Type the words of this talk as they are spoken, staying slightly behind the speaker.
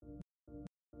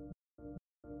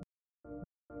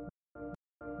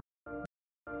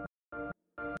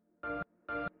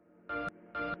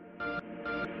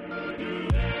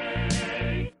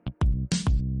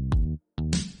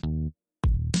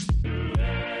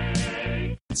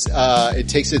It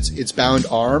takes its bound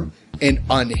arm and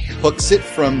unhooks it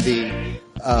from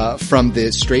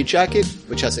the straitjacket,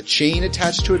 which has a chain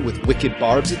attached to it with wicked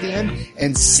barbs at the end,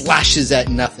 and slashes at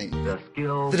nothing.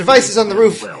 The device is on the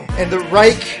roof, and the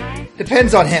Reich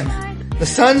depends on him. The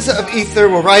sons of Ether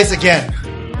will rise again.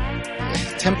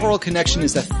 Temporal connection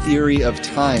is a theory of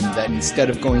time that instead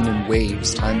of going in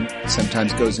waves, time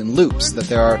sometimes goes in loops. That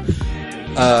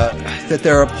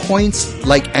there are points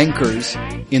like anchors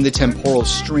in the temporal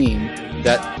stream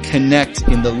that connect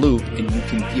in the loop, and you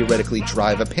can theoretically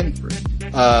drive a pin through.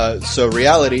 So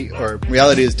reality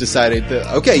has decided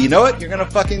that, okay, you know what? You're gonna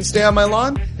fucking stay on my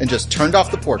lawn, and just turned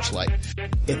off the porch light.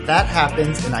 If that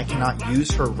happens and I cannot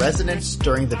use her resonance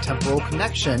during the temporal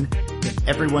connection, then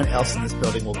everyone else in this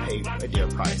building will pay a dear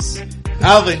price.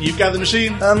 Alvin, you've got the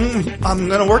machine? I'm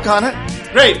gonna work on it.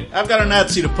 Great, I've got a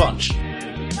Nazi to punch.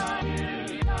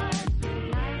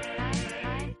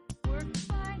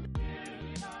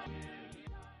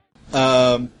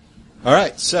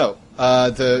 Alright, so,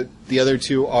 the other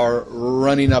two are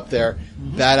running up there,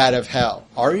 bat out of hell.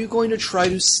 Are you going to try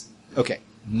to... Okay,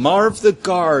 Marv the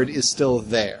guard is still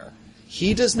there.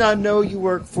 He does not know you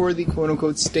work for the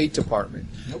quote-unquote State Department.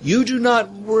 Nope. You do not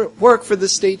work for the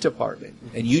State Department.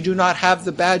 And you do not have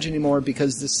the badge anymore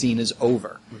because the scene is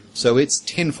over. So it's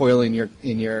tinfoil in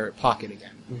your pocket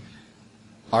again.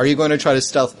 Are you going to try to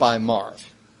stealth by Marv?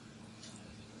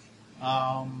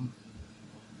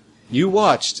 You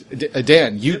watched,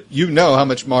 Dan, you know how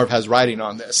much Marv has riding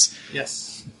on this.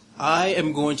 Yes. I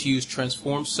am going to use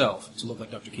Transform Self to look like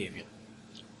Dr. Cavian.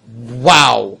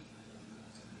 Wow.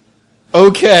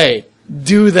 Okay,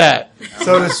 do that.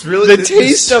 So this really... The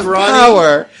taste of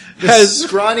power This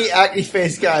scrawny,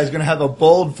 acne-faced guy is going to have a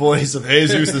bold voice of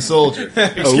Jesus the Soldier.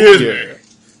 Excuse me.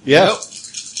 Yeah. Nope.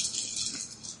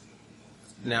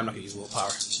 Nah, I'm not going to use willpower.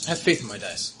 I have faith in my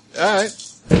dice. Alright.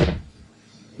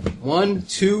 1,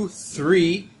 2,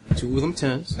 3. 2 of them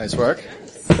 10s. Nice work.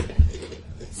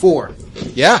 4.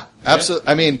 Yeah, absolutely.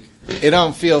 I mean, it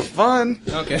don't feel fun.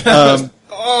 Okay.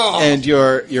 And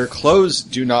your clothes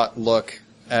do not look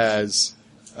as,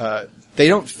 they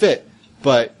don't fit,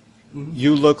 but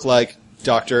you look like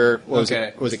Dr. Was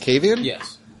it Cavian?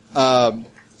 Yes.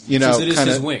 You know, since it is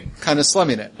his wing. Kind of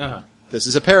slumming it. Uh-huh. This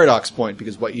is a paradox point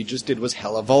because what you just did was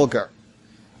hella vulgar.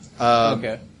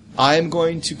 Okay. I'm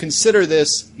going to consider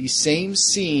this the same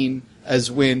scene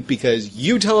as when, because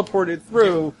you teleported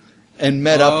through and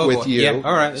met up with you. Yeah,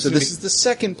 alright. So this is the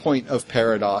second point of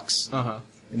paradox. Uh-huh.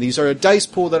 And these are a dice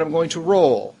pool that I'm going to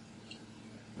roll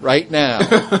right now.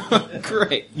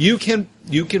 Great. You can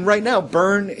right now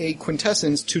burn a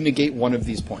quintessence to negate one of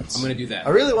these points. I'm going to do that.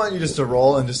 I really want you just to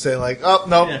roll and just say like, oh,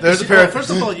 no, Yeah, there's a pair. First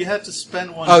of all, you have to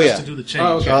spend one Oh, just yeah. to do the change.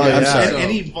 Oh, okay. Oh, yeah. I'm sorry. And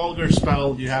any vulgar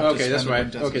spell, you have to Okay, spend that's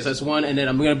right. one Okay, so that's 1, and then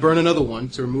I'm going to burn another one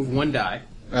to remove 1 die.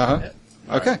 Uh-huh.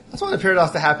 Okay. I just want the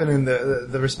paradox to happen, and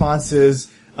the response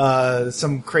is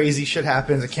some crazy shit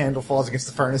happens, a candle falls against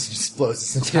the furnace and just blows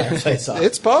this entire place off.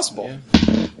 It's possible.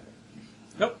 Yeah.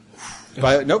 Nope.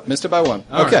 Nope, missed it by 1.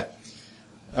 All okay. right.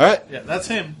 All right. Yeah, that's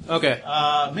him. Okay.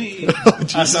 Me.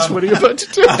 Jesus, what are you about to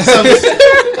do?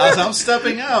 As I'm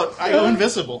stepping out, I go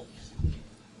invisible.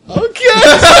 Okay.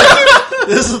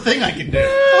 This is the thing I can do.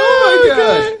 Oh my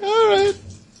god. All right.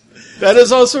 That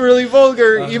is also really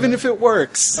vulgar, even if it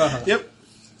works. Yep.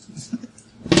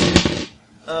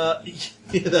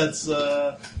 Yeah, that's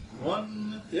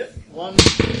 1. Yep, 1.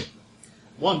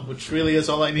 1, which really is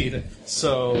all I need.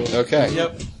 So. Okay.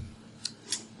 Yep.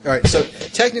 All right. So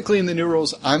technically, in the new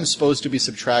rules, I'm supposed to be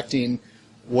subtracting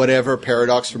whatever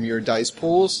paradox from your dice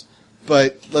pools,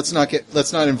 but let's not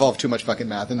involve too much fucking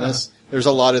math in this. There's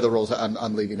a lot of the rules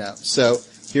I'm leaving out. So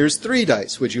here's 3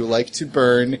 dice. Would you like to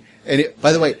burn? And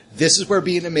by the way, this is where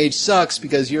being a mage sucks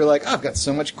because you're like, I've got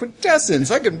so much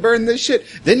quintessence, I can burn this shit.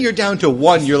 Then you're down to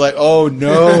 1. You're like, oh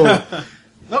no.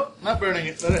 Nope, not burning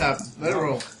it. Let it happen. Let it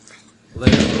roll.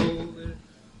 Let it roll.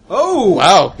 Oh!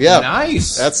 Wow. Yeah.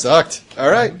 Nice. That sucked. All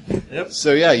right. Yep.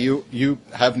 So yeah, you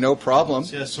have no problem.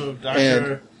 Yeah, so And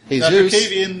Dr. Jesus.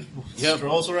 Cavian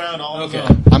strolls around all Okay. the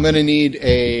time. I'm going to need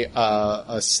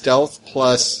a stealth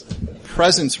plus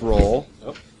presence roll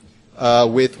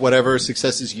with whatever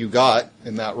successes you got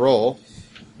in that roll.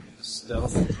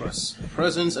 Stealth plus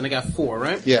presence, and I got 4,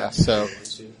 right? Yeah, so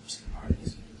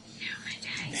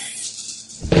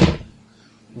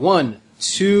 1,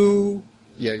 2,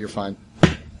 yeah, you're fine.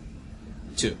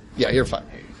 2. Yeah, you're fine.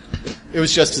 It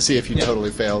was just to see if you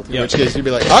totally failed. In Yeah. which case you'd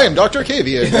be like, I am Dr.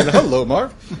 Cavian, and hello,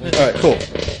 Marv. All right, cool.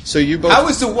 So you both... How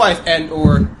is the wife and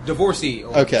or divorcee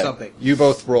or something? You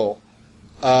both roll.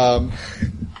 Angela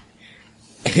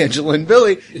and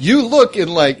Billy, you look in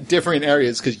like different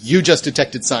areas because you just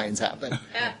detected signs happen.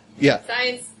 Yeah.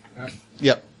 Science.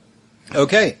 Yep.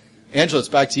 Okay, Angela, it's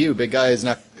back to you. Big guy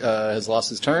has lost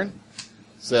his turn.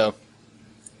 So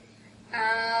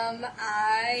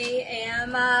I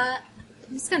am. I'm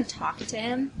just gonna talk to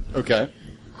him. okay.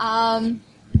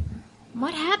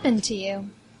 What happened to you?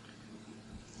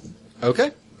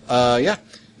 Okay. Yeah.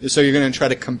 So you're going to try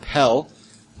to compel,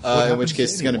 in which happens case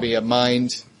to it's going to be a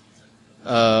mind,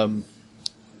 mind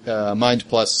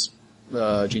plus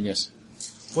genius.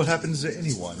 What happens to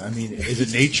anyone? I mean, is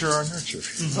it nature or nurture?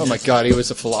 Oh my God, he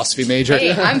was a philosophy major.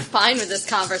 Hey, I'm fine with this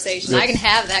conversation. I can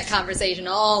have that conversation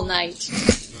all night.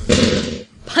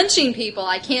 Punching people,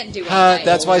 I can't do all night.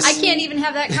 That's why. I can't even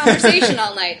have that conversation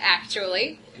all night.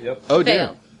 Actually, Oh dear.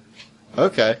 fail.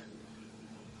 Okay.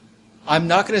 I'm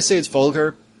not going to say it's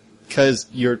vulgar because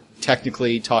you're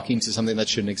technically talking to something that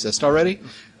shouldn't exist already,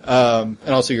 and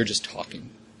also you're just talking.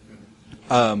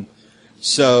 Yeah,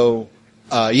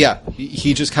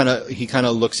 he just kind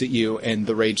of looks at you, and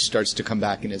the rage starts to come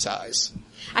back in his eyes.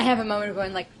 I have a moment of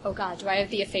going like, "Oh God, do I have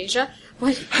the aphasia?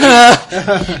 What?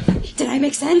 Did I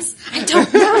make sense? I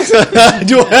don't know."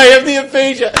 Do I have the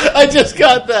aphasia? I just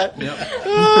got that.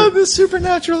 Oh, the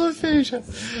supernatural aphasia.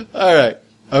 All right.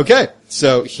 Okay.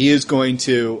 So he is going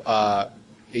to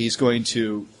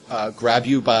grab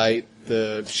you by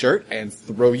the shirt and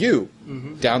throw you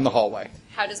down the hallway.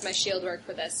 How does my shield work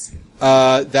for this?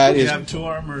 That You is, have 2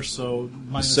 armor, so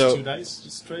minus So- 2 dice,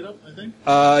 just straight up, I think.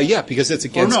 yeah, because it's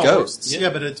against ghosts. Yeah,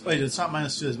 but it's not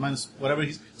minus 2, it's minus whatever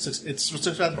it's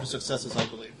rather for successes, I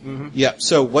believe. Yeah.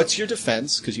 So what's your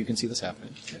defense? Because you can see this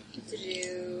happening.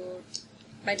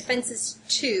 My defense is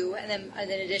 2, and then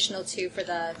an additional 2 for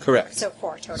the... Correct. So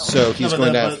 4 total. So he's No,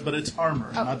 going to but, have. but it's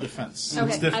armor, not defense. Okay,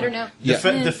 It's different. I don't know.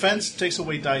 Yeah. Defense takes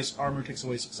away dice, armor takes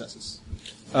away successes.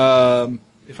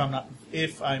 If I'm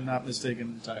not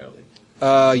mistaken entirely.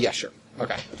 Yeah, sure.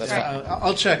 Okay, that's fine.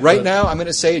 I'll check. Right but- now, I'm going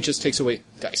to say it just takes away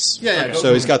dice. Yeah, yeah,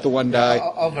 So he's got the one die.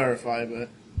 I'll verify, but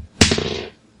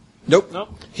Nope. Nope.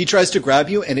 He tries to grab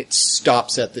you, and it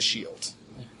stops at the shield.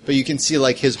 But you can see,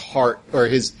 like, his heart, or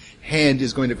his hand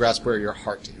is going to grasp where your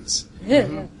heart is.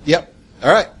 Yep.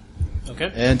 All right.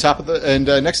 Okay. And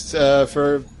next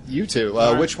for you two,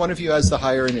 which one of you has the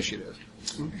higher initiative?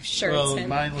 Sure, well, it's him.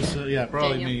 mine was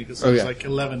probably Daniel. me because Oh, it was yeah. like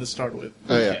 11 to start with.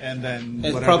 Oh, yeah. And then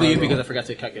It's whatever probably I you because I roll. forgot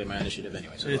to calculate my initiative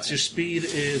anyway. So go It's your ahead. speed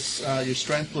is your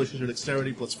strength plus your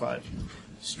dexterity plus 5.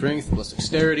 Strength plus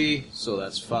dexterity, so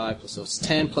that's 5, so it's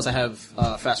 10, plus I have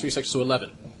fast reflex, so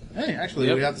 11. Hey, actually,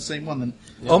 Yep. we have the same one then.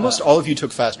 Almost all of you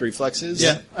took fast reflexes.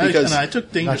 Because I took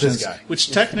danger Not this sense, guy.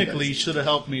 which technically should have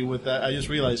helped me with that. I just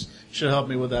realized should have helped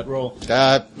me with that roll.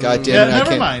 God damn Yeah, it, I never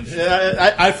can't. mind.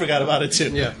 I forgot about it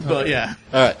too. Yeah. But yeah.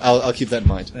 All right, I'll keep that in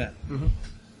mind. Yeah.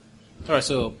 Alright,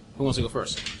 so who wants to go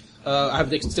first? I have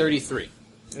dexterity 3.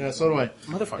 Yeah, so do I.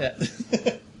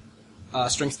 Motherfucker. Yeah.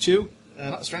 Strength 2.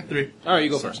 Strength 3. Alright, you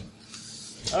go first.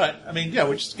 All right. I mean, yeah,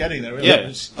 we're just getting there. Really. Yeah.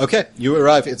 Just- Okay, you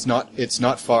arrive. It's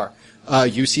not far.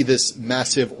 You see this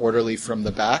massive orderly from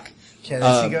the back. Can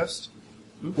I see Ghost?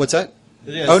 What's that?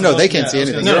 yeah, Oh, no, so- they can't yeah, see I was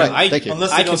anything. gonna You're say, right. Thank you.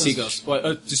 Unless I the can ghost see is- ghosts. What,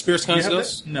 do spirits count You as have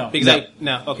ghosts? that? No. Because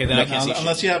No. okay, then I can't see shit.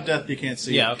 Unless you have death, you can't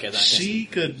see. Yeah, okay, then I can't She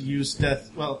could use death.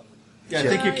 Well, yeah, I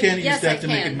think you can use yes, death I to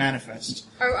make can. it manifest.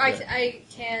 Or I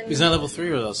can... Is that level 3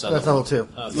 or those? That's level 2.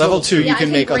 Level 2, yeah, you can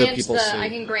I make other grant people I see.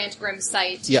 can grant Grim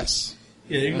Sight, Yes.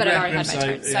 Yeah, you can but I grant already had my Grim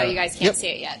turn, Sight, so yeah. you guys can't Yep. see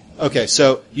it yet. Okay,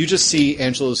 so you just see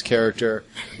Angela's character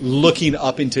looking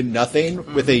up into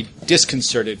nothing with a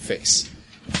disconcerted face.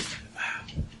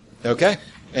 Okay,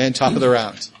 and top of the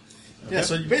round. Yeah,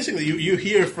 so basically you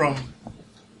hear from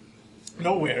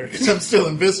nowhere because I'm still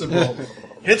invisible.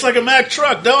 It's like a Mack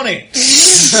truck, don't he?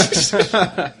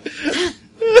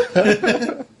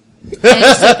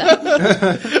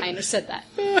 I understood that.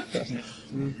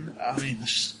 I mean,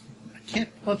 I can't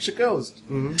punch a ghost.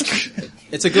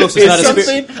 It's a ghost, it's not a It's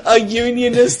spirit. something a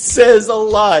unionist says a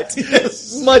lot,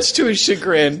 Yes. much to his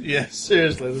chagrin. Yeah,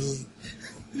 seriously, this is.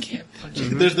 Can't punch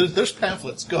it. There's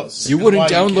pamphlets, ghosts. You and wouldn't why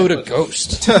download can't a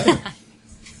ghost.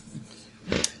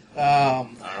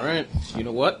 Alright, you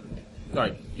know what?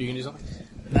 Alright, you can do something?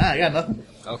 Nah, I got nothing.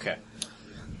 Okay.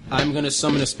 I'm gonna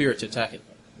summon a spirit to attack it.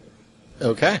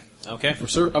 Okay, Okay,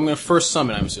 I'm gonna first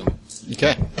summon, I'm assuming.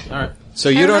 okay. Alright. So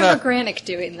I you don't remember have. Granick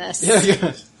doing this.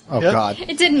 Oh, Yeah. God.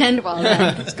 It didn't end well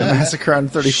then. It's a massacre on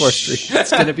 34th Street.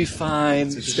 It's gonna be fine.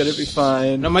 It's gonna be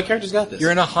fine. No, my character's got this.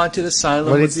 You're in a haunted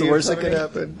asylum. What What's did the you worst that tell could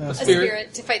me? happen? A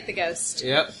spirit to fight the ghost.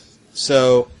 Yep.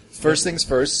 So first things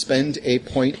first, spend a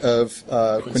point of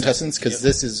quintessence because Yep.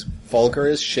 this is vulgar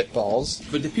as shitballs.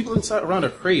 But the people inside around are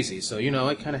crazy, so, you know,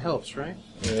 it kind of helps, right?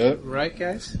 Yep. Right,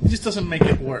 guys? It just doesn't make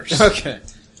it worse. Okay.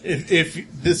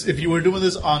 If you were doing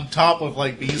this on top of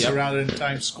like being Yep. surrounded in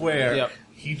Times Square, Yep.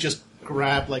 he just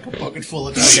grabbed like a bucket full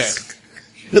of dice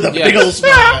with a big old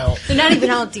smile. They're not even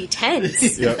all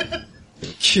D10s. Yep.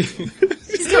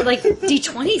 He's got like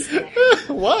D20s in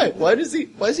there. Why? Why does he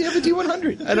have a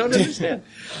D100? I don't understand.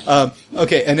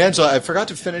 Okay, and Angela, I forgot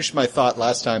to finish my thought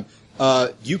last time.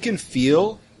 You can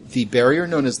feel the barrier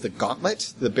known as the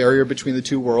gauntlet, the barrier between the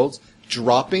two worlds,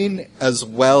 dropping as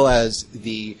well as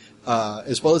the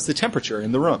temperature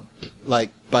in the room. Like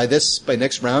by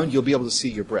next round, you'll be able to see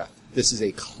your breath. This is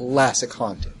a classic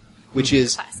haunting, which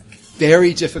is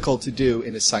very difficult to do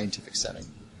in a scientific setting.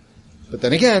 But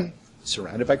then again,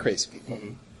 surrounded by crazy people.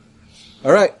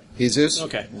 All right, Jesus.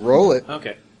 Okay. Roll it.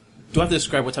 Okay. Do I have to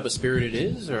describe what type of spirit it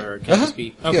is, or can it just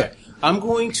be? Okay. Yeah. I'm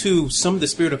going to summon the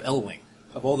spirit of Elwing,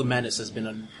 of all the madness that's been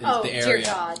in Oh, the area. dear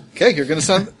God. Okay, you're going to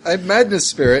summon a madness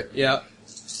spirit. Yeah.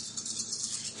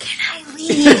 Can I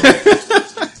leave?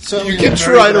 So You can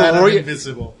try to read.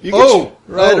 Invisible. You can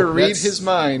try to read that's- his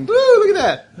mind. Woo, look at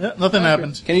that. Yeah, nothing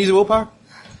happened. Can you use a willpower?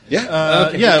 Yeah.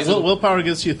 Okay, Yeah, use a- willpower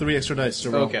gives you 3 extra dice to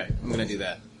roll. Okay, I'm going to do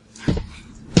that.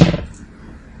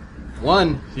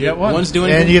 1. You got 1. One's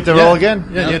doing And you get to roll again?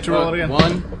 Yeah, you have to roll it again.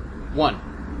 1.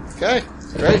 Okay,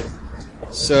 great.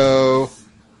 So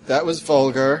that was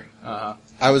Vulgar. Uh-huh.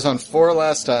 I was on 4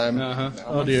 last time. Uh-huh.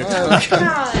 Oh dear.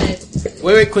 God.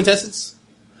 Wait, quintessence?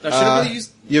 I should have really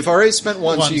used... You've already spent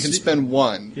 1, so One. you can spend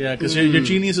 1. Yeah, because your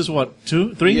genius is what?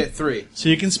 2? 3? Yeah, 3. So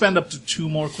you can spend up to 2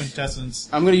 more quintessence.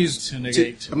 I'm going to use... To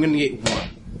negate. I'm going to negate 1.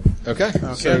 Okay,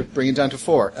 so bring it down to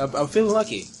 4. I'm feeling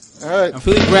lucky. All right. I'm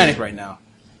feeling granic right now.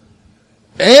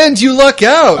 And you luck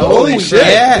out! Holy shit!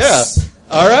 yes.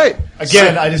 Yeah. All right.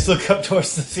 Again, I just look up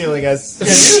towards the ceiling as Yeah,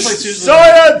 this place usually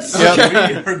science.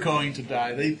 Yep. we are going to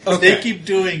die. They keep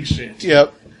doing shit.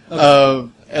 Yep.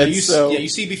 And so, you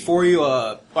see before you,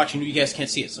 watching, you guys can't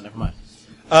see it, so never mind.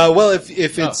 well, if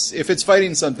it's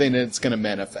fighting something, it's going to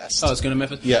manifest. Oh, it's gonna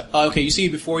Memphis. Yeah. Okay, you see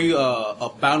before you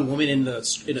a bound woman in a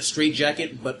straight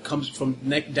jacket, but comes from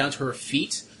neck down to her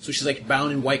feet. So she's like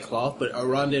bound in white cloth, but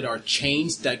around it are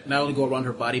chains that not only go around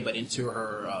her body but into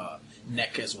her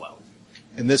neck as well.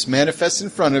 And this manifests in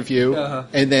front of you, Uh-huh.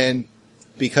 and then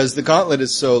because the gauntlet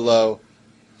is so low,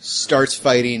 starts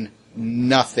fighting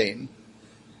nothing,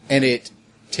 and it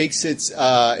takes its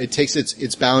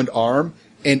bound arm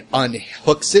and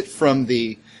unhooks it from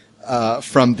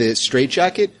the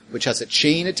straitjacket, which has a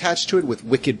chain attached to it with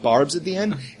wicked barbs at the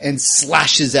end, and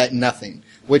slashes at nothing,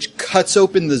 which cuts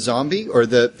open the zombie or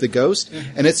the ghost,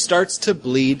 and it starts to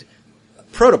bleed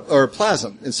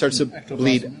plasm. It starts to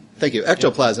bleed. Thank you,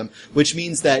 ectoplasm, which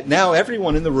means that now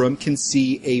everyone in the room can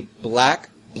see a black,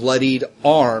 bloodied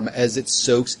arm as it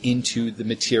soaks into the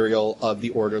material of the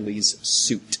orderly's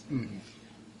suit.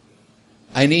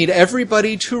 I need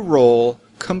everybody to roll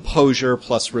composure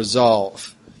plus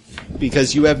resolve,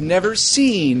 because you have never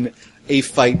seen a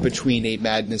fight between a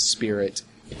madness spirit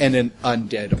and an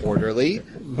undead orderly,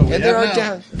 and there are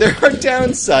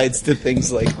downsides to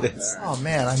things like this. Oh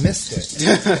man, I missed it.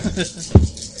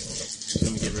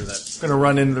 Let me get rid of that. I'm gonna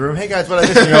run into the room. Hey guys, what I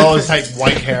missed? You're all this like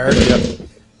white hair.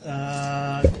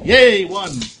 Yay,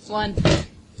 1. 1.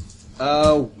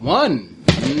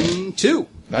 1. 2.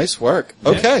 Nice work.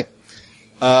 Okay.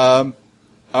 All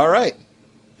right.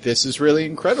 This is really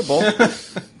incredible.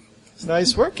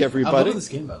 Nice work, I'm everybody. loving this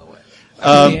game, by the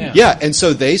way. Yeah, and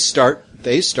so they start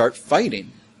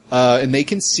fighting, and they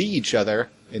can see each other,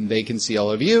 and they can see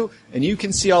all of you, and you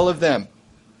can see all of them.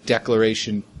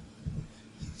 Declaration.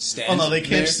 Oh no, they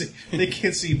can't see. They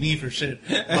can't see me for shit.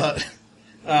 But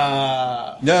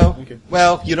No. Okay.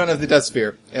 Well, you don't have the death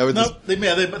sphere. no, they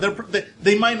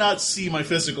might not see my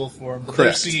physical form, but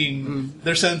Correct. they're seeing.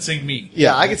 They're sensing me.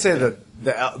 Yeah, I could say that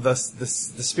the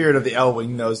spirit of the L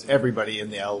Wing knows everybody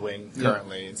in the L Wing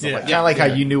currently. And stuff Yeah. like, kind of like how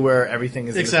you knew where everything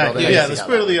is. Exactly. In the Yeah, building. the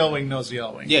spirit of the L-Wing knows the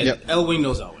L-Wing. Yeah, Yep. Elwing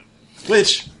knows Elwing.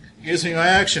 Which gives me my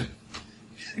action.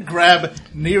 Grab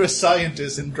nearest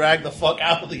scientist and drag the fuck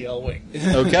out of the L-Wing.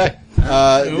 Okay.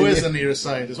 Who is the nearest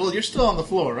scientist? Well, you're still on the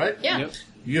floor, right? Yeah. Yep.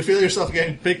 You feel yourself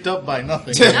getting picked up by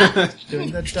nothing.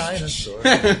 Doing the dinosaur.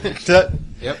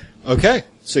 Yep. Okay.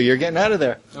 So you're getting out of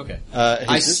there. Okay.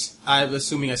 Jesus? I'm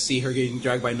assuming I see her getting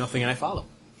dragged by nothing, and I follow.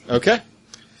 Okay.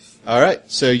 All right.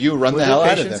 So you run the hell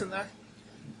out of there. In there?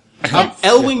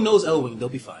 Elwing knows Elwing. They'll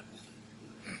be fine.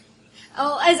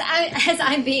 Oh, as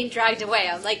I'm being dragged away,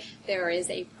 I'm like, there is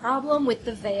a problem with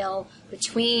the veil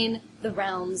between the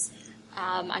realms.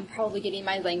 I'm probably getting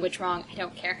my language wrong. I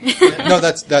don't care. No,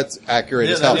 that's accurate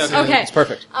Yeah, as hell. that's okay. It's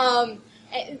perfect.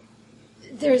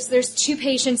 There's 2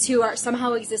 patients who are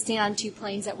somehow existing on 2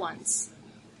 planes at once.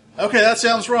 Okay, that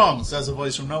sounds wrong, says a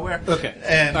voice from nowhere. Okay.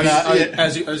 And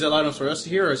is it loud enough for us to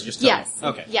hear, or is it just yes.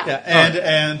 Okay. Yeah. yeah,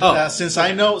 and Oh. since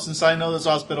I know this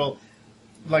hospital,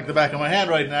 like the back of my hand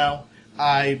right now,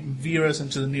 I veer us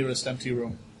into the nearest empty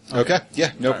room. Okay.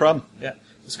 Yeah. No problem. Yeah.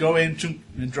 Just go in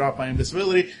and drop my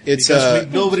invisibility. It's, because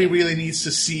nobody really needs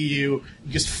to see you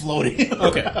just floating.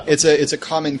 Okay. It's a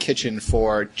common kitchen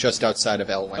for just outside of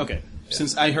Elwyn. Okay.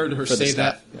 Since I heard her For the say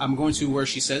staff, that, yeah. I'm going to where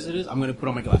she says it is. I'm going to put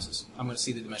on my glasses. I'm going to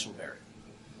see the dimensional barrier.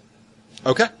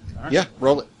 Okay. right. Yeah.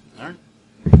 Roll it. All right.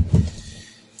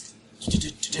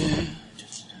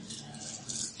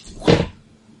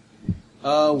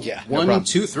 Yeah, no 1, problem.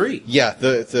 2, 3. Yeah.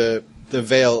 The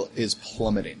veil is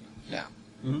plummeting now.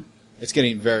 Mm-hmm. It's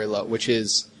getting very low, which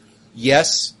is,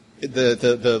 yes,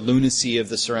 the lunacy of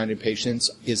the surrounding patients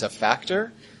is a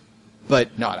factor,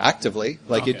 but not actively.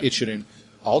 Like, Okay. it shouldn't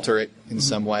alter it in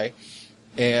some way.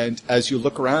 And as you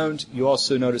look around, you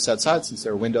also notice outside, since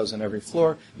there are windows on every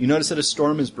floor, you notice that a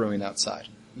storm is brewing outside.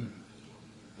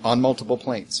 On multiple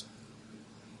planes.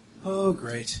 Oh,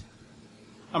 great.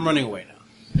 I'm running away now.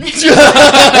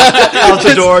 Out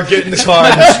the door, get in the car.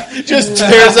 Just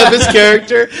tears up his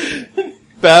character,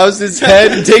 bows his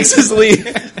head, and takes his leave.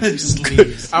 just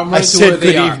leaves. I'm I running to where said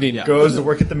they good are. evening. Yeah. Goes to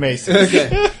work at the Mason.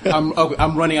 Okay.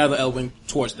 I'm running out of the Elwyn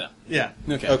towards them. Yeah.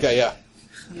 Okay. Okay, yeah.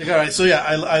 All right. So yeah,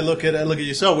 I look at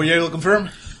you. So were you able to confirm?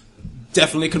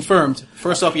 Definitely confirmed.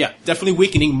 First off, yeah, definitely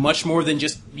weakening much more than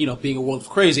just, being a world of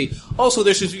crazy. Also,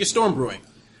 there seems to be a storm brewing.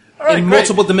 All right. In great.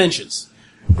 multiple dimensions.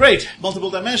 Great. Multiple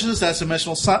dimensions. That's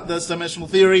dimensional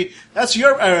theory. That's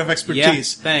your area of Yeah,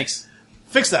 expertise. thanks.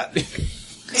 Fix that.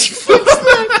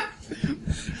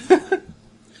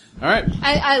 All right.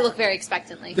 I look very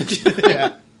expectantly.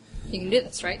 Yeah. You can do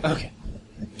this, right? Okay.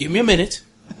 Give me a minute.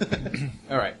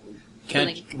 All right. Can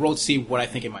I Feeling. roll to see what I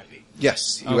think it might be?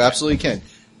 Yes, you Okay. absolutely can.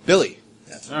 Billy,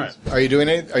 All right. are you doing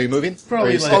it? Are you moving?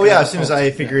 Probably Are you- like- Oh yeah, as soon as I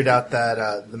figured out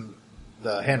that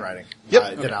the handwriting,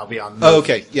 Yep. then I'll be on. Oh,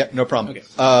 okay. Yeah, no problem.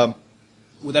 Okay.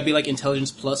 Would that be like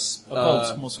intelligence plus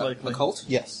Occult, most likely. Occult?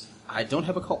 Yes. I don't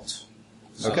have occult.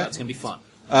 So Okay. that's going to be fun.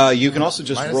 You can also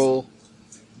just Minus- roll.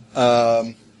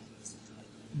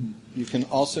 You can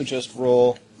also just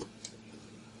roll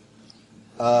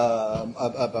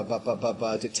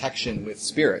detection with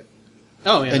spirit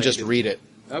Oh, yeah. and just read it.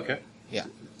 Okay. Yeah.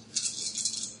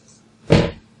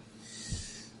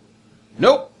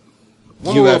 Nope.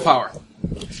 One You more have- willpower.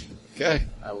 Okay.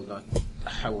 I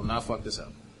will not fuck this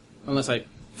up. Unless I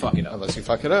fuck it up. Unless you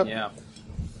fuck it up. Yeah.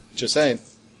 Just saying.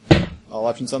 All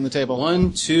options on the table.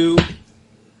 1, 2,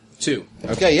 2.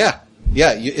 Okay. Yeah.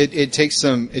 Yeah. It takes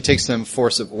some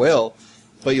force of will,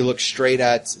 but you look straight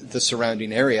at the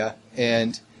surrounding area,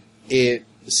 and it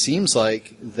seems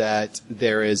like that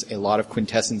there is a lot of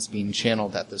quintessence being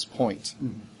channeled at this point.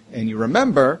 And you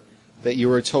remember that you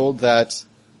were told that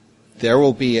there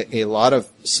will be a lot of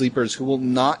sleepers who will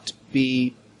not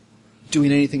be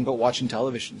doing anything but watching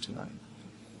television tonight.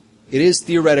 It is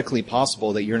theoretically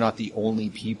possible that you're not the only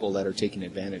people that are taking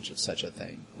advantage of such a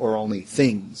thing, or only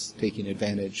things taking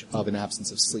advantage of an absence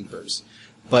of sleepers,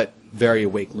 but very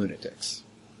awake lunatics.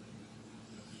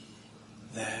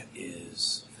 That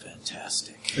is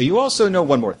fantastic. You also know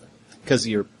one more thing, because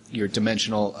of your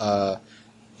dimensional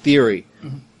theory.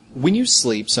 When you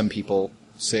sleep, some people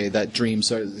say that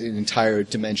dreams are an entire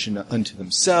dimension unto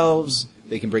themselves.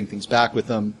 They can bring things back with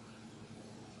them.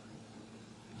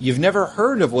 You've never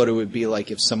heard of what it would be like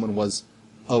if someone was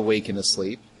awake and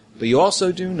asleep, but you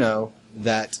also do know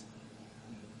that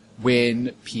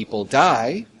when people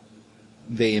die,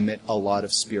 they emit a lot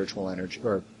of spiritual energy,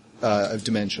 or of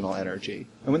dimensional energy.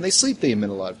 And when they sleep, they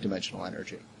emit a lot of dimensional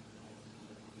energy.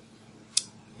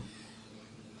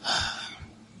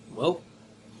 Well,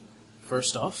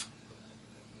 first off,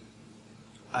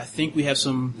 I think we have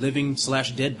some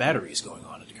living/dead batteries going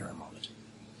on at the current moment.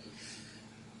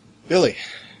 Billy,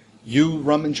 you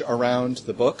rummage around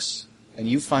the books, and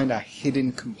you find a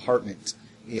hidden compartment,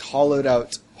 a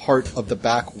hollowed-out part of the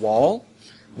back wall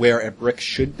where a brick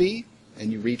should be,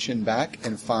 and you reach in back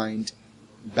and find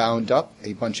bound up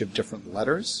a bunch of different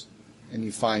letters, and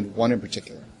you find one in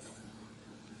particular.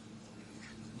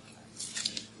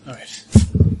 All right.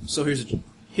 So here's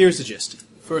the gist.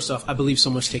 First off, I believe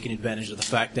someone's taking advantage of the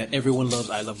fact that everyone loves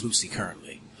I Love Lucy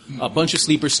currently. A bunch of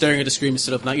sleepers staring at the screen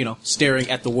instead of not, staring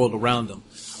at the world around them.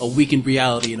 A weakened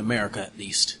reality in America, at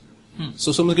least.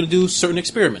 So someone's going to do certain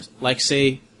experiments, like,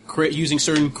 say, using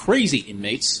certain crazy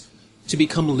inmates to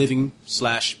become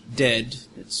living/dead,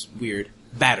 it's weird,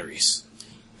 batteries.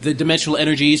 The dimensional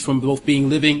energies from both being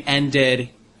living and dead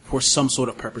for some sort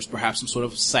of purpose, perhaps some sort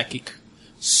of psychic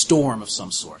storm of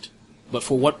some sort. But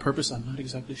for what purpose, I'm not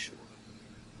exactly sure.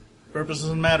 Purpose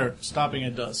doesn't matter. Stopping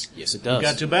it does. Yes, it You does.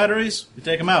 got 2 batteries. We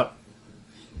take them out.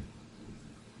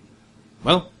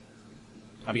 Well,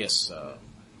 I guess,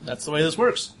 That's the way this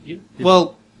works.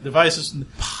 Well, Device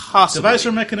possibly.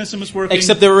 or mechanism is working.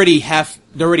 Except they're already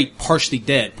partially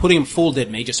dead. Putting them full dead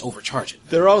may just overcharge it.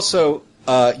 They're also,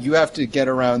 you have to get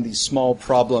around the small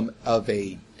problem of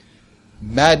a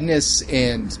madness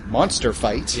and monster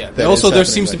fight. Yeah. that Also, is there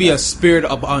happening seems to right be now. a spirit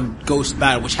on Ghost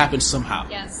Battle, which happens somehow.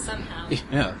 Yes, somehow.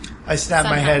 Yeah. I snap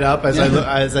my Somehow. head up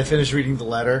as I finish reading the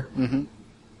letter, and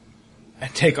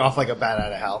take off like a bat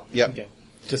out of hell. Yep. Okay.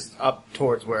 Just up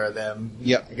towards where them.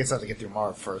 Yep. I guess I have to get through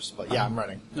Marv first, but yeah, I'm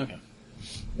running. Okay.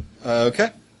 Okay.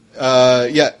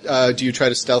 Do you try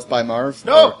to stealth by Marv?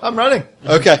 No, I'm running.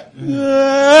 Okay.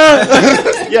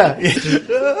 Yeah.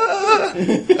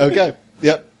 Okay.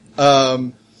 Yep.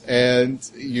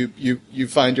 And you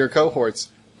find your cohorts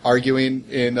arguing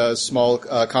in a small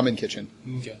common kitchen.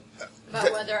 Okay.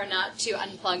 About whether or not to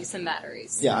unplug some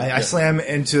batteries. Yeah, I slam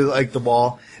into like the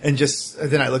wall and just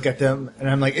then I look at them and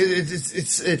I'm like,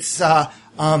 The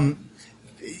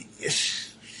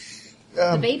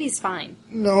baby's fine.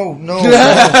 no.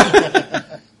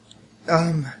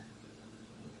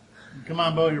 Come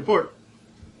on, Bo, report.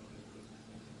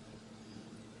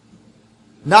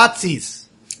 Nazis,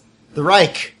 the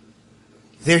Reich,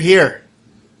 they're here.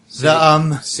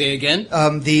 Say again?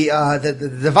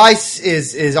 The device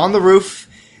is on the roof.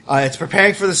 It's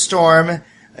preparing for the storm.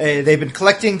 They've been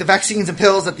collecting the vaccines and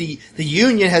pills that the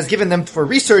Union has given them for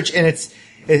research, and it's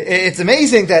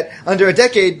amazing that under a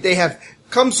decade they have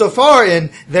come so far,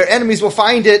 and their enemies will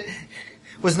find it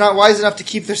was not wise enough to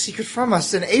keep their secret from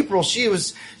us. In April, she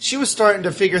was starting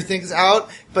to figure things out,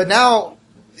 but now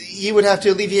he would have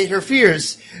to alleviate her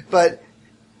fears. But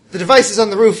the device is on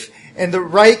the roof, and the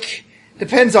Reich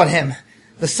depends on him.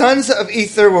 The sons of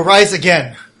Ether will rise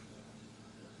again.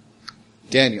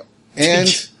 Daniel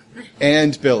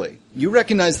and Billy, you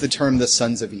recognize the term the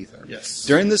Sons of Ether. Yes.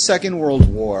 During the Second World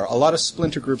War, a lot of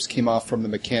splinter groups came off from the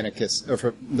Mechanics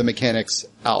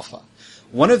Alpha.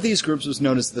 One of these groups was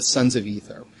known as the Sons of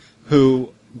Ether,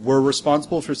 who were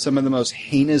responsible for some of the most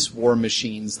heinous war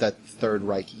machines that the Third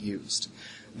Reich used.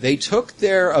 They took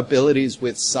their abilities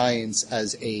with science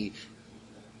as a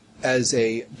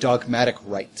dogmatic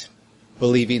right,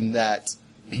 believing that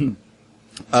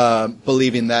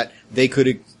they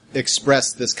could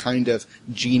express this kind of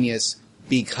genius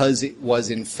because it was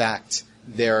in fact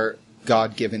their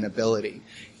God-given ability.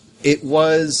 It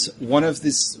was one of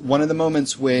the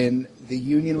moments when the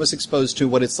Union was exposed to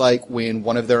what it's like when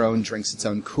one of their own drinks its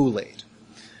own Kool-Aid.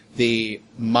 The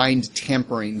mind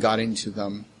tampering got into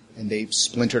them, and they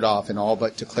splintered off and all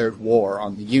but declared war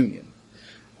on the Union.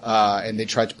 And they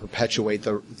tried to perpetuate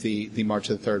the march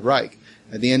of the Third Reich.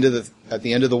 At the end of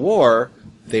the war,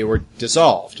 they were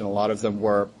dissolved, and a lot of them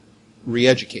were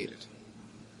re-educated.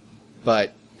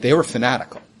 But they were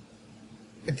fanatical.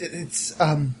 There's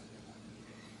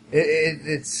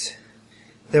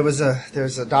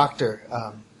a doctor.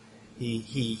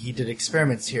 He did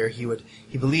experiments here. He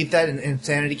believed that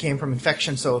insanity came from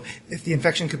infection. So if the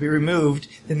infection could be removed,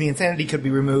 then the insanity could be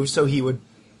removed. So he would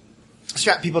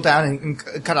strap people down and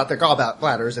cut out their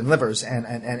gallbladders and livers and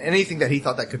anything that he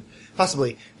thought that could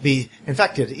possibly be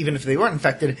infected, even if they weren't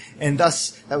infected, and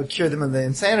thus that would cure them of the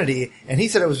insanity. And he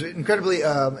said it was incredibly,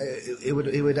 it would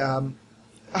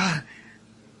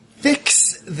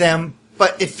fix them,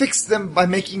 but it fixed them by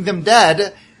making them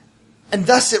dead, and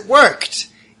thus it worked.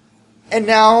 And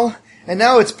now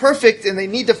it's perfect, and they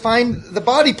need to find the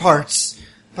body parts,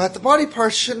 but the body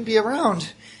parts shouldn't be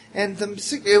around. And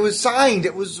it was signed.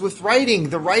 It was with writing.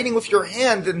 The writing with your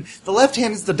hand, and the left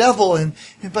hand is the devil.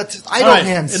 But I don't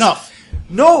hands. Enough.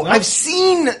 No, I've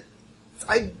seen.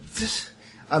 I'm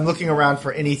looking around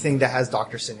for anything that has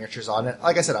doctor signatures on it.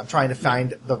 Like I said, I'm trying to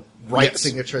find the right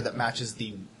signature that matches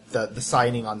the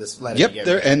signing on this letter. Yep,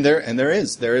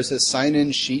 there is a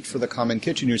sign-in sheet for the common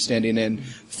kitchen you're standing in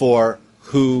for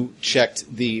who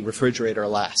checked the refrigerator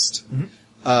last,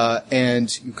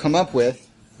 and you come up with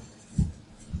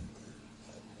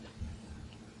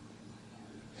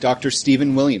Dr.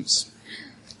 Stephen Williams.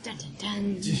 Dun,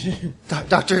 dun, dun.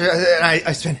 Doctor,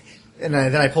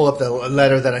 then I pull up the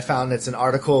letter that I found. It's an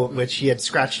article which he had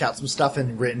scratched out some stuff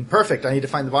and written, perfect, I need to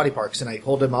find the body parts. And I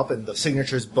hold him up, and the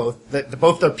signatures both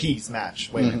their P's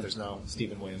match. Wait a minute, there's no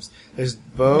Stephen Williams. There's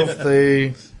both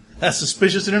the That's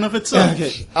suspicious in and of itself.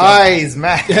 eyes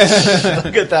match.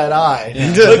 Look at that eye.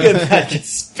 Look at that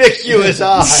conspicuous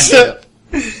eye.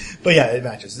 But yeah, it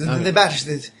matches. They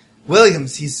match.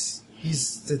 Williams, the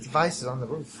device is on the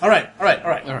roof. All right.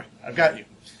 I've got you.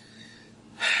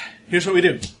 Here's what we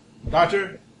do.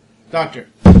 Doctor,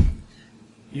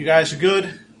 you guys are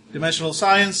good. Dimensional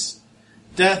science,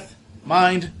 death,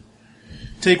 mind.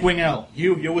 take Wing L.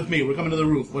 You're with me. We're coming to the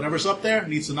roof. Whatever's up there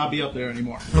needs to not be up there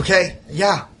anymore. Okay.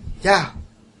 Yeah.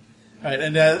 All right,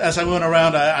 and as I'm going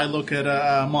around, I look at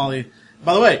Molly.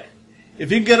 By the way,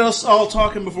 if you can get us all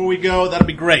talking before we go, that'd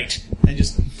be great. And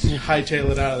just hightail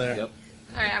it out of there. Yep.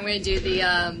 All right, I'm going to do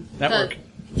the Network.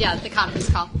 the conference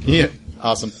call. Yeah.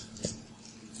 Awesome.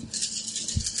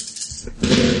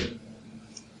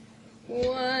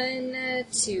 1,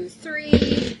 2,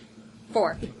 3,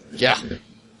 4. Yeah.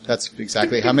 That's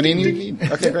exactly how many you need.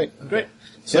 Okay, great. Great.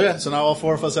 So so now all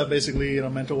four of us have basically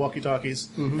mental walkie-talkies,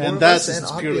 Four and of that's us and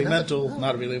it's oddly purely enough- mental,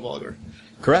 not really vulgar.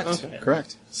 Correct.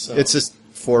 Correct. So- It's just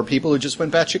 4 people who just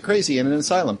went batshit crazy in an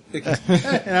asylum. It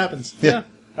happens. Yeah.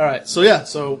 All right.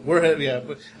 So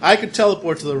but I could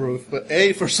teleport to the roof, but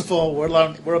A, first of all, we're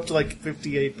up to like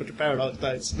 58 paradox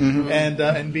dice,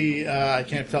 and B, I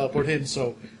can't teleport him,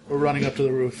 so we're running up to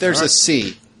the roof. There's All a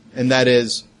C, and that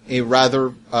is a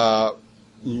rather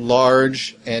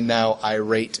large and now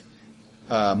irate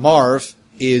Marv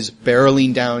is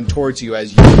barreling down towards you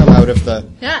as you come out of the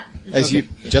Yeah.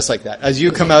 just like that as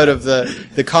you come out of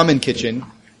the common kitchen,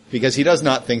 because he does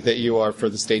not think that you are for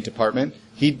the State Department.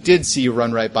 He did see you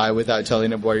run right by without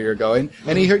telling him where you're going,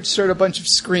 and he heard a bunch of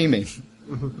screaming.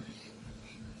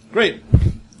 Great.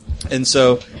 And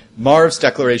so Marv's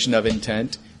declaration of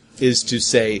intent is to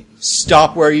say,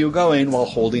 "Stop where you're going," while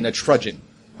holding a trudgeon.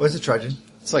 What's a trudgeon?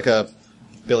 It's like a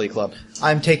billy club.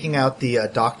 I'm taking out the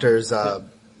doctor's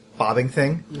bobbing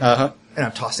thing, Uh-huh. and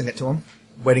I'm tossing it to him,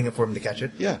 waiting for him to catch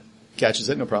it. Yeah. Catches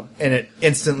it, no problem. And it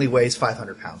instantly weighs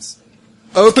 500 pounds.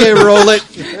 Okay, roll it.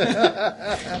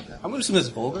 I'm going to assume that's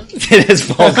vulgar. It is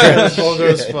vulgar. That's vulgar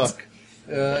as fuck.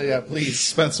 Yeah, please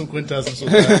spend some quintessence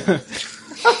with that.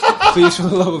 Please, for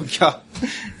the love of God.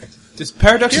 This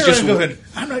paradox Here, is just... go ahead.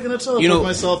 I'm not going to teleport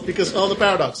myself because all the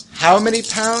paradox. How many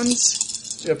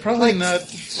pounds? Yeah, probably not.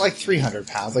 like 300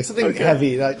 pounds, like something Okay.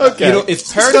 heavy. Like, Okay. You know, if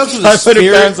paradox was a 500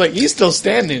 spirit... pounds, like, he's still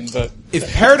standing, but...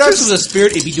 If paradox was a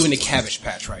spirit, it'd be doing the Cabbage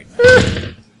Patch right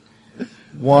now.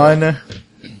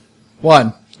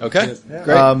 One. Okay,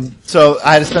 great. So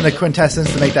I had to spend a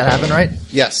quintessence to make that happen, right?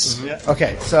 Yes. Yeah,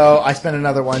 Okay, so I spent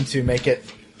another one to make it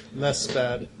less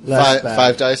bad. less bad.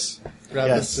 5 dice. Grab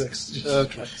Yes. the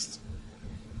 6.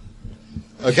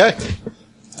 Okay.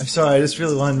 I'm sorry, I just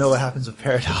really want to know what happens with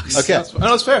paradox. Okay.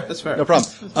 No, that's fair. That's fair. No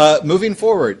problem. Moving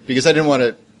forward, because I didn't want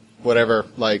to,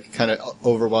 kind of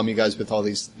overwhelm you guys with all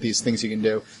these things you can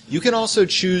do. You can also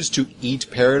choose to eat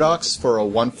Paradox for a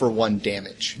 1-for-1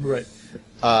 damage. Right.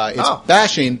 It's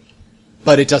bashing,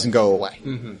 but it doesn't go away.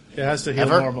 It has to heal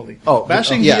Ever? normally. Oh,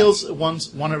 Bashing yeah. heals one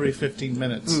every 15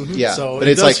 minutes. Yeah, So but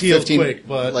it it's does like heal 15, quick,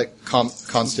 but like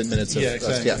constant minutes of Yeah,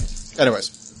 exactly. yeah.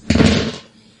 Anyways.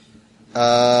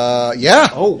 Yeah.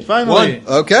 Oh, finally. one.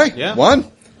 Okay. Yeah.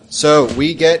 1. So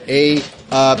we get a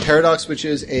Paradox, which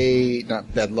is a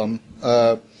not Bedlam.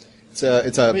 It's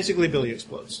a Basically, Billy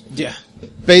explodes. Yeah.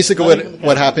 basically Not even the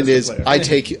what captain, happened just is the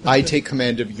player. I take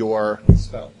command of your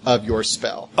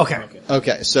Spell. Okay.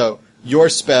 Okay, so your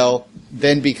spell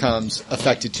then becomes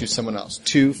affected to someone else.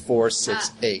 2, 4,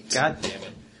 6, 8. God damn it.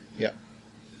 Yeah.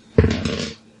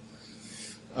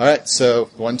 All right, so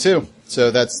 1, 2. So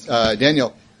that's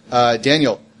Daniel.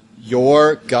 Daniel,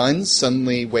 your guns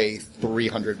suddenly weigh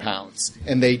 300 pounds,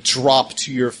 and they drop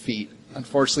to your feet.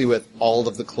 Unfortunately, with all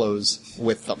of the clothes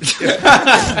with them.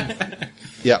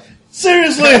 Yeah.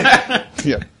 Seriously!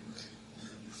 Yeah.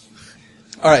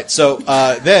 All right, so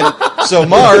so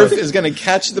Marv is going to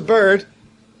catch the bird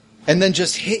and then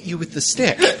just hit you with the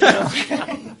stick.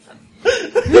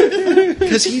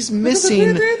 Because he's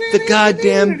missing the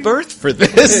goddamn birth for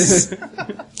this.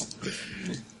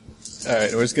 All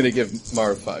right, we're just going to give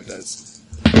Marv 5 dice.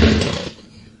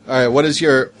 All right, what is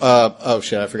your... oh,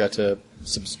 shit, I forgot to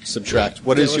subtract.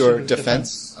 What is what's your your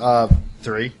defense?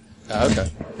 3. Okay.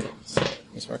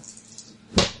 That's fine.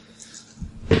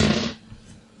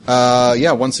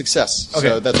 Yeah, 1 success. So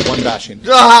Okay. that's 1 bashing.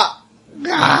 Ah!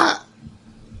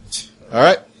 All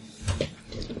right.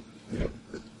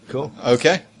 Cool.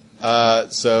 Okay.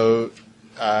 So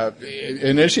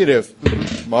initiative.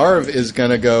 Marv is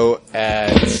gonna go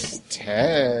at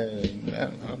 10. I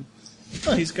don't know.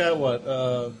 Oh, he's got what?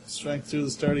 Strength through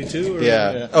the 32? Or,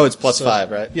 Yeah. Oh, it's plus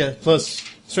 5, right? Yeah, plus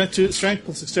strength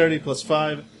plus dexterity plus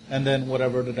 5, and then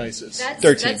whatever the dice is. That's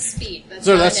 13. That's speed. That's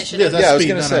So not that's initiative. that's Yeah, I was speed,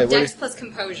 gonna no, say, no. what Dex plus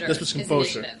composure. Dex plus is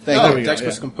composure. initiative. Thank There you. we go, Dex yeah.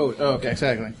 plus compose. Oh, okay.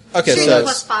 Exactly. Okay, She so said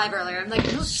plus 5 earlier. I'm like,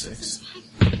 no, she's plus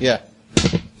 5. yeah,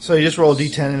 So you just roll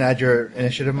D10 and add your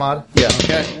initiative mod? yeah.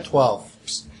 Okay. 12.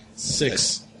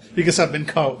 6. Because I've been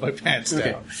caught with my pants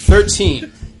Okay. down.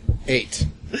 13. 8.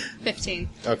 15.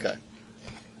 Okay.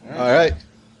 All right.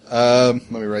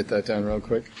 Let me write that down real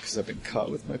quick because I've been caught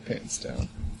with my pants down.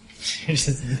 You're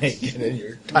just naked in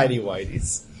your tidy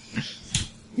whities.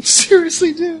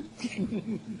 Seriously, dude.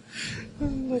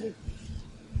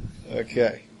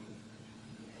 Okay.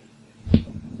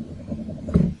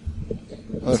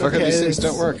 Motherfucker, okay, these things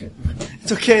it's- don't work.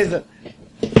 It's okay.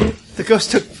 The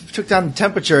ghost took down the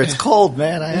temperature. It's cold,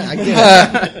 man. I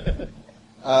get it.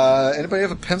 Anybody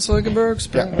have a pencil I can borrow?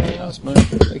 Mine.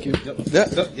 Thank you.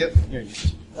 Yep.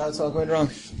 It's all going wrong.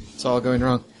 It's all going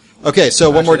wrong. Okay, so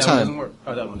one more Actually, that one doesn't time. work.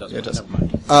 Oh, that one doesn't Yeah, it work. doesn't.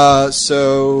 Never mind.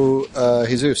 So,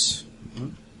 Jesus.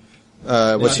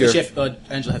 What's your...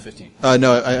 Angela had 15.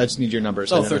 No, I just need your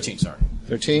numbers. I Oh, don't know. 13, sorry.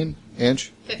 13?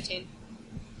 Ange? 15.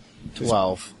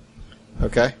 12.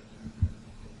 Okay.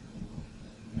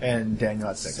 And Daniel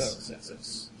at 6. So,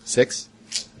 6. 6?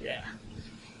 Yeah.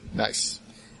 Nice.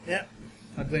 Yeah.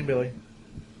 I blame Billy.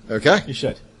 Okay. You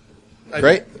should.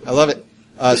 Great. I love it.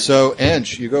 So,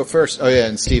 Ange, you go first. Oh, yeah,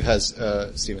 and Steve has...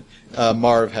 Steven.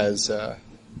 Marv has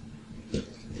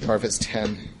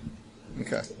 10.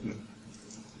 Okay.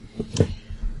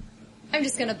 I'm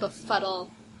just gonna befuddle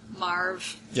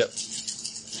Marv. Yep.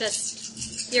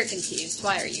 Just, you're confused.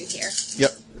 Why are you here?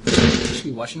 Yep. You should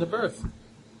be watching the birth.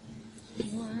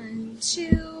 1,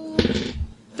 2,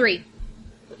 3.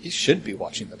 He should be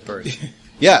watching the bird.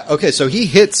 Yeah, okay, so he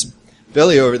hits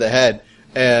Billy over the head,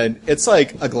 and it's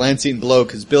like a glancing blow,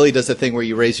 because Billy does the thing where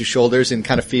you raise your shoulders and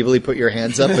kind of feebly put your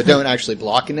hands up, but don't actually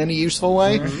block in any useful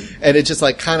way. And it just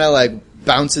like kind of like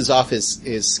bounces off his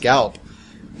scalp.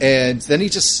 And then he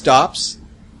just stops,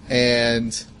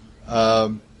 and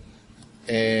that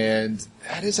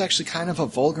is actually kind of a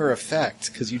vulgar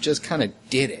effect, because you just kind of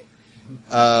did it.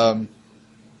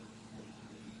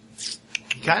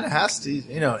 He kind of has to,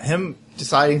 him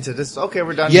deciding to just, okay,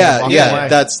 we're done. Yeah, walk yeah, away.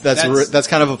 that's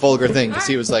kind of a vulgar thing, because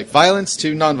he was like, violence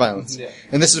to non-violence. Yeah.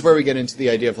 And this is where we get into the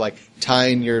idea of like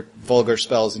tying your vulgar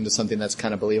spells into something that's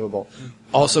kind of believable.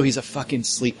 Also, he's a fucking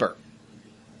sleeper.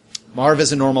 Marv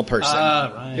is a normal person.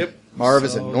 Right. Yep. Marv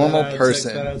is a normal that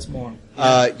person. adds more.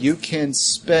 You can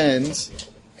spend,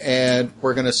 and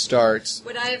we're going to start.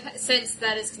 Would I have, since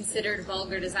that is considered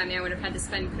vulgar, does that mean I would have had to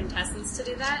spend quintessence to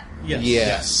do that? Yes.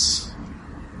 Yes.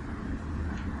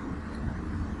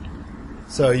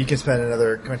 So you can spend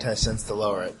another quintessence to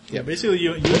lower it. Yeah, basically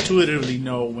you intuitively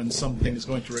know when something is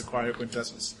going to require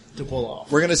quintessence to pull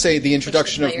off. We're going to say the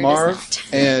introduction of Which layer Marv, does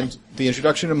not. and the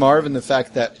introduction of Marv and the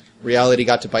fact that reality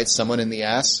got to bite someone in the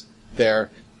ass, their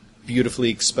beautifully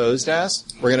exposed ass.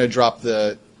 We're going to drop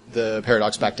the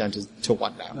paradox back down to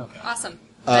 1 now. Okay. Awesome.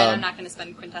 Then I'm not going to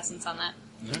spend quintessence on that.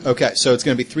 Okay, so it's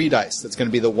going to be 3 dice. That's going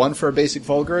to be the 1 for a basic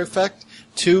vulgar effect,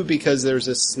 2 because there's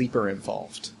a sleeper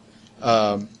involved.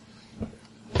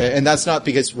 And that's not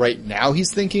because right now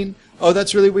he's thinking, oh,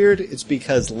 that's really weird. It's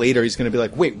because later he's going to be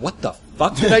like, wait, what the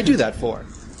fuck did I do that for?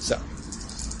 So.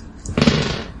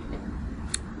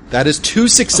 That is 2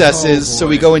 successes, so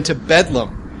we go into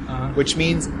Bedlam, which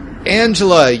means,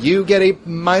 Angela, you get a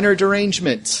minor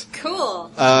derangement. Cool.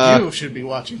 You should be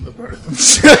watching the birth.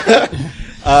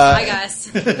 Hi, guys.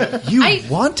 You I-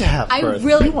 want to have I birth.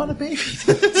 really- You want a baby.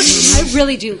 I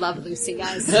really do love Lucy,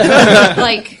 guys.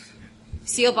 Like,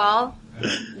 Seal Ball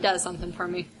does something for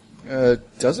me.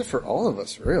 Does it for all of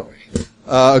us, really?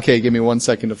 Okay, give me 1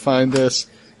 second to find this.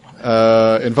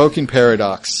 Invoking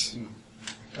Paradox.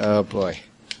 Oh, boy.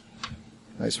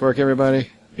 Nice work, everybody.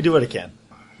 We do what it can.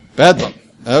 Bedlam.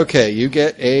 Okay, you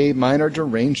get a minor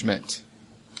derangement.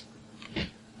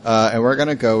 And we're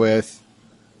gonna go with...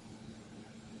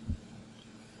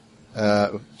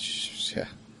 yeah.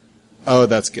 Oh,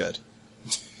 that's good.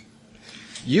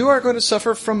 You are going to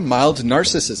suffer from mild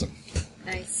narcissism.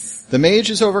 Nice. The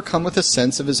mage is overcome with a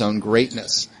sense of his own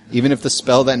greatness, even if the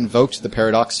spell that invoked the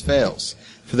paradox fails.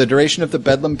 For the duration of the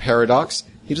Bedlam paradox,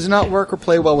 he does not work or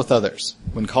play well with others.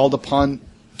 When called upon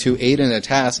to aid in a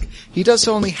task, he does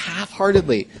so only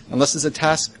half-heartedly, unless it's a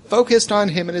task focused on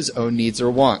him and his own needs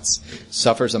or wants.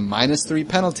 Suffers a -3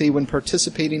 penalty when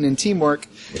participating in teamwork,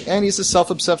 and he's a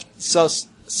self-obsessed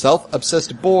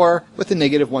bore with a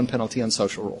 -1 penalty on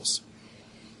social rules.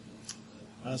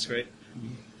 That's great.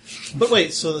 But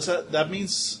wait, so that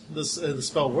means the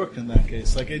spell worked in that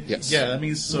case? Like it? Yes. Yeah, that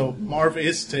means so Marv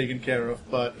is taken care of,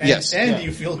 but and, Yes. and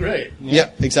you feel great.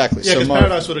 Yeah, exactly. Yeah, so because Marv,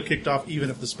 Paradox would have kicked off even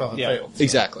if the spell had failed.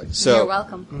 exactly. So You're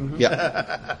welcome.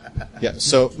 Yeah. Yeah,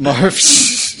 so Marv,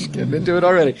 getting into it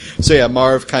already. So yeah,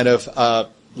 Marv kind of,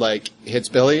 hits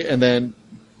Billy and then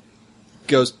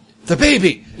goes, the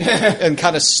baby! And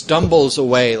kind of stumbles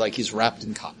away like he's wrapped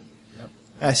in cotton.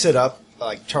 I sit up,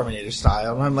 like Terminator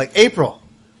style, and I'm like, April,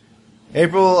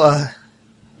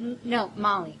 No,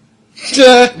 Molly.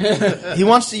 he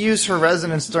wants to use her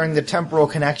resonance during the temporal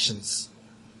connections.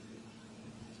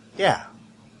 Yeah.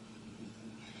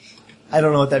 I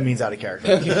don't know what that means out of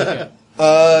character.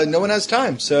 No one has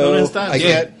time, so No one has time, I so-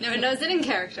 can't. No one knows it in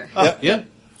character. Yeah.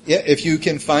 Yeah, if you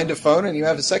can find a phone and you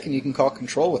have a second, you can call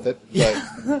control with it.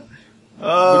 But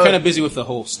We're kind of busy with the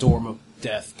whole storm of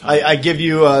death. I give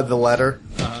you the letter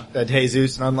at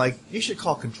Jesus, and I'm like, you should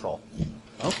call control.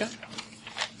 Okay.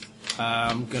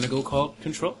 I'm gonna go call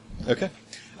control. okay,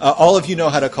 all of you know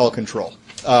how to call control.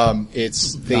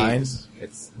 It's the 9.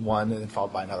 It's 1 and then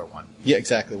followed by another 1. yeah,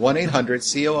 exactly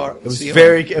 1-800-COR.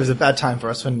 It was a bad time for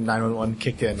us when 911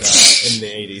 kicked in the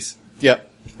 80s.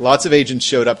 Yep. Lots of agents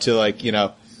showed up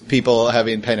to people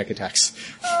having panic attacks.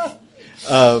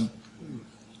 All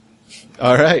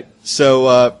right.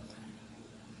 So,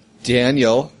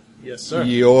 Daniel, Yes, sir.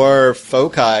 your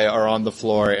foci are on the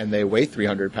floor and they weigh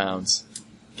 300 pounds.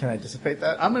 Can I dissipate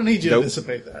that? I'm going to need you Nope. to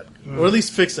dissipate that. Or at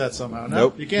least fix that somehow. No,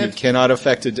 Nope. you can't. cannot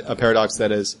affect a paradox that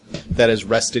has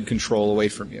wrested control away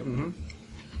from you. Mm-hmm.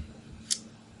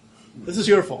 This is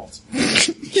your fault.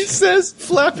 He says,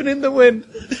 flapping in the wind.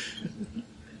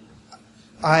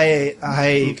 I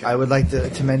would like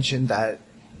to mention that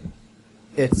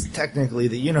it's technically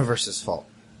the universe's fault.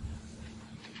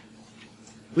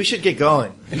 We should get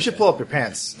going. You should pull up your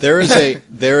pants. There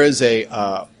is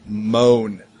a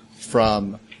moan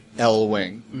from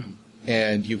L-Wing,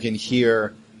 and you can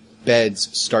hear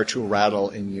beds start to rattle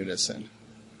in unison.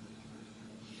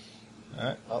 All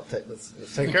right, let's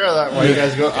take care of that while you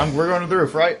guys go. We're going to the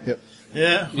roof, right? Yep.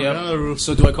 Yeah, we're Yeah. on the roof.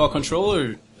 So do I call control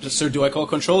or sir? Do I call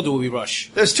control? Or do we rush?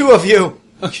 There's 2 of you.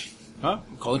 Okay. Huh?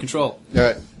 I'm calling control. All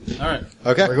right. All right.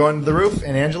 Okay. We're going to the roof,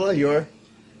 and Angela, you're.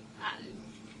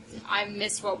 I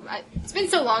missed it's been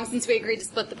so long since we agreed to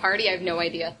split the party. I have no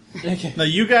idea. Now,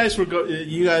 you guys were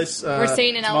We're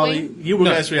staying in Molly, L-Wing? You were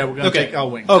No. guys, yeah, we're going to Okay. take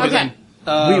L-Wing. Okay. Okay. Then.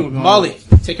 We were going Molly,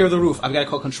 take care of the roof. I've got to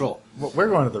call control. We're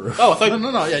going to the roof. Oh, I thought.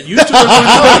 No, yeah, you two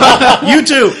are going to You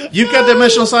two. You've got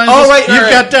dimensional sciences. Oh, right, You've right.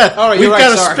 got death. All right, We've you're got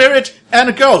right, a sorry. spirit and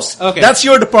a ghost. Okay. That's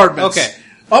your department. Okay.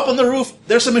 Up on the roof,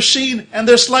 there's a machine and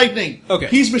there's lightning. Okay.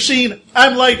 He's machine,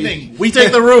 I'm lightning. We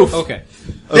take the roof. Okay.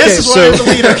 This is why I'm the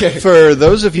leader. For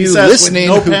those of He you says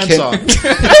listening with no who pants can, on.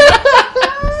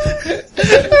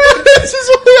 this is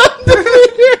why I'm the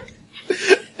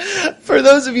leader. For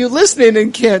those of you listening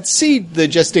and can't see the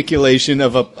gesticulation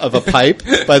of a pipe,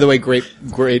 by the way, great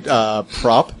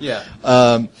prop. Yeah.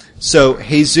 So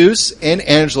Jesus and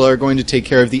Angela are going to take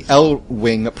care of the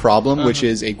L-Wing problem, which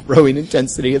is a growing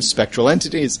intensity of spectral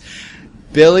entities.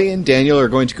 Billy and Daniel are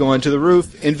going to go onto the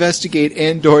roof, investigate,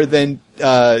 and/or then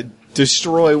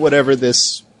destroy whatever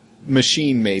this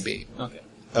machine may be. Okay.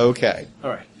 Okay. All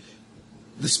right.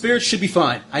 The spirit should be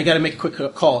fine. I got to make a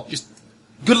quick call. Just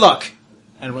good luck.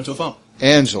 And run to a phone.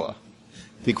 Angela,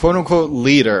 the quote-unquote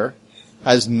leader,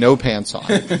 has no pants on.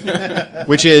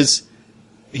 Which is,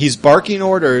 he's barking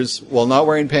orders while not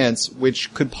wearing pants,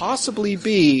 which could possibly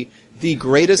be the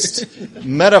greatest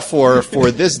metaphor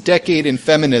for this decade in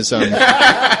feminism.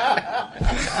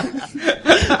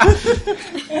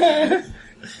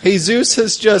 Jesus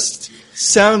has just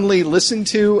soundly listened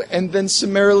to and then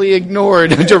summarily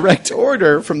ignored a direct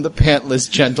order from the pantless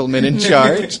gentleman in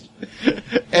charge.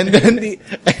 And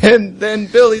then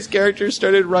Billy's character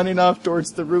started running off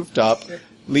towards the rooftop,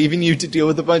 leaving you to deal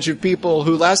with a bunch of people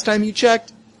who, last time you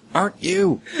checked, aren't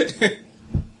you.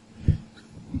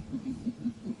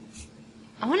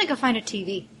 I want to go find a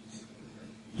TV.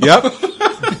 Yep.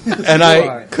 And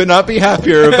I could not be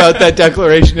happier about that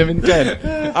declaration of intent.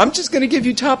 I'm just going to give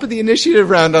you top of the initiative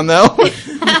round on that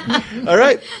one. All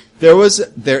right.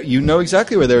 You know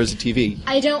exactly where there was a TV.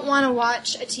 I don't want to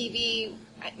watch a TV.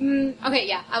 Okay,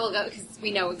 yeah, I will go because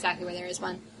we know exactly where there is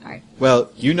one. All right. Well,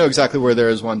 you know exactly where there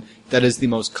is one that is the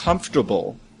most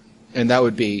comfortable, and that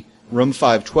would be room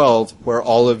 512, where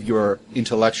all of your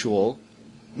intellectual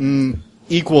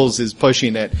equals is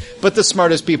pushing it. But the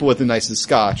smartest people with the nicest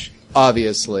scotch,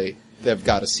 obviously, they've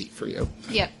got a seat for you.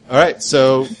 Yep. All right,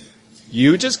 so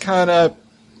you just kind of...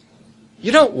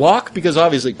 You don't walk because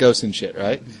obviously ghosts and shit,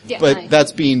 right? Yeah, but right.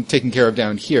 that's being taken care of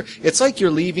down here. It's like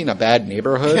you're leaving a bad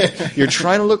neighborhood. You're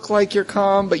trying to look like you're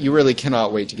calm, but you really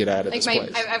cannot wait to get out of Like this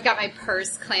place. I've got my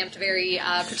purse clamped very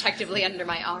protectively under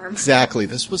my arm. Exactly.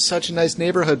 This was such a nice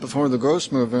neighborhood before the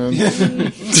ghosts moved in.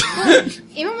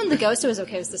 Even when the ghost was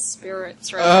okay, it was the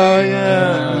spirits, right? Oh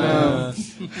yeah.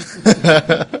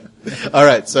 All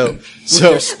right. So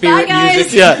Bye, Spirit guys.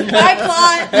 music. yeah. Bye,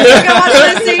 plot. Let's go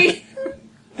watch Lucy.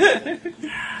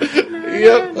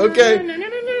 Yep. Okay.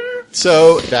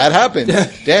 So that happened.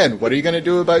 Dan, what are you going to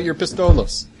do about your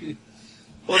pistolos?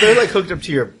 Well, they're like hooked up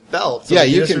to your belt. So Yeah,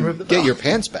 you you just can remove the get belt. your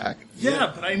pants back.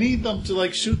 Yeah, but I need them to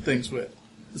like shoot things with.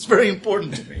 It's very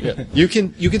important to me. Yeah. You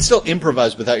can still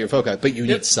improvise without your foci, but you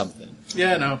need something.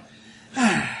 Yeah, no.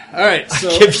 All right, so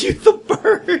Give you the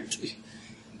bird.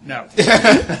 no.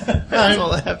 That's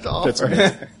all I have to offer. That's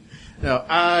right. No,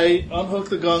 I unhook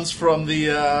the guns from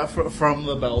the from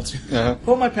the belt, Uh-huh.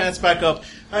 pull my pants back up.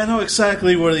 I know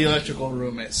exactly where the electrical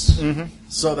room is,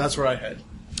 so that's where I head.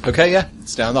 Okay, yeah.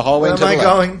 It's down the hallway Where to am the I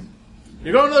left. going?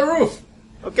 You're going to the roof.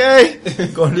 Okay.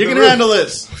 Going to You the can roof. handle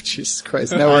this. Oh, Jesus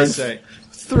Christ. Now we're I in say.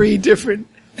 4 different...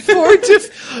 Everyone's... We've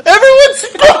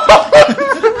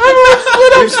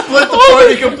split the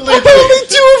party completely. Only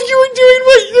 2 of you are doing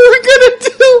what you were gonna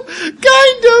do.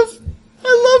 Kind of. I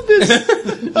love this.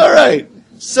 All right.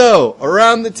 So,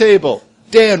 around the table.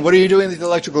 Dan, what are you doing in the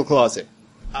electrical closet?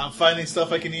 I'm finding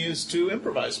stuff I can use to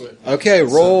improvise with. Okay,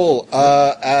 roll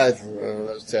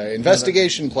let's say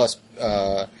investigation plus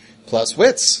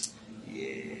wits.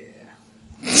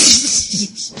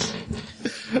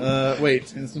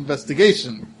 Wait, it's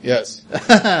investigation. Yes.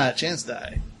 Chance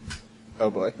die. Oh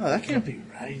boy. Oh, that can't be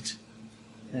right.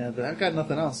 Yeah, but I've got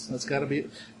nothing else. That's got to be.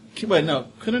 Wait, no.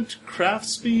 Couldn't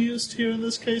crafts be used here in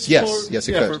this case? Yes, yes,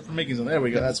 it could. For making something. There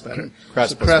we go. That's better.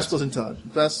 Crafts so plus crafts plus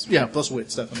intelligence. Plus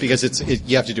wits, definitely. Because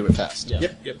you have to do it fast. Yep,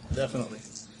 definitely.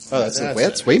 Oh, that's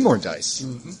That's way more dice.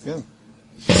 Yeah.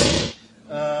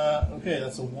 Okay,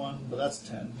 that's a 1, but that's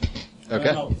 10.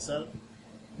 Okay. No, is that?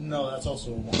 No, that's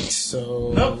also a 1.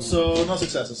 So Nope, so no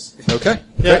successes. Okay.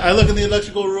 Yeah, I look in the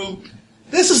electrical room.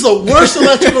 This is the worst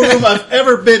electrical room I've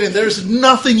ever been in. There's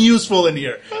nothing useful in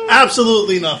here.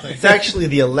 Absolutely nothing. It's actually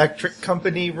the electric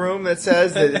company room that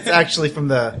says that it's actually from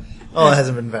the... Oh, it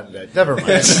hasn't been invented yet. Never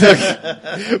mind.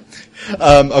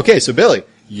 Okay, so Billy,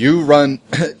 you run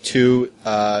to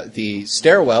the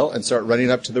stairwell and start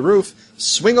running up to the roof,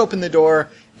 swing open the door,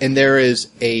 and there is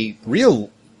a real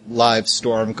live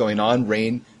storm going on,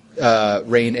 rain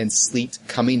and sleet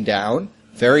coming down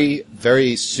very,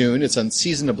 very soon. It's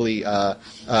unseasonably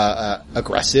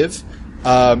aggressive.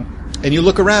 And you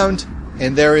look around,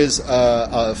 and there is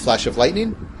a flash of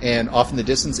lightning, and off in the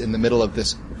distance, in the middle of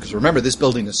this, because remember, this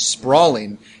building is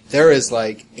sprawling, there is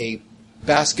like a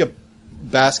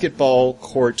basketball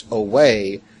court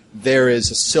away, there is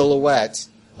a silhouette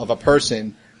of a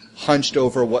person hunched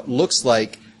over what looks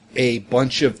like a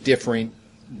bunch of different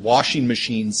washing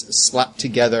machines slapped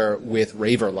together with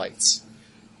raver lights.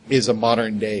 Is a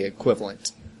modern day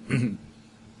equivalent.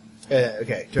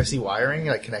 Okay. Do I see wiring,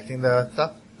 like connecting the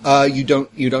stuff? You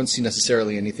don't see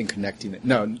necessarily anything connecting it.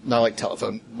 No, not like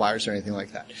telephone wires or anything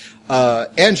like that.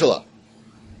 Angela,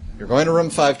 you're going to room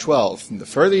 512. And the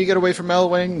further you get away from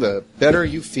Elwing, the better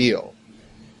you feel.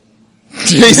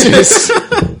 Jesus.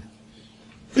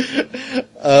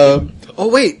 Oh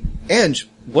wait, Ange,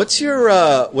 what's your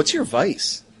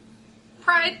vice?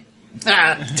 Pride.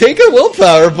 Take a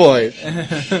willpower point.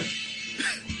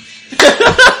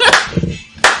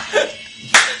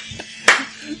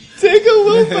 Take a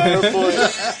willpower point.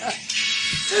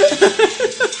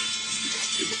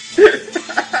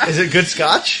 Is it good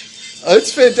scotch?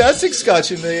 It's fantastic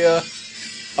scotch, and a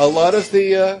lot of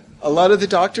the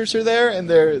doctors are there, and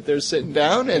they're sitting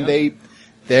down, and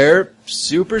they're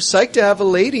super psyched to have a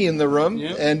lady in the room,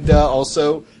 and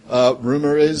also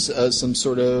rumor is some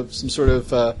sort of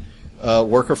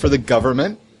worker for the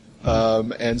government.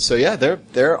 And so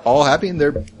they're all happy and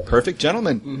they're perfect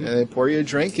gentlemen. And they pour you a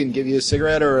drink and give you a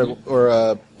cigarette or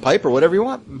a pipe or whatever you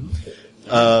want.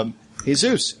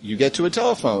 Jesus, you get to a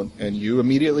telephone and you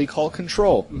immediately call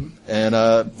control, and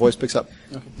voice picks up.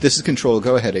 Okay. This is control.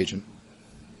 Go ahead, agent.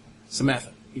 Samantha,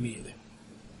 immediately.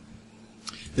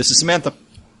 This is Samantha.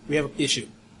 We have an issue.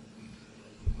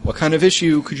 What kind of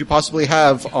issue could you possibly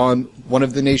have on one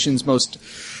of the nation's most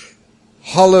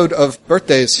hallowed of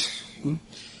birthdays?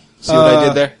 See what I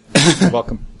did there? You're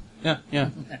welcome. Yeah.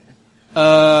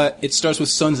 It starts with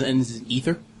suns and ends in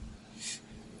ether.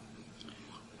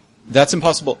 That's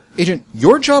impossible. Agent,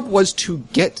 your job was to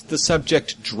get the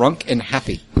subject drunk and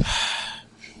happy.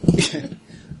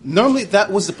 Normally,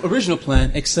 that was the original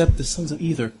plan, except the Sons of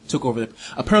Ether took over.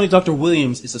 Apparently, Dr.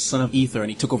 Williams is the son of Ether, and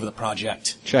he took over the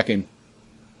project. Checking.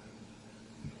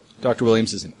 Dr.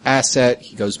 Williams is an asset.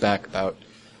 He goes back about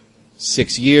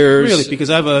 6 years. Really, because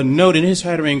I have a note in his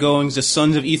hiring going, the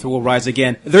Sons of Ether will rise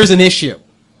again. There's an issue.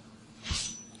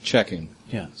 Checking.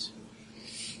 Yes.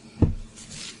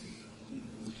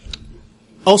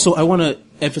 Also, I want to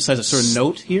emphasize a certain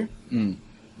note here,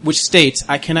 which states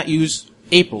I cannot use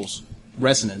April's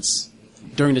resonance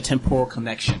during the temporal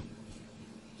connection.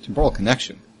 Temporal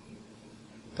connection.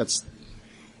 That's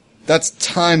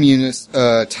time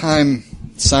time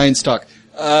science talk.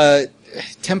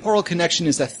 Temporal connection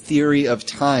is a theory of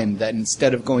time that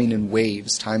instead of going in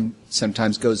waves, time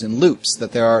sometimes goes in loops.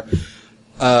 That there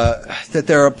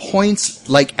are points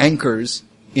like anchors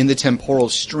in the temporal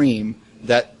stream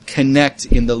that connect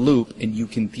in the loop, and you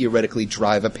can theoretically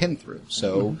drive a pin through.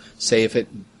 So, say if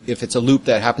it's a loop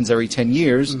that happens every 10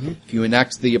 years, if you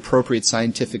enact the appropriate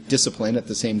scientific discipline at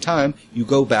the same time, you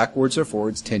go backwards or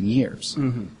forwards 10 years.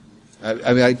 I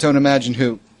mean, I don't imagine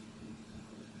who...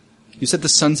 You said the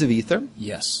Sons of Ether?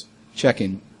 Yes.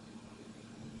 Checking.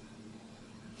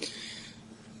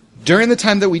 During the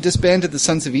time that we disbanded the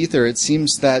Sons of Ether, it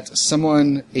seems that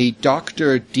someone, a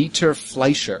Dr. Dieter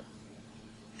Fleischer,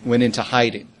 went into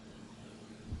hiding.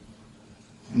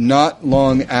 Not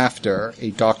long after,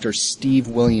 a Dr. Steve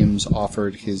Williams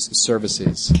offered his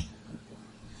services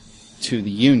to the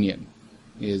Union.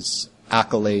 His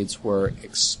accolades were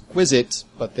exquisite,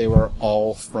 but they were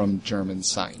all from German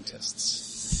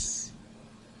scientists.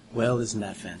 Well, isn't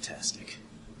that fantastic?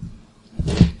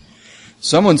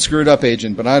 Someone screwed up,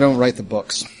 Agent, but I don't write the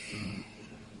books.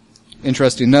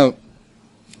 Interesting note.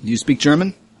 Do you speak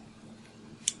German?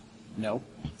 No.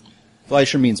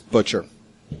 Fleischer means butcher.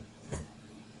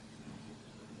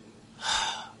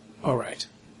 All right.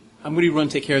 I'm going to run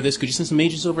take care of this. Could you send some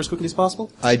agents over as quickly as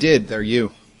possible? I did. They're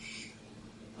you.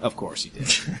 Of course you did.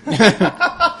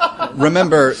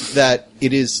 Remember that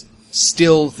it is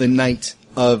still the night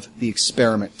of the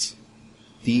experiment.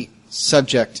 The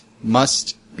subject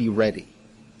must be ready.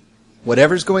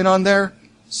 Whatever's going on there,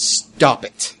 stop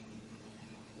it.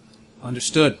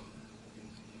 Understood.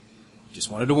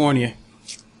 Just wanted to warn you.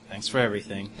 Thanks for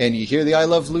everything. And you hear the I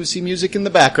Love Lucy music in the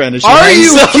background as she Are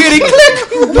hangs you up.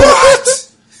 kidding? What?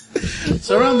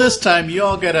 So around this time, you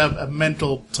all get a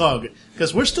mental tug,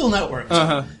 because we're still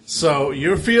networked. So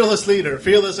your fearless leader,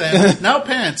 fearless and now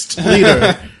pantsed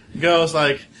leader, goes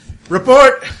like,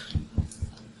 report!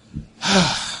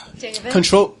 David,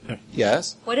 Control.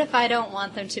 Yes? what if I don't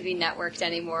want them to be networked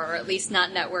anymore, or at least not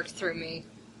networked through me?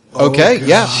 Okay,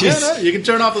 yeah. Yeah, no, you can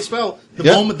turn off the spell the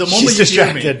Yeah. moment She's you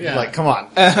hear me. distracted. Yeah. Like, come on.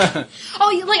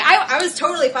 I was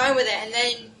totally fine with it, and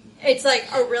then it's like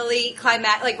a really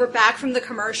climax. Like we're back from the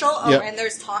commercial, Yep. and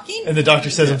there's talking, And the doctor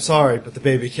says, I'm sorry, but the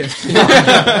baby can't.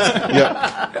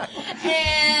 Yep.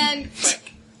 and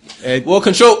And, Well,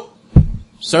 control.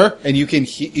 Sir? and you can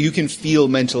you can feel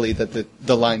mentally that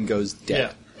the line goes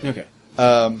dead. Okay.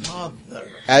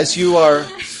 As you are,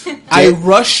 I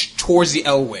rush towards the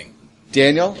L wing.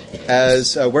 Daniel,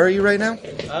 as where are you right now?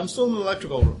 I'm still in the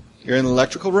electrical room. You're in the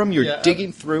electrical room. You're Yeah.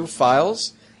 digging through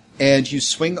files, and you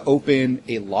swing open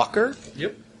a locker,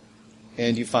 Yep.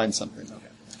 and you find something.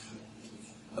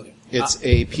 Okay. It's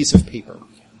a piece of paper.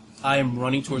 I am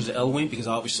running towards the L wing because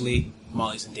obviously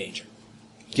Molly's in danger.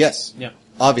 Yes, Yeah.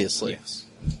 obviously, Yes.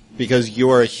 because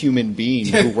you're a human being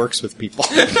who works with people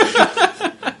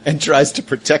and tries to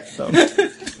protect them.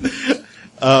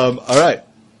 All right.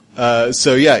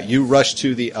 So yeah, you rush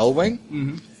to the L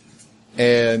wing,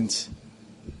 and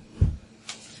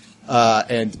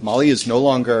Molly is no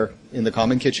longer in the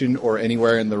common kitchen or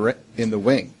anywhere in the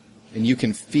wing, and you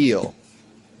can feel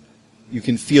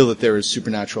that there is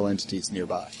supernatural entities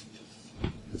nearby.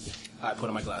 I put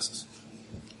on my glasses.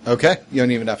 Okay, you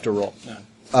don't even have to roll.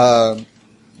 No.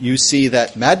 You see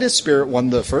that Madness Spirit won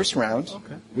the first round,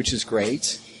 Okay. which is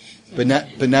great, but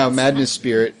now Madness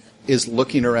Spirit is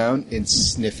looking around and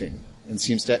sniffing and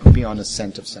seems to be on a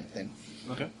scent of something.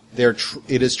 Okay.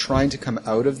 It is trying to come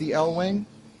out of the L wing,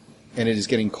 and it is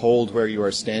getting cold where you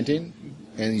are standing,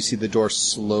 and you see the door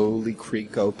slowly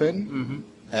creak open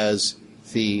as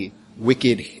the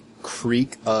wicked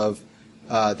creak of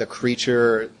the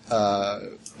creature,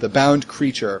 the bound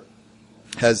creature,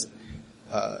 has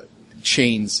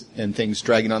chains and things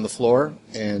dragging on the floor,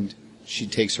 and she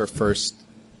takes her first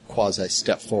quasi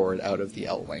step forward out of the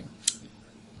L wing.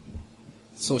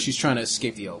 So she's trying to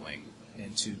escape the L wing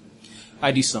and to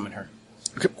ID summon her.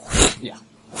 Yeah.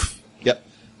 Yep.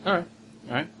 All right.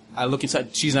 All right. I look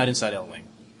inside. She's not inside L wing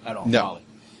at all. No. Molly.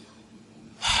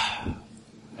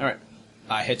 All right.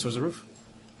 I head towards the roof.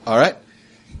 All right.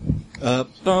 Up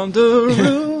on the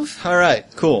roof. All right.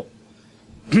 Cool.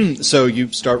 So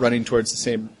you start running towards the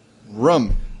same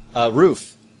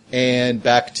roof, and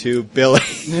back to Billy.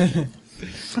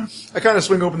 I kind of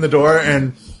swing open the door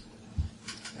and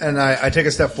I take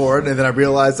a step forward, and then I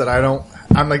realize that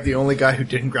I'm like the only guy who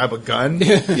didn't grab a gun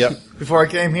Yep. before I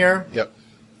came here. Yep.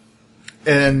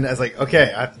 And I was like,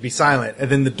 okay, I have to be silent. And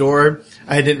then the door,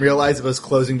 I didn't realize it was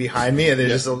closing behind me, and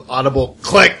there's just an audible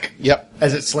click Yep.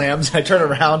 as it slams. I turn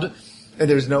around, and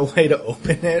there's no way to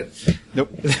open it.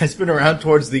 Nope. I spin around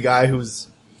towards the guy who's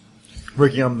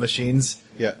working on the machines.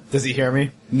 Yeah. Does he hear me?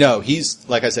 No, he's,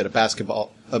 like I said, a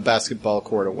basketball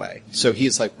court away. So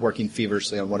he's like working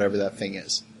feverishly on whatever that thing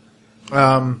is.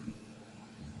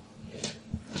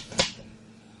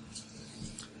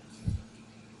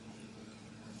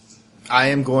 I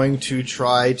am going to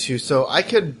try to. So I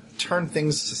could turn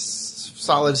things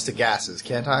solids to gases,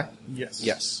 can't I? Yes.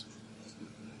 Yes.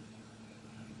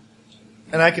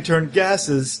 And I could turn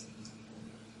gases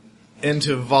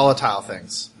into volatile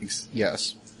things.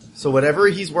 Yes. So whatever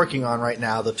he's working on right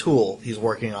now, the tool he's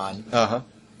working on, Uh-huh.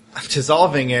 I'm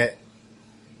dissolving it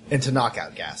into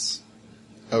knockout gas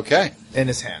Okay. in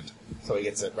his hand. So he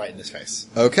gets it right in his face.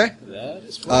 Okay. That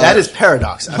is That is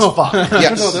paradox as fuck.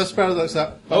 Yes. No, that's paradox.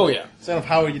 Oh, yeah. Instead of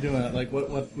how are you doing it? Like,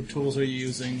 what tools are you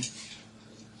using?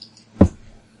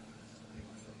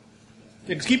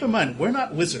 Yeah, 'cause keep in mind, we're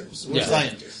not wizards. We're Yeah.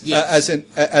 scientists. Yeah.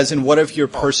 As in, what of your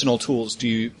personal tools do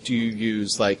you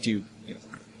use? Like, do you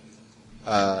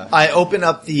know, I open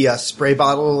up the spray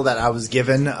bottle that I was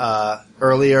given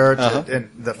earlier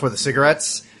for the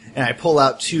cigarettes, and I pull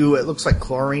out 2, it looks like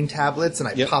chlorine tablets, and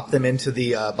I Yep. pop them into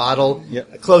the bottle. Yep.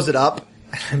 I close it up,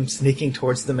 and I'm sneaking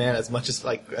towards the man as much as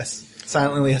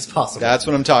silently as possible. That's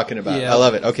what I'm talking about. Yeah. I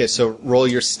love it. Okay, so roll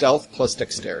your stealth plus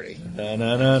dexterity.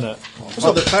 No.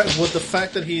 So the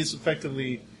fact that he's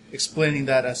effectively explaining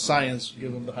that as science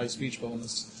give him the high speech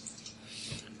bonus.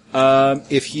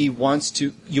 If he wants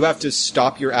to, you have to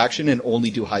stop your action and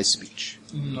only do high speech.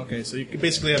 Okay, so you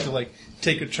basically have to like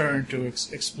take a turn to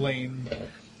explain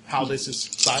how this is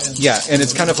science. Yeah, and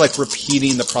it's kind of like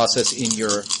repeating the process in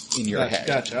your head.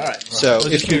 Gotcha. All right. So I was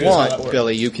just if you curious how that want, worked.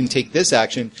 Billy, you can take this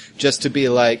action just to be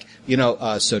like,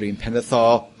 sodium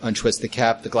pentothal, untwist the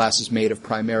cap, the glass is made of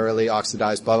primarily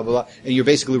oxidized, blah, blah, blah. And you're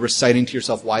basically reciting to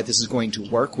yourself why this is going to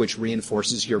work, which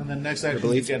reinforces your And then next your action, you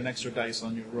belief. get an extra dice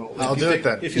on your roll. I'll do it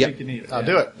then. If you Yep. think you need it. I'll yeah.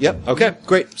 do it. Yep, okay,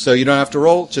 great. So you don't have to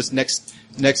roll, just next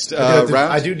round.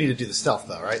 I do need to do the stealth,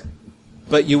 though, right?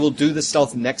 But you will do the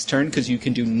stealth next turn because you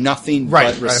can do nothing Right,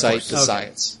 but right, of recite course. the Okay.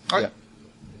 science. All right.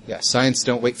 Yeah, science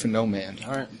don't wait for no man.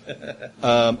 All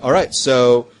right. All right,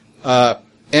 so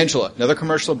Angela, another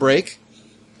commercial break.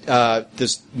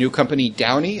 This new company,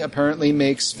 Downy, apparently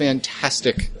makes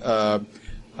fantastic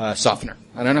softener.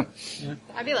 I don't know.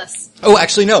 Fabulous. Oh,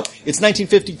 actually, no. It's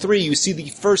 1953. You see the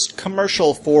first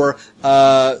commercial for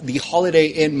the Holiday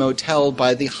Inn Motel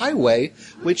by the highway,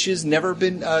 which has never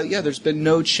been. There's been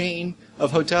no chain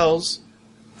of hotels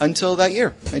until that year,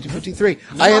 1953.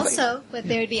 Also, what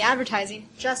they would be advertising,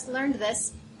 just learned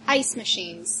this, ice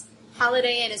machines.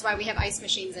 Holiday Inn is why we have ice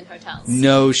machines in hotels.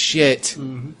 No shit.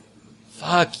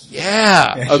 Fuck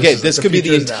yeah. Yeah, Okay, just this the could be the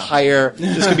future is now. entire.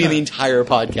 This could be the entire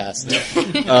podcast.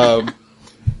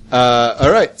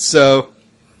 All right, so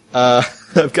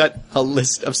I've got a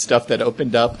list of stuff that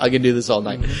opened up. I can do this all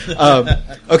night.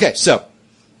 Okay, so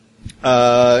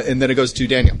and then it goes to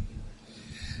Daniel.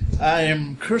 I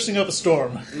am cursing up a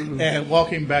storm and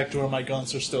walking back to where my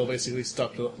guns are still basically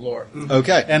stuck to the floor.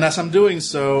 Okay. And as I'm doing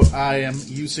so, I am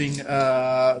using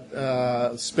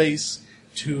space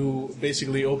to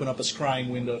basically open up a scrying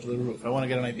window to the roof. I want to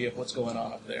get an idea of what's going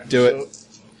on up there. Do it.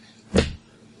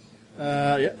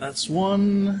 Yeah, that's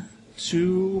 1,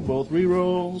 2, both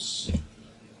rerolls.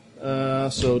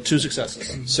 So 2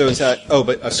 successes. So is that? Oh,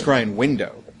 but a scrying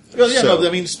window. Well, yeah, So- no,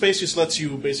 I mean space just lets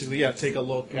you basically take a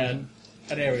look at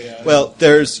an area. Well,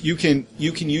 you can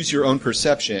use your own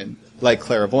perception, like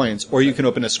clairvoyance, or you can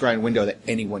open a scrying window that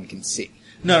anyone can see.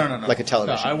 No. Like a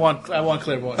television. No, I want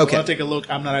clairvoyance. Okay. I want to take a look.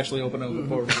 I'm not actually opening the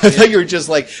door. I thought you were just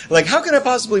like, how can I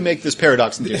possibly make this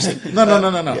paradox inducing? No.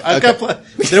 I've got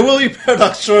there will be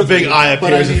paradox shortly. Big eye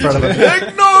but I appears in need front of to-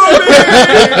 him.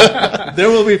 There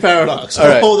will be paradox. All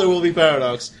right. Oh, there will be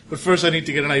paradox. But first I need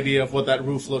to get an idea of what that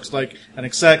roof looks like and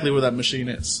exactly where that machine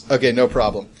is. Okay, no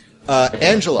problem.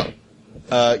 Angela,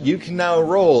 you can now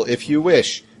roll, if you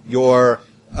wish, your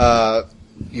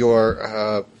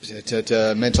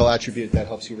mental attribute that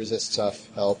helps you resist stuff.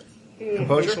 Help.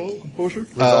 Composure?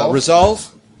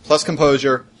 Resolve plus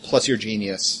composure plus your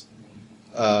genius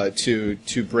to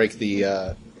break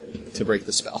the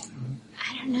spell. I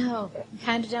don't know.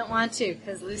 Kind of don't want to,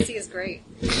 because Lucy is great.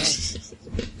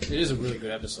 It is a really good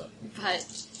episode. But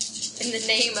in the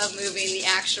name of moving the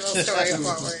actual story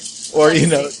forward. Or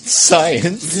let's see.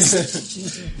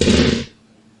 science.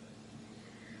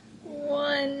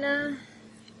 1,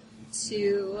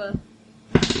 2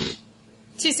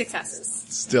 successes.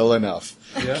 Still enough.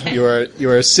 Yeah. You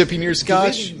are sipping your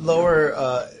scotch. Do we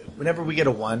lower, whenever we get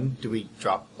a 1, do we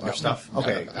drop our stuff? no,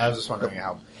 Okay, no. I was just wondering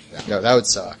how. No, that would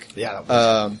suck. Yeah,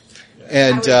 I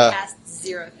And would have cast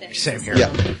 0 things. same here.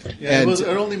 yeah, Yeah, and it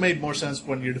only made more sense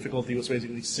when your difficulty was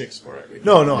basically 6 for everything.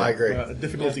 No, I agree.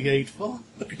 Difficulty 8, well,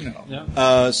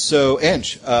 no. so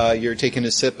Ange, you're taking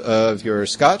a sip of your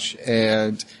scotch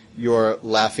and you're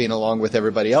laughing along with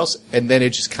everybody else, and then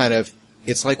it just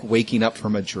it's like waking up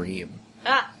from a dream.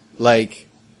 Ah, Like,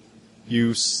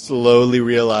 you slowly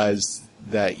realize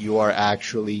that you are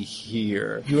actually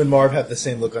here. You and Marv have the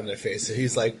same look on their face. So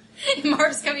he's like,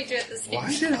 Marv's coming to at the same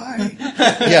why time. did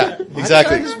I? Yeah, Why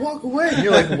exactly. did I just walk away? And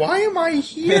you're like, why am I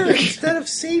here instead of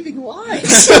saving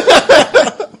lives?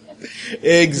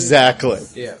 Exactly.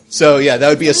 Yeah. So yeah, that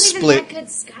would be a Not even split. that good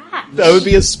scotch. That would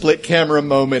be a split camera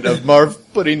moment of Marv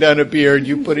putting down a beer and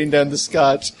you putting down the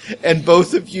scotch, and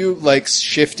both of you like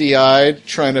shifty eyed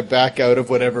trying to back out of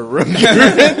whatever room you're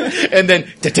in, and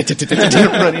then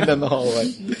running down the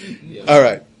hallway. All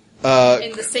right.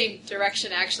 In the same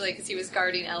direction, actually, because he was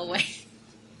guarding Elway.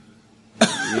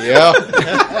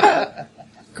 Yeah.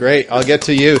 Great. I'll get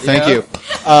to you. Thank you. You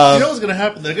know what's going to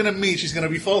happen? They're going to meet. She's going to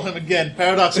befall him again.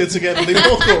 Paradox hits again, and they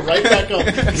both go right back up.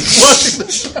 Watching the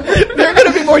show. They're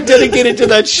going to be more dedicated to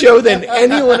that show than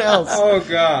anyone else. Oh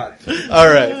God. All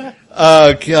right.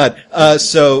 Oh God.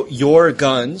 So your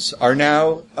guns are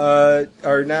now light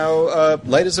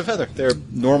as a feather. They're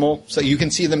normal, so you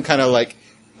can see them kind of like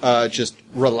just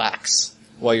relax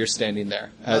while you're standing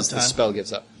there as the time. spell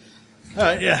gives up.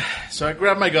 Yeah. So I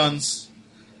grab my guns.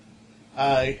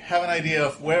 I have an idea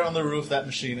of where on the roof that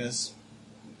machine is.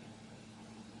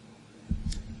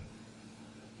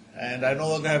 And I no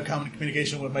longer have common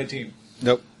communication with my team.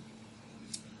 Nope.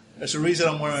 There's a reason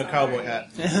I'm wearing a cowboy hat.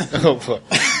 Oh boy.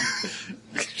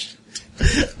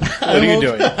 What are you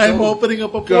doing? I'm opening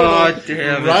up a God portal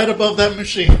damn it. right above that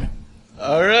machine.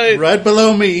 All right. Right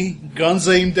below me, guns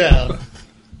aimed down.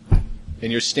 And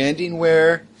you're standing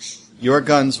where your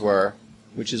guns were,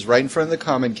 which is right in front of the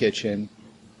common kitchen,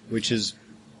 which is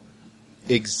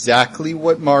exactly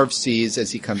what Marv sees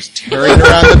as he comes tearing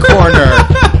around the corner.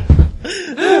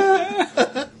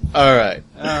 All right.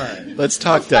 Let's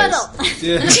talk dice.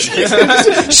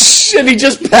 Shh, and he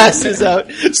just passes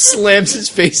out, slams his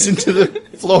face into the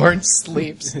floor, and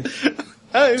sleeps.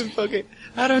 I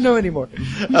don't know anymore.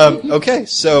 Okay,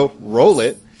 so roll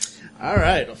it. All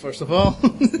right. Well, first of all,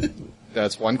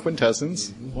 That's one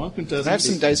quintessence. one quintessence. I have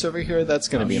some dice over here. That's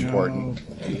going to be important.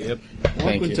 Yep. One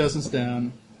Thank you. quintessence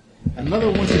down.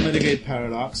 Another one to mitigate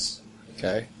paradox.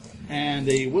 Okay. And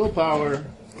a willpower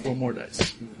for more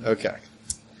dice. Okay.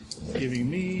 Giving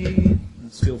me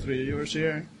skill 3 of yours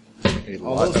here. A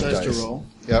All lot those of dice to dice. roll.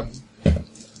 Yep.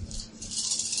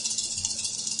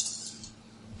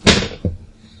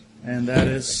 And that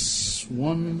is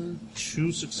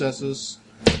 2 successes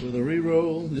with a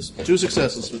reroll. Just 2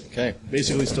 successes. With Okay.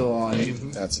 basically still all I need.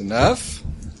 That's enough.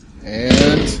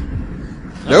 And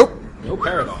nope. No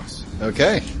paradox.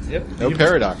 Okay. Yep. No Even-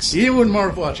 paradox. Even when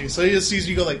Marv watching, so he just sees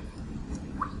you go like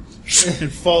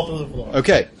and fall through the floor.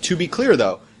 Okay. To be clear,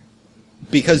 though,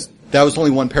 because that was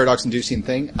only one paradox-inducing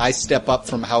thing, I step up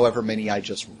from however many I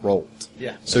just rolled.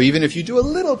 Yeah. So even if you do a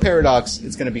little paradox,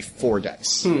 it's going to be 4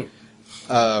 dice.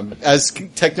 As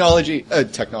technology,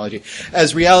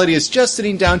 as reality is just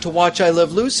sitting down to watch I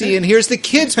Love Lucy, and here's the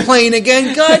kids playing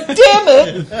again. God damn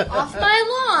it! Off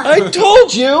my lawn. I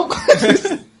told you.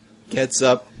 Gets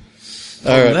up.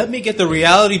 All right. Let me get the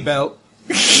reality belt.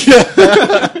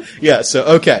 Yeah. So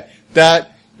okay,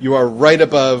 that you are right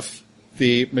above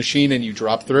the machine, and you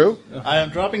drop through. I am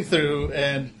dropping through,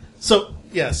 and so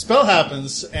yeah, spell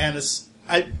happens, and it's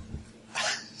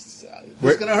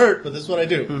Where- it's gonna hurt, but this is what I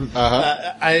do.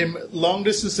 Uh-huh. I'm long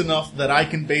distance enough that I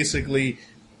can basically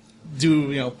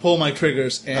pull my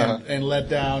triggers and let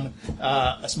down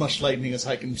as much lightning as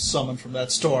I can summon from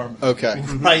that storm. Okay.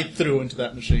 Right through into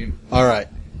that machine. All right.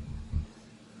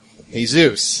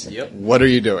 Jesus. Yep. What are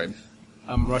you doing?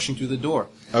 I'm rushing through the door.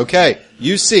 Okay.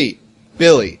 You see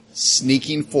Billy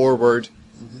sneaking forward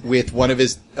with one of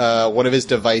his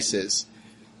devices.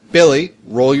 Billy,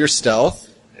 roll your stealth.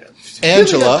 Really got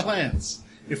Angela, plans.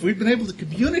 If we've been able to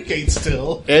communicate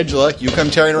still, you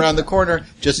come tearing around the corner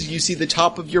just as you see the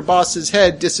top of your boss's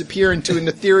head disappear into an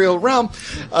ethereal realm,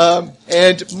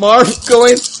 and Marv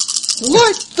going,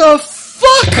 "What the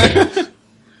fuck?"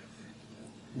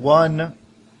 1,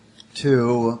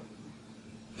 2,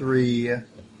 3,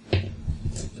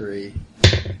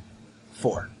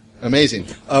 4. Amazing.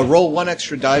 Roll 1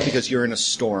 extra die because you're in a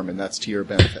storm, and that's to your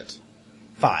benefit.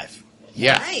 5.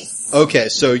 Yeah. Nice. Okay,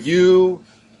 so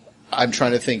I'm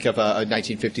trying to think of a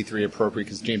 1953 appropriate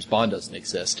because James Bond doesn't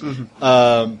exist.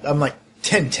 I'm like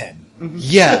 10-10.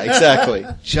 Yeah, exactly.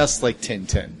 Just like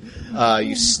Tintin.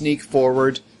 You sneak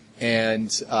forward, and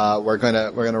we're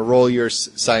gonna roll your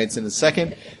science in a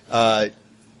second.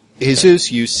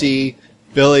 Jesus, you see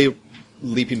Billy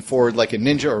leaping forward like a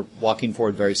ninja, or walking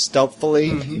forward very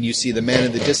stealthily, and you see the man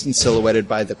in the distance silhouetted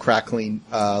by the crackling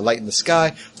light in the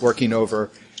sky, working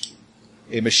over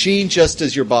a machine just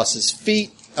as your boss's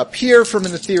feet appear from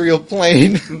an ethereal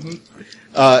plane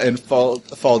and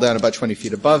fall down about 20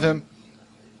 feet above him.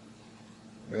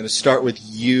 We're going to start with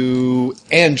you,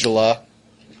 Angela.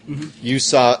 You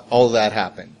saw all that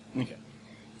happen. Okay.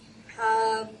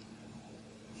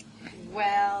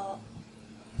 Well,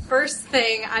 first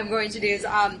thing I'm going to do is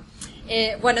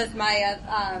one of my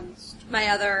my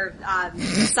other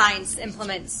science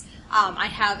implements. I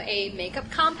have a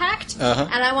makeup compact,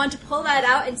 and I want to pull that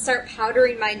out and start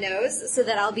powdering my nose so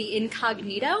that I'll be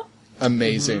incognito.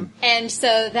 Amazing. And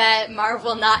so that Marv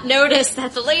will not notice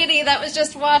that the lady that was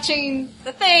just watching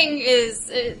the thing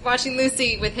is watching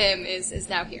Lucy with him is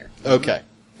now here. Okay.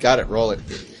 Got it. Roll it.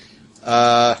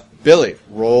 Billy,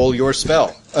 roll your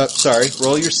spell.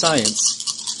 Roll your science.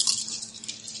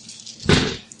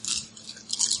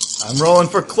 I'm rolling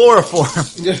for chloroform.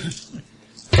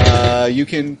 You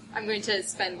can... I'm going to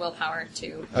spend willpower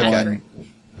to. Okay.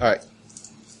 All right.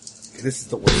 This is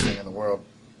the worst thing in the world.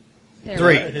 There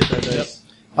 3. I hit that dice.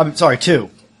 I'm sorry, 2.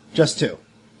 Just 2.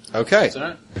 Okay. It's all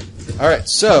right. All right.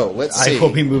 So, let's see. I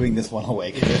will be moving this one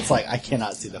away because it's like I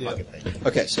cannot see the fucking thing.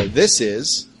 Okay, so this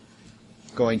is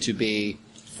going to be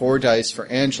 4 dice for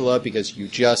Angela because you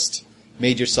just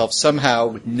made yourself somehow,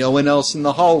 with no one else in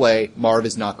the hallway, Marv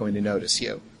is not going to notice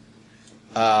you.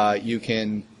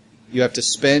 You have to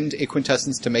spend a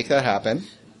quintessence to make that happen.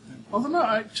 Although no,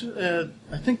 I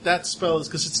think that spell is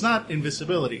because it's not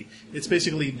invisibility. It's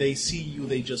basically they see you,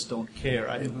 they just don't care.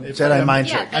 Jedi mind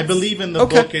trick. Yeah. I believe in the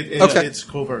Okay. book. Okay. It's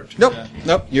covert. Nope, Yeah.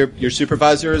 nope. Your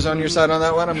supervisor is on your side on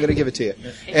that one. I'm going to give it to you.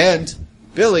 And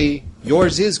Billy,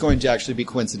 yours is going to actually be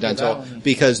coincidental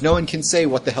because no one can say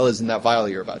what the hell is in that vial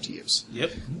you're about to use.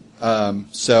 Yep.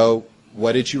 So,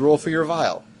 what did you roll for your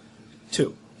vial?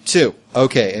 2. 2.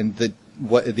 Okay, and the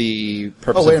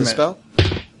purpose wait of a the minute. spell?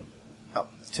 Oh,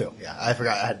 2. Yeah, I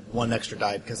forgot I had one extra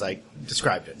die because I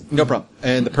described it. No problem.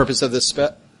 And the purpose of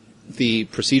the the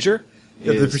procedure?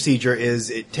 The is- procedure is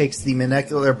it takes the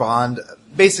molecular bond.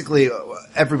 Basically,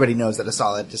 everybody knows that a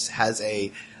solid just has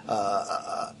a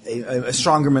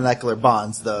stronger molecular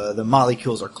bonds. The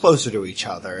molecules are closer to each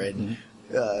other, and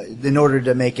in order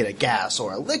to make it a gas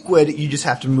or a liquid, you just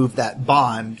have to move that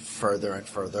bond further and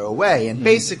further away. And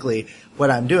basically, what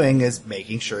I'm doing is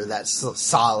making sure that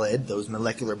solid, those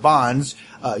molecular bonds,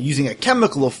 using a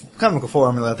chemical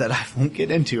formula that I won't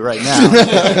get into right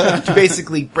now, to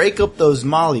basically break up those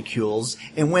molecules.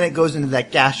 And when it goes into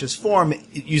that gaseous form,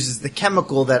 it uses the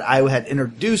chemical that I had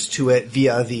introduced to it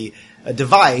via the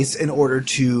device in order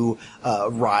to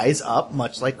rise up,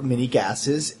 much like mini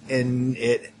gases, and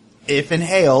it, if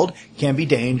inhaled, can be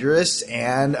dangerous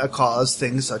and cause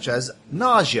things such as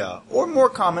nausea, or more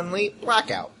commonly,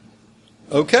 blackout.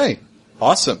 Okay.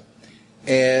 Awesome.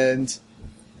 And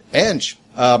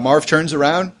Marv turns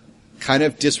around, kind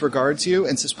of disregards you,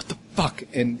 and says, "What the fuck?"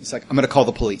 And he's like, "I'm going to call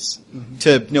the police,"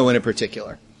 to no one in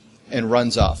particular, and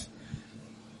runs off.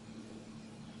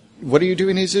 What are you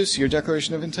doing, Jesus? Your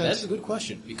declaration of intent? That's a good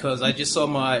question because I just saw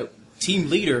my team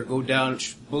leader go down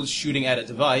both shooting at a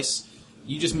device.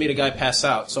 You just made a guy pass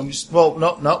out, so I'm just... Well,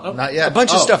 no, not yet. A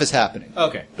bunch of stuff is happening.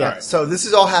 Okay, Yeah, all right. so this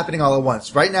is all happening all at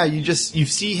once. Right now, you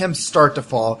see him start to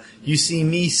fall. You see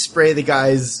me spray the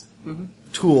guy's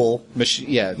tool,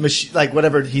 like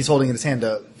whatever he's holding in his hand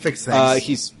to fix things.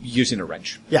 He's using a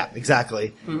wrench. Yeah,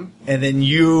 exactly. And then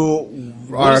you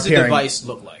What are does the appearing. device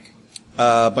look like?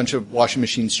 A bunch of washing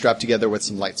machines strapped together with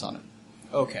some lights on it.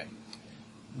 Okay.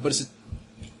 But is it...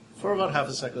 For about half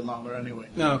a second longer, anyway.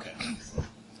 No, okay.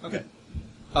 Okay.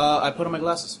 I put on my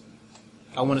glasses.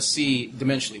 I want to see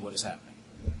dimensionally what is happening.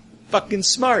 Fucking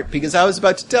smart, because I was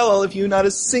about to tell all of you, not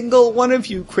a single one of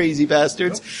you crazy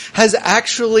bastards has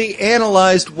actually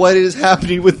analyzed what is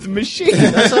happening with the machine.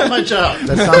 That's not my job.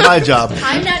 That's not my job.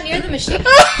 I'm not near the machine.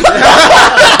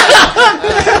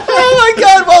 Oh my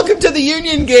god, welcome to the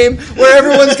Union game, where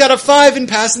everyone's got a 5 and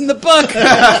passing the buck.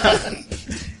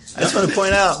 I just want to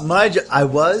point out, I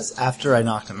was after I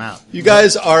knocked him out. You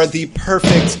guys are the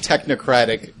perfect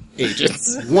technocratic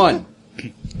agents. 1.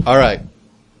 All right.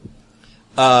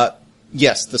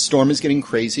 Yes, the storm is getting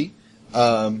crazy.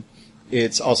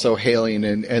 It's also hailing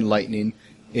and lightning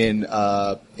in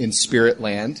Spirit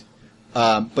Land.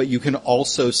 But you can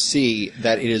also see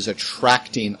that it is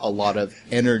attracting a lot of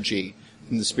energy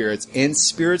from the spirits. And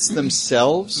spirits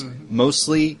themselves,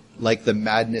 mostly like the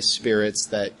madness spirits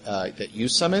that you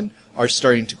summon, are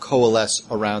starting to coalesce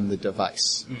around the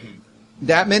device.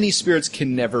 That many spirits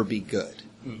can never be good.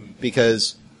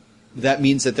 Because that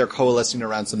means that they're coalescing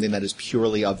around something that is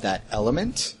purely of that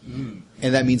element. And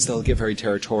that means they'll get very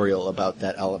territorial about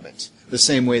that element. The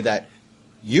same way that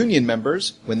Union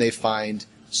members, when they find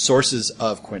sources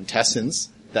of quintessence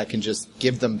that can just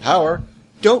give them power,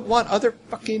 don't want other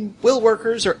fucking will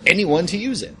workers or anyone to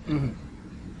use it.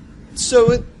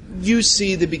 So you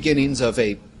see the beginnings of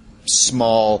a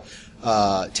small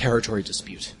territory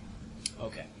dispute.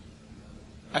 Okay.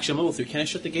 Actually, I'm level 3. Can I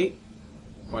shut the gate?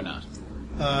 Or not?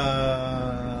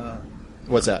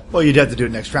 What's that? Well, you'd have to do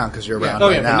it next round because you're around Oh,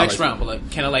 right yeah, now. the next round. But,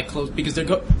 like, can I, like, close... Because the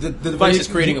device is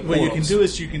creating a portal. What you can do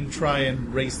is you can try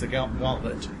and raise the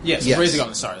gauntlet. Yes, Yes. raise the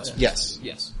gauntlet. Sorry. That's right. Yes.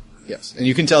 Yes. Yes. And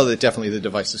you can tell that definitely the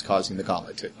device is causing the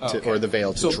gauntlet to Okay. or the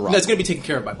veil to So drop. that's going to be taken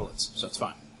care of by bullets, so it's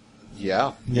fine.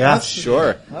 Yeah. Yeah.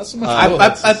 Sure. Not so much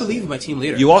I believe in my team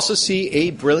leader. You also see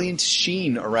a brilliant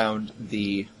sheen around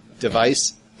the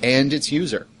device and its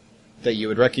user that you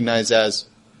would recognize as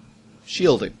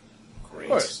shielding. Great. Of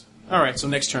course. All right, so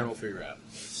next turn we'll figure it out.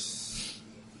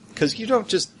 Because you don't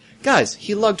just... Guys,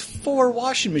 he lugged 4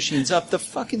 washing machines up the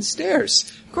fucking stairs.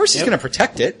 Of course he's Yep. going to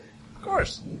protect it. Of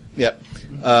course. Yep.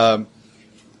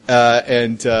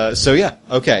 So yeah.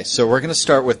 Okay, so we're going to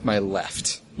start with my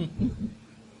left.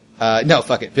 No,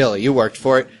 fuck it. Billy, you worked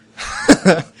for it.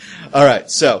 All right,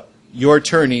 so you're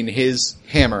turning his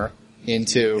hammer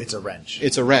into... It's a wrench.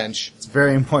 It's a wrench. It's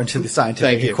very important to the scientific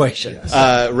Thank you. equation.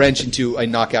 Wrench into a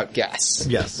knockout gas.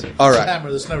 Yes. All It's a right.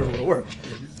 hammer that's never going to work.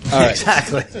 All right.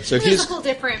 Exactly. So There's he's... a whole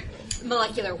different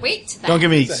molecular weight to that. Don't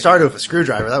get me started with a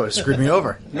screwdriver. That would have screwed me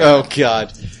over. Oh,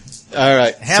 God. All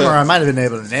right. Hammer, so- I might have been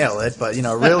able to nail it, but,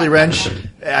 really wrench,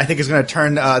 I think is going to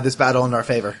turn this battle in our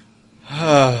favor.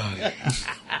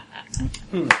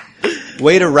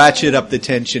 Way to ratchet up the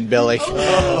tension, Billy.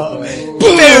 Boom!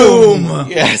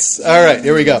 Yes. All right.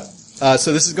 Here we go.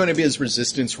 So this is going to be his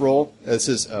resistance roll. This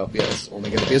is only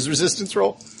going to be his resistance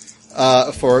roll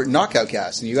for knockout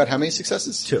gas. And you got how many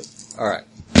successes? 2. All right.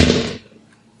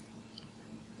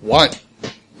 1.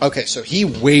 Okay, so he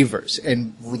wavers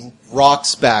and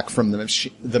rocks back from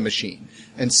the machine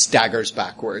and staggers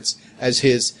backwards as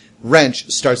his wrench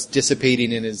starts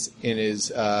dissipating in his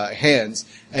hands,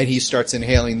 and he starts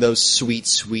inhaling those sweet,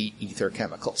 sweet ether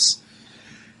chemicals.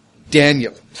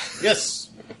 Daniel, Yes.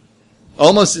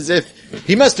 almost as if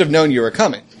he must have known you were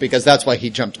coming, because that's why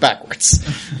he jumped backwards.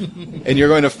 And you're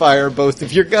going to fire both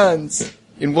of your guns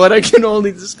in what I can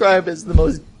only describe as the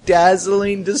most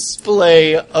dazzling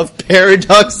display of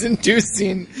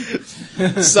paradox-inducing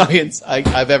science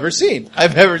I've ever seen.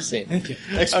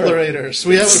 Explorators.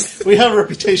 We have a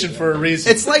reputation for a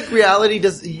reason. It's like reality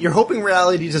does. You're hoping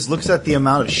reality just looks at the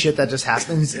amount of shit that just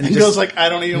happens and He just goes like, I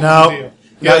don't even want to deal.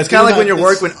 No, it's kind of like when you you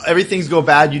work, when everything's go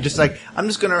bad, you just like, I'm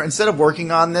just gonna, instead of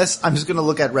working on this, I'm just gonna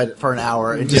look at Reddit for an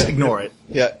hour and just ignore it.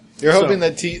 Yeah. You're hoping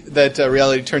that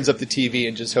reality turns up the TV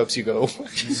and just hopes you go.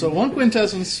 So 1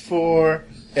 quintessence for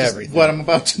Everything. what I'm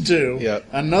about to do. Yep.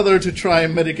 Another to try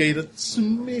and mitigate a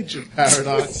major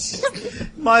paradox.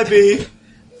 Might be.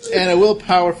 And a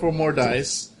willpower for more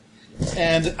dice.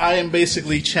 And I am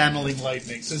basically channeling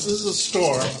lightning. Since this is a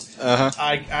storm,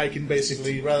 I can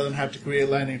basically, rather than have to create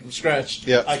lightning from scratch,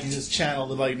 Yep. I can just channel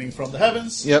the lightning from the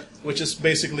heavens. Yep. Which is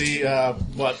basically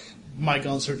what my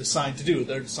guns are designed to do.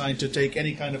 They're designed to take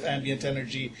any kind of ambient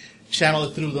energy, channel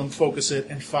it through them, focus it,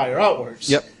 and fire outwards.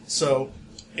 Yep. So,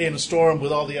 in a storm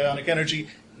with all the ionic energy,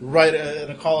 right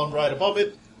in a column right above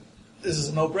it, this is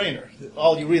a no-brainer.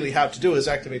 All you really have to do is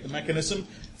activate the mechanism,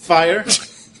 fire.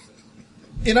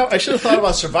 I should have thought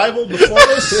about survival before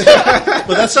this, but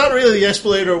that's not really the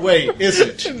Explorator way, is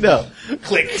it? No.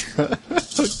 Click. Oh,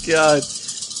 God.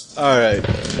 All right.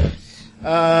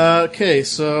 Okay,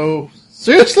 so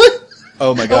seriously?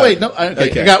 Oh, my God. Oh wait, no.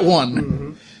 Okay. I got one.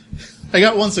 Mm-hmm. I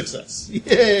got one success.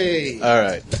 Yay! All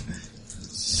right.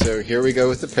 So here we go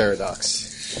with the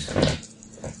paradox.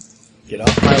 Get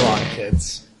off my lawn,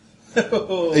 kids.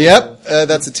 Yep,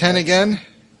 that's a 10 again.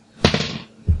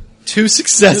 2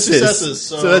 successes. 2 successes,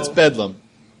 So so- that's Bedlam.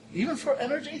 Even for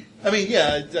energy? I mean,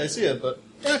 yeah, I see it, but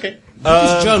okay.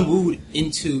 Because John wooed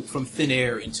from thin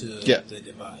air into Yeah. the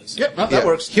device. Yep, no, that Yeah.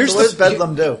 works. Here's So what does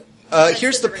Bedlam do?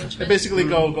 Here's the They basically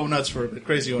go nuts for a bit,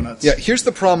 crazy go nuts. yeah. Here's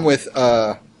the problem with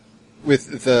the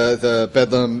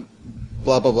Bedlam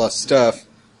blah blah blah stuff.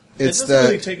 It It's doesn't that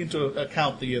really take into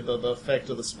account the effect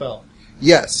of the spell.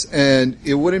 yes, and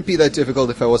it wouldn't be that difficult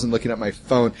if I wasn't looking at my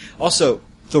phone. Also,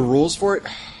 the rules for it.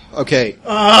 Okay,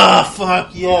 Fuck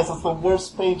yes, it's the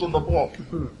worst page in the book.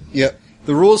 yeah.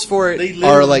 The rules for They it literally-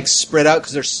 are like spread out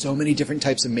because there's so many different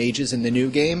types of mages in the new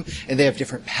game, and they have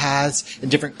different paths and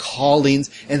different callings,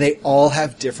 and they all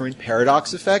have different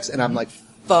paradox effects. And I'm like,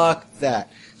 fuck that.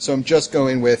 So I'm just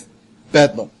going with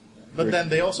Bedlam. But then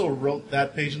they also wrote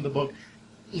that page in the book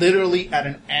literally at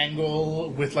an angle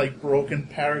with like broken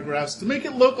paragraphs to make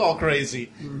it look all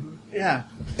crazy. Yeah.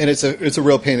 And it's a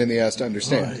real pain in the ass to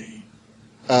understand.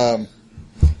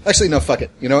 Actually, no, fuck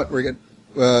it. You know what? We're good.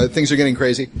 Things are getting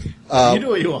crazy. You do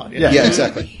what you want. Yeah. Yeah,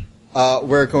 exactly.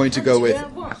 We're going to go with. Yeah,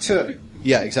 well,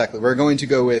 Yeah, exactly. We're going to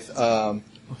go with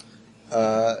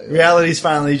Reality's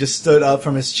finally just stood up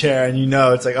from his chair, and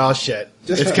it's like, oh shit,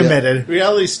 it's committed.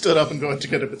 Reality stood up and going to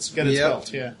get its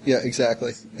belt. Yeah. Yeah,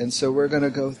 exactly. And so we're going to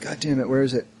go, God damn it, where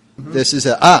is it? This is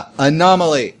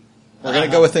anomaly. We're going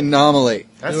to go with anomaly.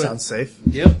 That sounds safe.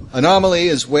 Yep. Anomaly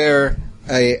is where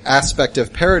a aspect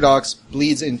of paradox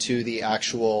bleeds into the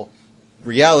actual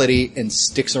reality and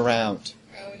sticks around.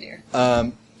 Oh dear.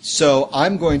 So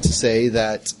I'm going to say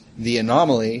that the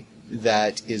anomaly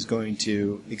that is going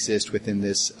to exist within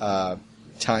this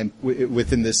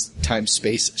within this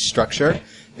time-space structure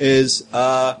is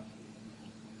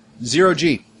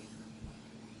 0G.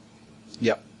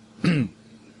 Yep.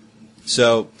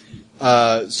 So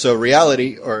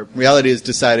reality has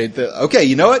decided that, okay,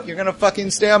 you know what? You're gonna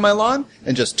fucking stay on my lawn,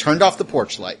 and just turned off the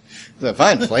porch light. So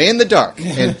fine, play in the dark,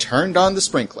 and turned on the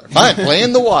sprinkler. Fine, play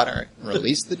in the water,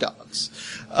 release the dogs.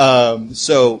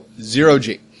 So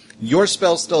 0G. Your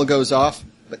spell still goes off,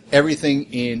 but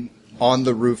everything on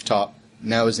the rooftop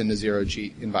now is in a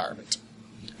 0G environment.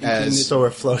 So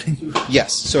we're floating.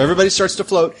 Yes, so everybody starts to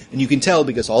float, and you can tell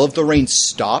because all of the rain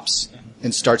stops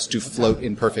and starts to float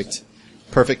in perfect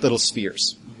little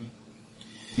spheres.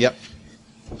 Yep.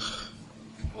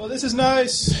 Well, this is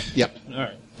nice. Yep. All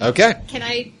right. Okay. Can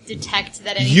I detect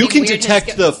that anything You can weird has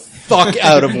detect the fuck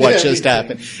out of what just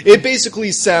happened. It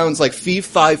basically sounds like fee,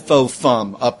 fi, fo,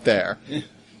 fum up there.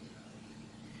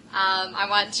 I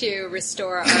want to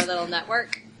restore our little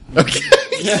network. Okay.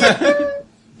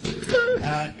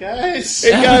 Guys.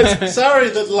 Hey guys, Sorry,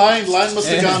 the line must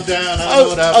have gone down. I don't know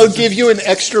what happened. I'll give you an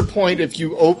extra point if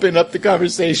you open up the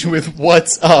conversation with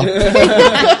what's up.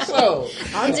 So,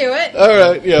 I'll do it. All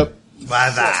right. Yep.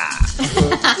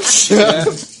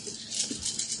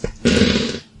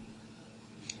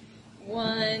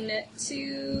 One,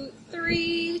 two,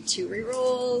 three. 2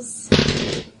 rerolls.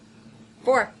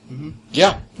 4.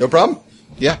 Yeah. No problem.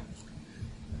 Yeah.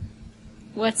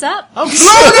 What's up? I'm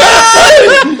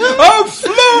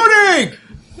floating!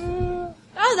 Oh,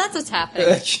 that's what's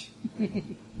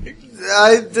happening.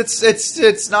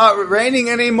 It's not raining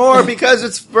anymore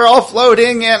because we're all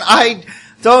floating, and I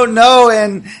don't know.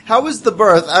 And how was the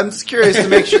birth? I'm just curious to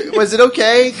make sure. Was it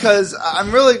okay? Because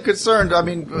I'm really concerned. I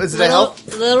mean, was it a help?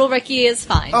 Little Ricky is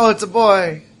fine. Oh, it's a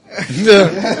boy.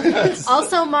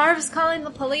 Also, Marv's calling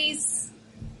the police.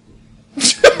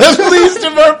 Least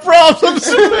of our problems.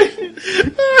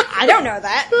 I don't know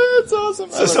that. That's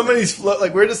awesome. So somebody's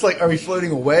we're just are we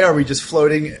floating away? Are we just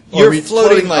floating? You're are we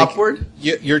floating like upward.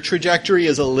 Your trajectory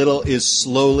is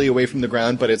slowly away from the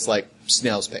ground, but it's like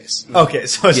snail's pace. Okay,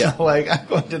 so it's Yeah. not like I'm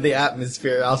going to the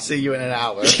atmosphere. I'll see you in an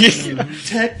hour.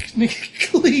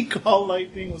 technically, Call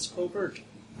Lightning was covert.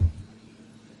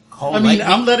 Call I mean, lightning?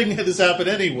 I'm letting this happen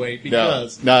anyway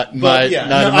because not in but, my yeah,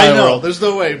 not no, in my I know world. there's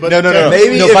no way. But No.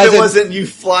 Maybe No, if by it the- wasn't you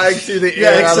flying through the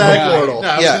air Yeah, out exactly. of the portal. No,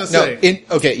 I was Yeah, gonna say.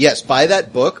 okay, yes, by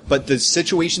that book, but the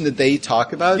situation that they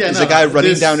talk about Yeah, is no, a guy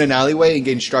running this- down an alleyway and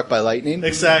getting struck by lightning.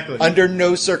 Exactly. Under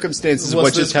no circumstances Was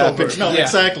what this just happened. covert? No, Yeah.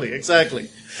 exactly.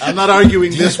 I'm not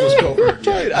arguing this was covert.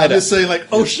 I I'm know. just saying,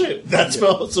 oh shit, that's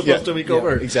supposed to be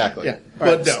covert. exactly. Yeah,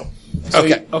 Right. but no.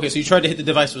 Okay. So you tried to hit the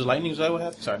device with lightning. Is that what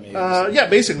happened? Sorry, maybe. Yeah,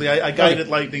 basically, I guided Okay.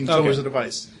 lightning Okay. towards the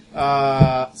device.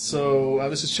 So I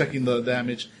was just checking the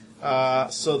damage.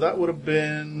 So that would have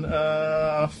been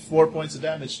 4 points of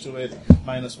damage to it,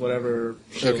 minus whatever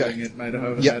shielding it might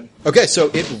have Yeah. had. Okay,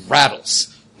 so it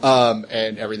rattles,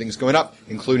 and everything's going up,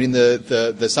 including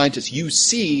the scientists. You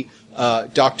see,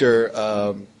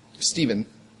 Dr. Stephen,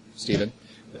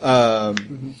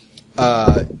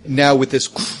 now with this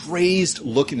crazed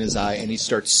look in his eye, and he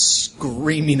starts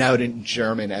screaming out in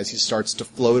German as he starts to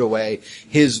float away.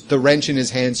 The wrench in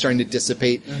his hand starting to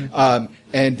dissipate,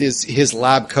 and his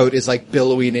lab coat is like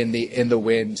billowing in the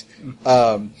wind.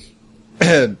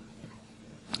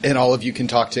 And all of you can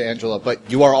talk to Angela, but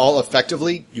you are all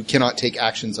you cannot take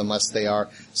actions unless they are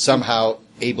somehow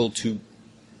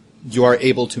you are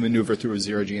able to maneuver through a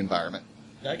 0G environment.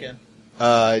 I can.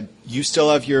 You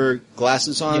still have your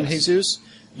glasses on, Yes. Jesus?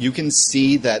 You can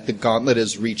see that the gauntlet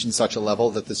has reached such a level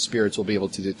that the spirits will be able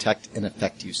to detect and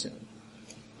affect you soon.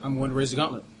 I'm going to raise the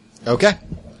gauntlet. Okay.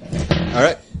 All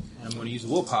right. And I'm going to use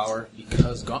willpower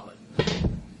because gauntlet.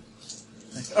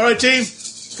 All right, team.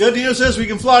 Good news is we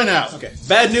can fly now. Okay.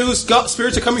 Bad news.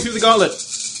 Spirits are coming through the gauntlet.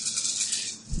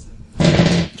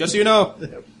 Just so you know.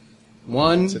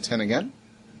 1, So 10 again.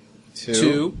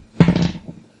 2,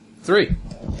 3.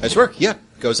 Nice work. Yeah.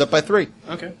 Goes up by 3.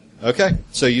 Okay. Okay.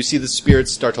 So you see the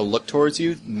spirits start to look towards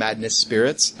you, madness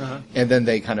spirits, and then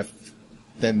they kind of,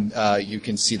 you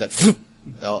can see that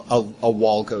a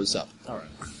wall goes up. All right.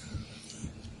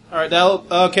 All right,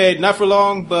 okay, not for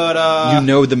long, but You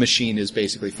know the machine is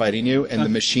basically fighting you, and the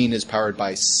machine is powered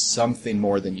by something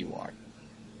more than you are.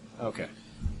 okay.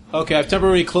 Okay, I've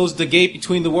temporarily closed the gate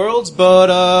between the worlds,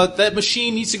 but that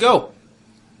machine needs to go.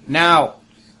 Now.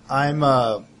 I'm,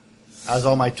 as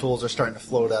all my tools are starting to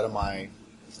float out of my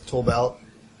tool belt,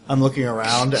 I'm looking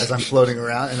around as I'm floating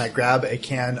around, and I grab a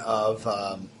can of,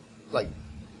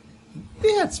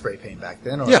 we had spray paint back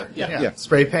then. Or, Yeah.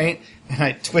 spray paint, and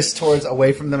I twist towards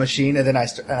away from the machine, and then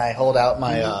I hold out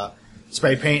my,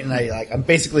 spray paint, and I'm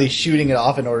basically shooting it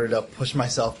off in order to push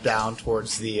myself down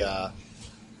towards the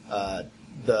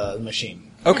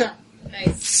machine. Okay.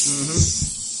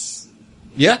 Nice.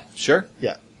 Yeah, sure.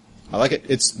 Yeah. I like it.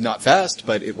 It's not fast,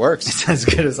 but it works. It's as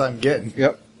good as I'm getting.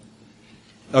 Yep.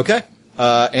 Okay.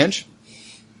 Ange?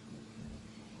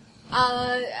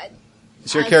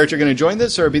 Is your character going to join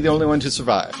this, or be the only one to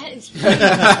survive?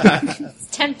 It's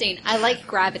tempting. I like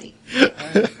gravity.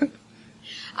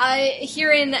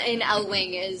 Here in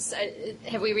Elwing is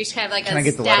have we reached kind of like Can I a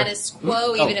get the letter? status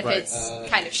quo, even if right. it's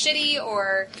kind of shitty,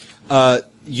 or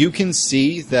You can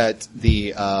see that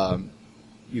the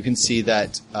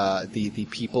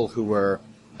people who were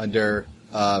under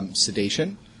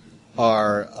sedation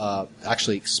are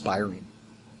actually expiring.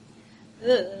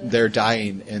 ugh. They're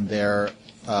dying, and their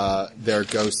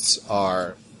ghosts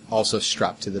are also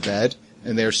strapped to the bed,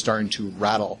 and they're starting to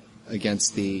rattle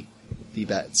against the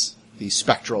beds, the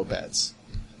spectral beds.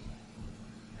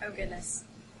 Oh goodness.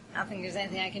 I don't think there's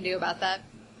anything I can do about that.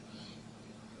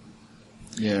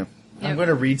 Yeah. I'm going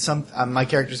to read some. My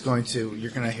character's going to.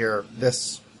 You're going to hear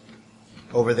this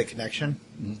over the connection.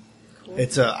 Cool.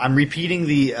 It's I'm repeating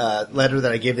the letter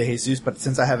that I gave to Jesus, but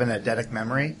since I have an eidetic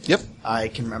memory, Yep. I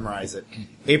can memorize it.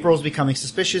 April's becoming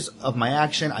suspicious of my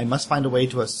action. I must find a way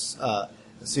to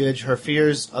assuage her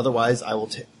fears. Otherwise, I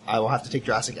will have to take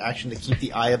drastic action to keep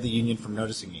the eye of the Union from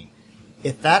noticing me.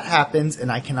 If that happens,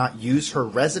 and I cannot use her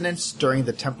resonance during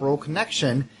the temporal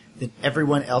connection, then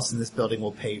everyone else in this building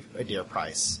will pay a dear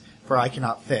price. For I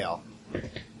cannot fail.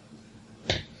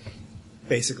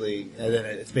 Basically, and then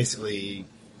it's basically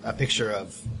a picture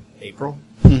of April.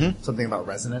 Mm-hmm. Something about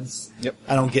resonance. Yep.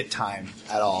 I don't get time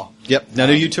at all. Yep. None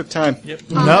of you took time. Yep.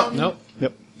 No.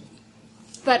 Yep.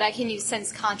 But I can use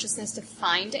sense consciousness to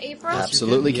find April.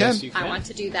 Absolutely can. Yes, you can. I want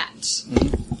to do that.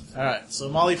 All right. So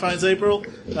Molly finds April.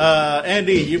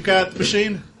 Andy, you've got the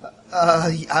machine.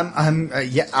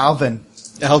 Alvin.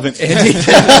 Alvin. Andy.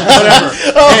 Whatever.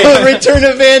 Oh, Return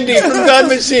of Andy from God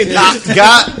Machine.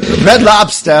 Got Red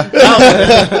Lobster.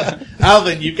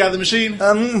 Alvin, you've got the machine.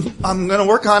 I'm gonna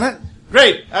work on it.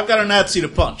 Great. I've got a Nazi to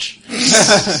punch.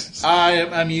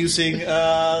 I'm using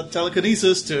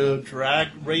telekinesis to drag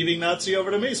raving Nazi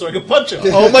over to me so I can punch him.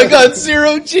 Oh my God,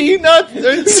 Zero G, not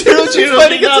Zero G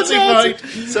fighting Nazi fight.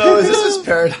 So is this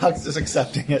paradox just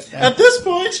accepting it? At this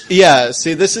point, Yeah,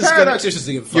 see, this is Paradox gonna, is just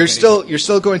a fucking you're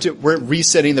still going to, we're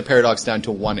resetting the paradox down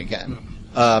to 1 again.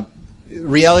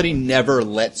 Reality never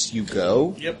lets you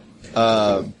go. yep.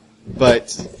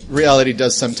 But reality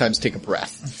does sometimes take a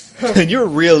breath. And you're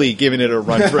really giving it a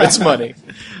run for its money.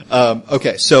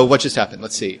 Okay, so what just happened?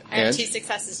 Let's see. I have Ange? 2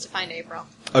 successes to find April.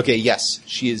 Okay, yes,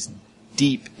 she is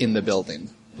deep in the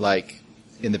building, like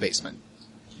in the basement.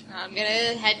 I'm gonna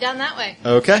head down that way.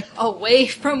 Okay? Away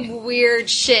from weird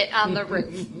shit on the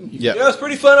roof. Yep. Yeah, it's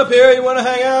pretty fun up here. You want to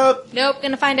hang out? Nope,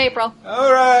 gonna find April.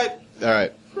 All right. All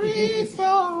right. Free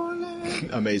falling.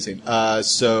 Amazing.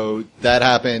 So that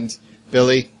happened.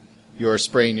 Billy, you're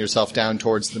spraying yourself down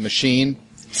towards the machine.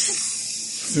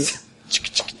 Still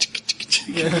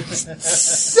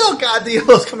got the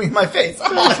yellow's coming in my face.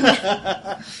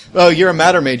 Oh, you're a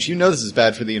matter mage. You know this is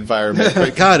bad for the environment.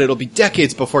 But God, it'll be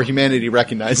decades before humanity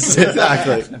recognizes it.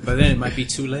 Exactly. But then it might be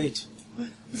too late.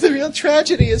 The real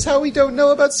tragedy is how we don't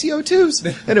know about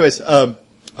CO2s. Anyways, all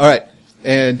right.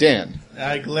 And Dan,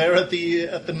 I glare at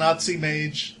the Nazi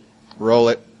mage, roll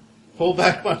it. pull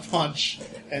back my punch,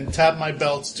 and tap my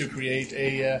belt to create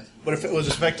a. What if it was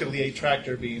effectively a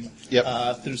tractor beam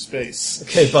through space?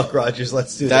 Okay, Buck Rogers,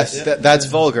 let's do this. That's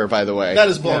vulgar, by the way. That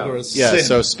is vulgar as Yeah, sin.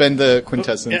 so spend the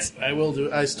quintessence. Yeah, I will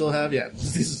do. I still have. Yeah,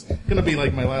 this is gonna be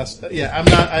like my last. Yeah, I'm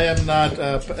not. I am not.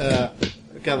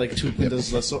 I've got like 2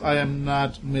 quintessence left, so I am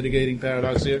not mitigating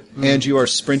paradox here. And you are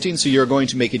sprinting, so you're going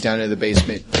to make it down to the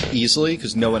basement easily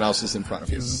because no one else is in front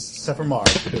of you. Except for Mark.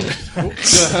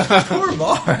 Poor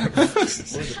Mark. I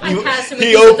passed him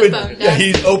He with the opened. phone Yeah, desk.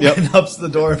 he opened up the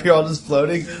door. If you're all just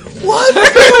floating, what's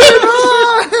going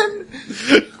on?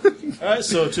 All right,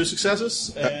 so 2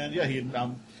 successes, and yeah,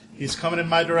 he's coming in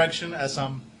my direction as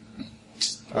I'm.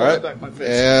 All right. Back my face.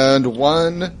 And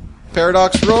 1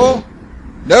 paradox roll.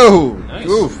 No! Nice.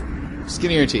 Oof.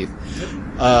 Skin of your teeth.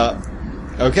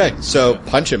 Okay, so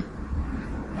punch him.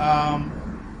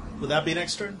 Would that be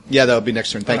next turn? Yeah, that'll be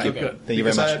next turn. Thank you. Alright, good. Thank you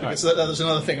very much. Because there's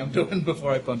another thing I'm doing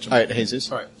before I punch him. All right,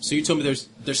 Jesus. All right. So you told me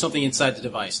there's something inside the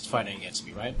device fighting against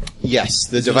me, right? Yes,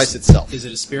 the device itself. Is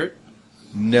it a spirit?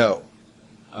 No.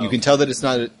 Oh. You can tell that it's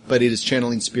not, but it is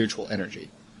channeling spiritual energy.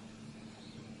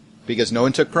 Because no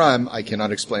one took Prime, I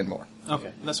cannot explain more.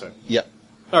 Okay, that's right. Yep.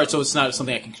 All right. So it's not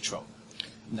something I can control.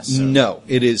 Necessarily. No,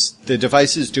 it is, the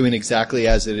device is doing exactly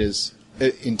as it is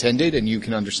intended, and you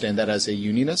can understand that as a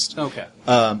unionist. Okay.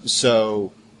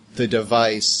 So the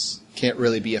device can't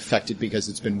really be affected because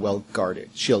it's been well guarded,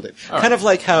 shielded. All right. Kind of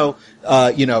like how,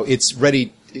 it's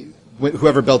ready.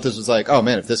 Whoever built this was like, oh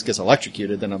man, if this gets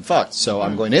electrocuted, then I'm fucked. So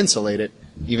I'm going to insulate it,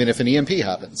 even if an EMP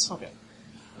happens. Okay.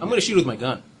 I'm going to shoot with my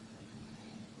gun.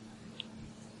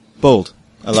 Bold.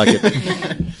 I like it.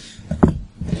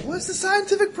 What's the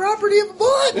scientific property of a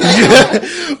bullet?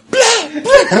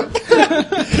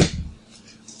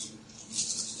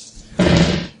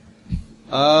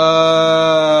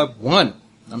 One.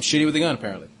 I'm shooting with a gun,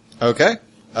 apparently. Okay.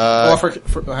 I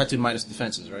had to minus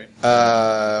defenses, right?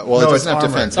 Well, No, it it's doesn't have armor.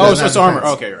 defense. Oh, It Oh, has- so it's armor.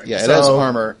 Okay, right. yeah, it So- has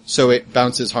armor, so it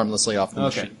bounces harmlessly off the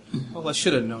Okay. machine. Well, I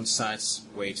should have known science.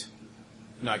 Wait.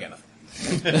 No, I got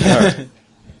nothing.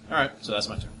 All right. So that's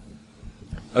my turn.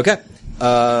 Okay.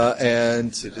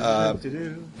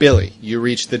 Billy, you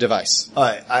reach the device.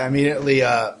 I immediately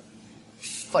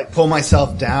pull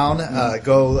myself down,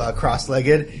 go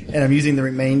cross-legged, and I'm using the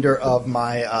remainder of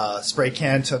my spray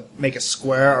can to make a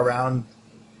square around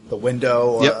the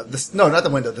window. Or Yep. not the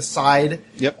window, the side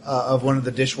Yep. of one of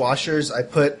the dishwashers. I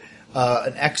put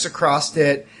an X across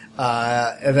it,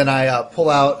 and then I pull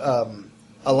out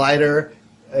a lighter,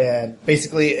 and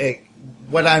basically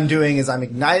what I'm doing is I'm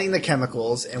igniting the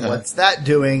chemicals, and what's that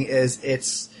doing is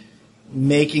it's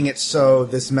making it so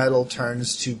this metal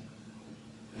turns to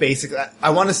basically.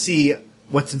 I want to see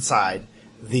what's inside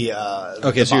the.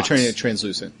 Okay, the so you're box. turning it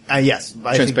translucent. Yes, I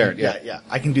think- Transparent, yeah. yeah,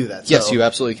 I can do that. Yes, So you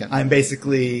absolutely can. I'm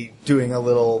basically doing a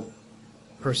little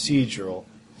procedural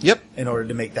Yep. in order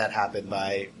to make that happen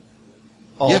by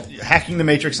Yeah. hacking the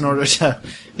matrix in order to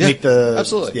Yeah, make the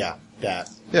absolutely. yeah that.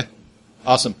 Yeah.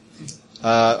 Awesome.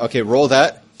 Okay, roll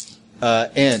that.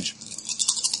 Ange,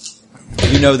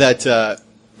 you know that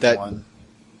One.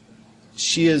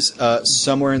 she is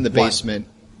somewhere in the basement,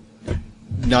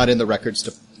 not in the records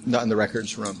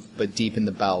room, but deep in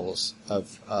the bowels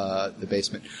of the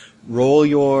basement. Roll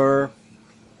your,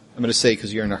 I'm going to say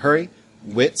because you're in a hurry,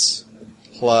 wits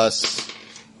plus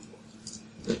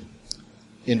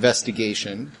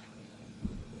investigation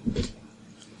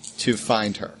to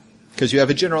find her. Because you have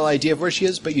a general idea of where she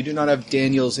is, but you do not have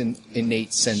Daniel's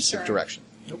innate sense Sure. of direction.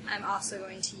 I'm also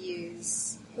going to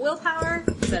use willpower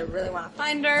because I really want to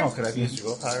find her. Oh, could I have used your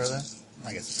willpower then?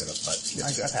 I guess I could have, but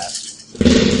I passed.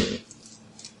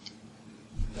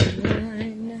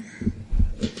 1,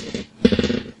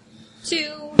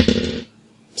 2,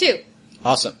 2.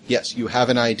 Awesome. Yes, you have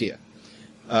an idea.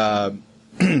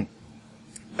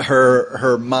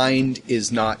 Her mind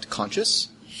is not conscious.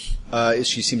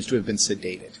 She seems to have been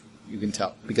sedated. You can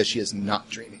tell because she is not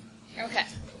dreaming. Okay.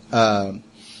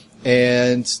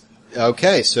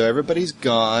 Okay, so everybody's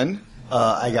gone.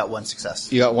 I got one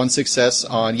success, You got one success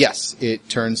on yes. It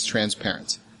turns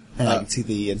transparent. and I can see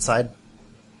the inside.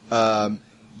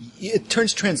 It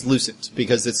turns translucent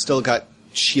because it's still got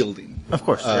shielding. Of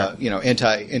course,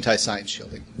 anti-science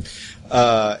shielding.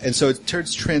 And so it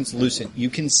turns translucent. You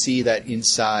can see that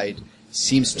inside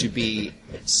seems to be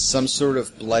some sort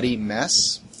of bloody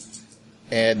mess.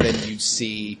 And then you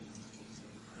see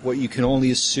what you can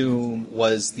only assume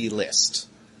was the list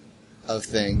of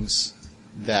things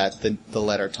that the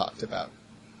letter talked about.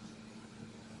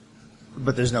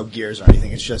 But there's no gears or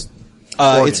anything. It's just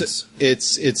organs.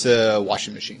 It's a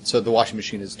washing machine. So the washing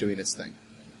machine is doing its thing.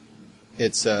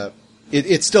 It's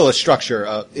still a structure.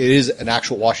 It is an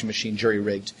actual washing machine, jury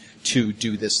rigged to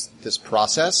do this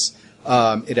process.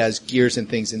 It has gears and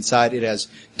things inside. It has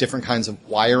different kinds of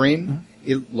wiring. Mm-hmm.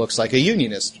 It looks like a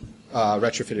unionist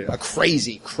retrofitted, a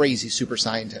crazy super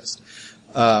scientist.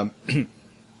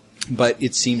 But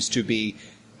it seems to be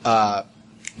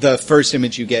the first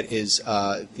image you get is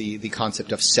the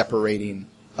concept of separating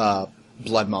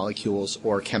blood molecules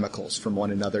or chemicals from one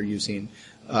another using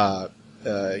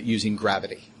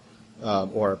gravity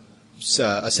or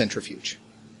a centrifuge.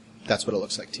 That's what it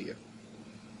looks like to you.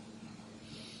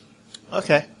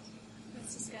 Okay.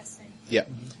 That's disgusting. Yeah.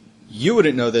 You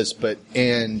wouldn't know this, but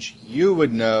Ange, you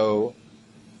would know.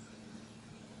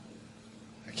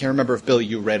 I can't remember if Bill,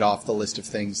 you read off the list of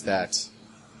things that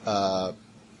the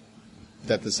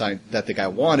guy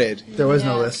wanted. There was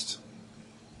no Yeah. list.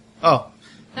 Oh,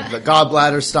 The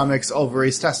gallbladder, stomachs,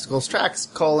 ovaries, testicles, tracts,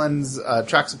 colons,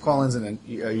 tracts of colons, and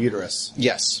uterus.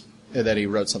 Yes. And then he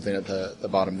wrote something at the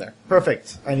bottom there.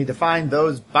 Perfect. I need to find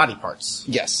those body parts.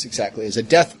 Yes, exactly. As a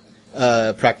death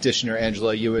practitioner,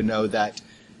 Angela, you would know that.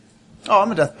 Oh,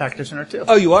 I'm a death practitioner too.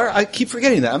 Oh, you are? I keep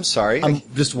forgetting that. I'm sorry. I'm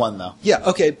just one though. Yeah,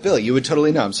 okay, Billy, you would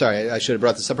totally know. I'm sorry. I should have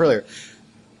brought this up earlier.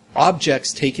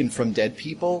 Objects taken from dead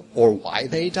people, or why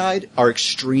they died, are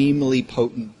extremely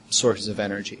potent sources of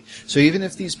energy. So even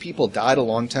if these people died a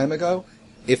long time ago,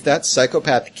 if that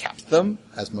psychopath kept them,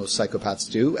 as most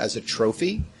psychopaths do, as a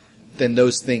trophy, then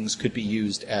those things could be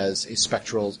used as a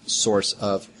spectral source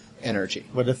of energy.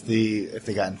 What if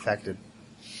they got infected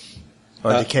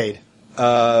or decayed?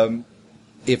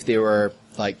 If they were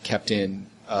like kept in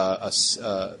a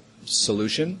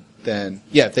solution, then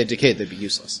yeah, if they decayed, they'd be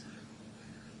useless.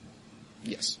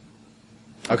 Yes.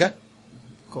 Okay.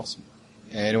 Cool.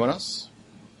 Anyone else?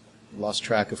 Lost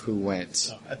track of who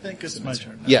went. I think it's my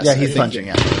turn. Yes. Yeah, I he's think- punching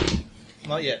out.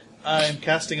 Not yet. I'm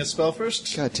casting a spell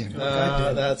first. God damn it.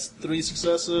 That's 3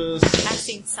 successes.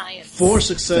 Casting science. 4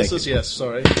 successes. Yes,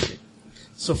 sorry.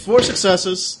 So 4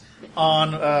 successes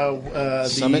on the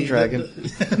Summon dragon.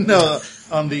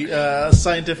 on the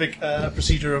scientific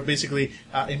procedure of basically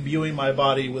imbuing my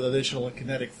body with additional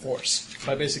kinetic force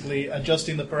by basically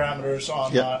adjusting the parameters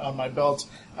on my belt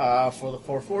for the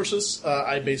 4 forces.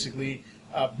 I basically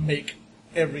make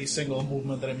every single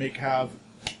movement that I make have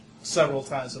several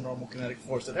times the normal kinetic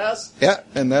force it has. Yeah,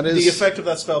 and that is The effect of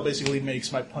that spell basically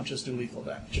makes my punches do lethal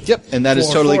damage. Yep, and that is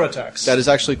For totally 4 attacks. that is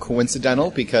actually coincidental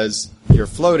because you're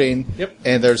floating. Yep.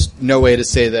 And there's no way to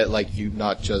say that like you're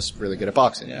not just really good at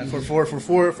boxing. Yeah, for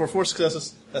four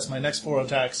successes, that's my next 4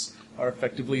 attacks are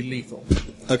effectively lethal.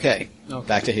 Okay.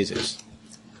 Back to Jesus.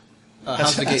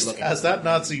 How's the gate looking? As that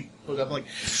Nazi look, I'm like,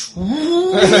 just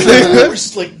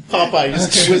like Popeye,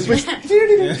 just whispers.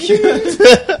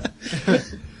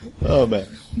 Oh man.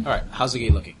 All right, how's the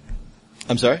gate looking?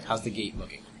 I'm sorry? How's the gate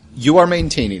looking? You are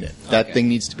maintaining it. That Okay. thing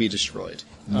needs to be destroyed.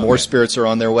 More spirits are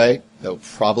on their way. They'll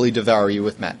probably devour you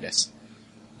with madness.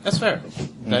 That's fair.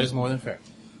 That is more than fair.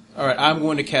 All right, I'm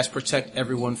going to cast Protect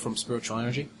Everyone from Spiritual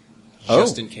Energy,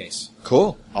 just in case.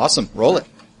 Cool. Awesome. Roll it.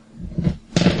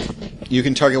 You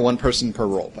can target one person per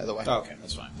roll, by the way. Okay,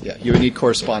 that's fine. Yeah, you would need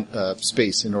correspond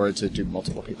space in order to do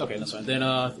multiple people. Okay, that's fine. Then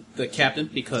the captain,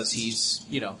 because he's,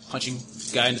 punching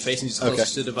the guy in the face and he's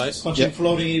closest to the device. Punching Yep.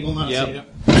 floating evil Nazi. Yep.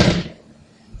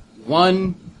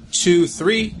 1, 2,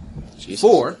 3,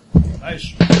 4,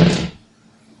 Nice.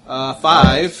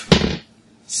 5,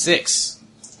 6.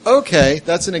 Okay,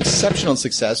 that's an exceptional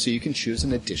success, so you can choose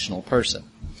an additional person.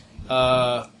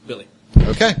 Billy.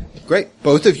 Okay, great.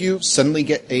 Both of you suddenly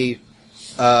get a.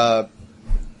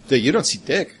 You don't see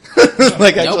Dick.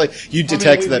 Like actually, you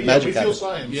detect that magic we feel happened.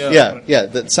 science. Yeah,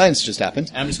 that science just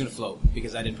happened. I'm just going to float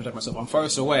because I didn't protect myself. I'm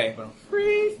farthest away, but I'm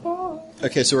free fall.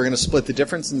 Okay, so we're going to split the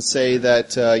difference and say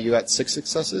that you got 6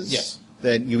 successes. Yes.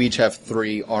 Then you each have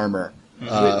 3 armor right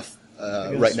now.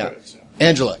 spirits, yeah.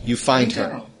 Angela, you find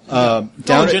her In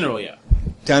down general, yeah.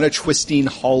 down a twisting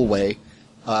hallway,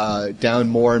 down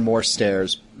more and more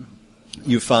stairs.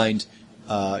 You find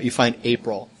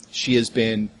April. She has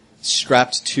been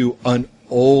strapped to an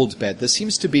old bed. This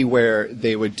seems to be where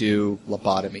they would do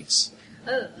lobotomies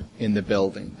in the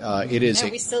building. It is No,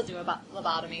 we still do about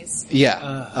lobotomies.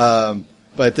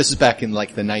 but this is back in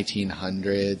like the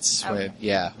 1900s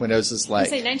when it was just I like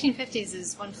say 1950s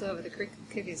is One Flew Over the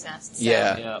Cuckoo's Nest. So.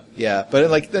 yeah, but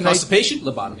like the Constipation,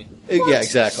 lobotomy. yeah,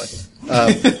 exactly.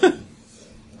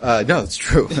 No, it's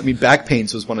true. I mean, back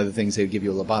pains was one of the things they would give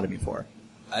you a lobotomy for.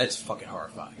 That's fucking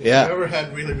horrifying. If you Yeah, ever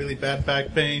had really, really bad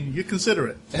back pain, you consider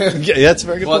it. yeah, that's a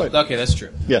very good Well, point. okay, that's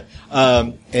true. Yeah,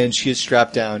 and she is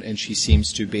strapped down, and she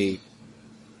seems to be,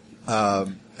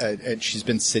 and she's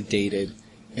been sedated,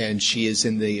 and she is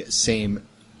in the same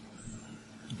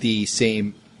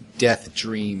death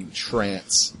dream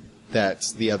trance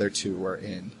that the other two were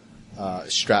in,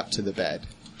 strapped to the bed,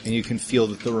 and you can feel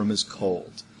that the room is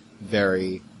cold,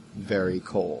 very, very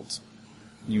cold.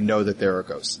 You know that there are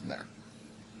ghosts in there.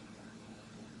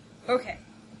 Okay.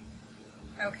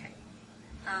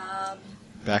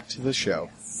 Back to the show.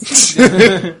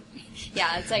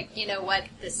 Yeah, it's like, you know what?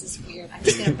 This is weird. I'm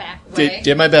just going to back away.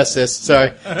 Did my best, sis.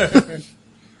 Sorry.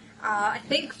 I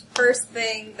think first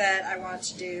thing that I want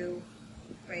to do.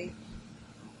 Wait.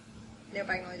 Nope,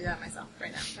 I can only do that myself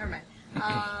right now. Never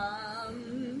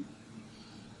mind.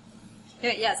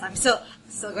 Yes, I'm still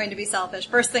going to be selfish.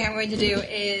 First thing I'm going to do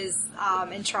is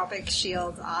entropic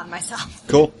shield on myself.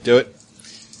 Cool. Do it.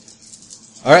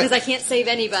 All right. Because I can't save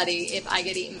anybody if I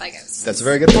get eaten by ghosts. That's a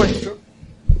very good point.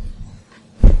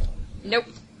 Nope.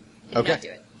 Did Okay. not do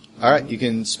it. All right, you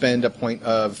can spend a point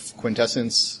of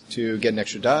quintessence to get an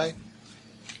extra die.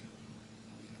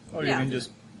 Or you Yeah. can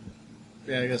just...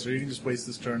 Yeah, I guess. Or you can just waste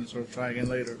this turn and sort of try again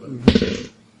later. But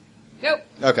Nope.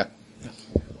 Okay. All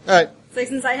right. It's like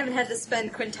since I haven't had to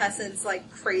spend quintessence like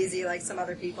crazy like some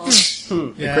other people.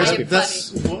 yeah, Crazy.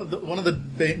 that's one of the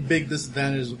big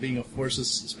disadvantages of being a forces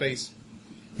space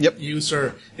Yep.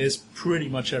 user is pretty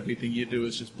much everything you do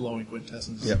is just blowing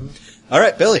quintessence. Yep. All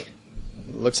right, Billy.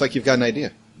 Looks like you've got an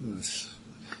idea.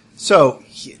 So,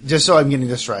 just so I'm getting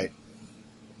this right,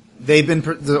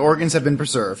 the organs have been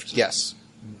preserved. Yes.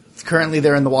 Currently,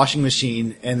 they're in the washing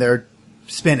machine and they're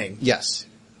spinning, Yes.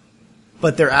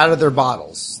 but they're out of their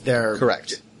bottles. They're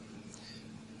Correct.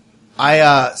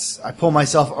 I pull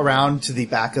myself around to the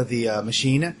back of the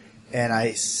machine,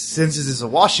 and since this is a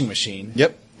washing machine,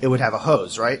 Yep. it would have a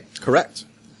hose, right? Correct.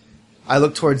 I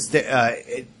look towards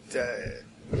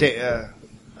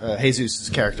Jesus'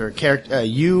 character.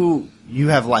 You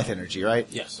have life energy, right?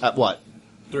 Yes. At what?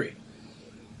 3.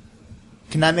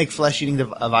 Can I make flesh eating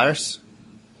a virus?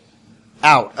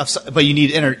 Out of, but you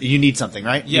need something,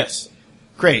 right? Yes.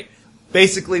 Great.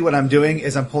 Basically, what I'm doing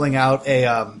is I'm pulling out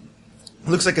a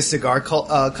looks like a cigar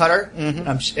cutter,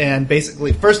 and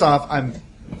basically, first off, I'm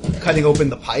cutting open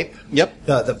the pipe. Yep.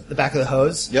 The back of the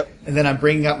hose. Yep. And then I'm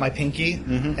bringing out my pinky,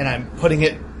 and I'm putting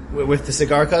it with the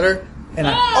cigar cutter, and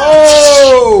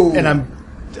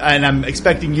I'm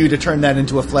expecting you to turn that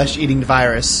into a flesh-eating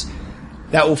virus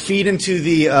that will feed into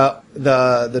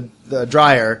the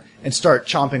dryer and start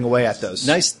chomping away at those.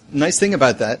 Nice thing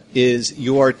about that is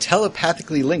you are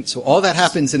telepathically linked, so all that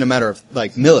happens in a matter of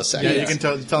like milliseconds. Yeah, you can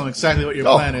tell them exactly what your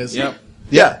Oh. plan is. Yep.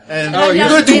 Yeah. And You're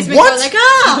gonna do what? Like,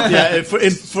 ah! yeah, for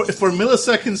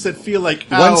milliseconds that feel like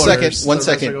One hours, second. the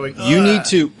rest are going, You need "Ah."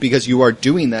 to, because you are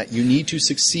doing that, you need to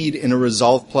succeed in a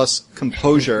resolve plus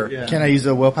composure. Yeah. Can I use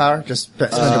a willpower? Just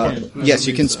Yes,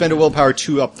 you can spend a willpower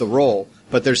to up the roll,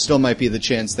 but there still might be the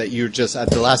chance that you're just at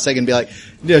the last second be like,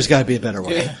 there's got to be a better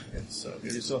way. Yeah. So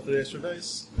give yourself 3 extra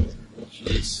dice.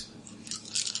 Jeez.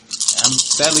 I'm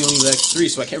sadly only like 3,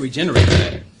 so I can't regenerate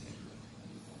that.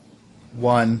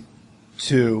 1,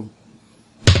 2,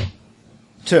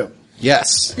 2.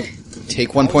 Yes.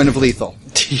 Take 1 point of lethal.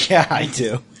 Yeah, I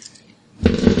do.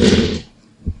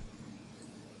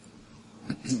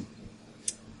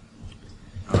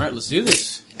 All right, let's do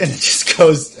this. And it just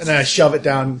goes, and then I shove it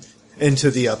down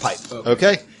into the pipe.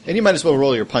 Okay? And you might as well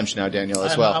roll your punch now, Daniel,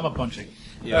 as well. I'm a punching.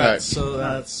 Yeah. All right, so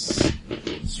that's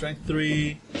strength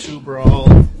 3, 2 brawl,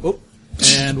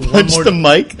 and one Punch more the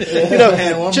mic. You know,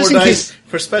 and one just more in dice case-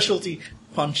 for specialty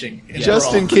punching.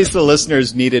 Just in case the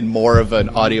listeners needed more of an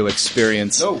audio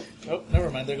experience. Oh. Oh, never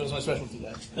mind. There goes my specialty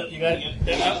dice. You got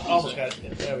it. I almost got it.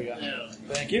 Yeah, there we go.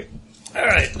 Thank you. All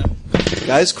right.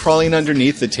 Guys crawling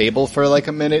underneath the table for like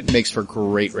a minute makes for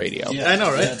great radio. I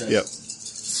know, right? Yep.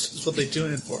 That's what they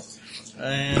tune in for.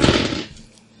 And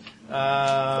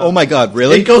Oh my god,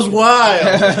 really? it goes wild.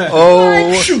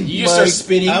 Oh, You start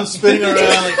spinning. I'm spinning around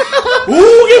like,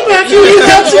 ooh, get back here!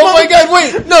 oh my god,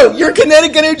 wait, no, your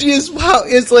kinetic energy is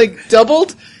like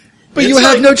doubled, but you It's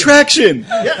have like- no traction.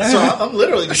 Yeah, so I'm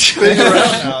literally just spinning around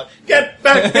now. Get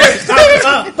back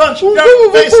here! Punch!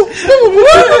 Go, face!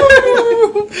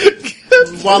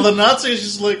 While the Nazi is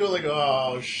just like,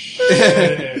 oh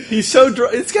shit. He's so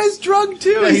drunk. This guy's drunk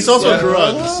too. Yeah, he's also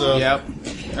drugged, so. Yep. All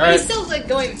He's right. still like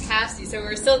going past you, so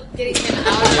we're still getting him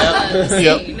out of the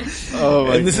Yep. scene. Oh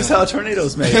my And this is how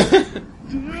tornadoes made.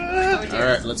 All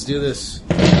right, let's do this.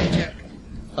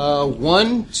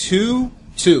 1, 2,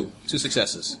 2. 2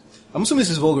 successes. I'm assuming this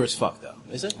is vulgar as fuck, though.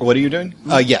 Is it? What are you doing?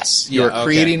 Yes, Yeah, you're okay.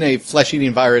 creating a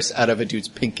flesh-eating virus out of a dude's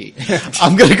pinky.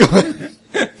 I'm gonna go.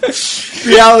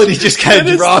 Reality just kind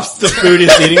of drops the food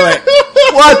he's eating. Like,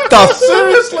 what the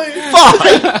Seriously?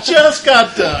 fuck? Just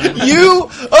got done.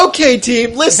 Okay,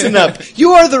 team, listen up.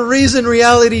 You are the reason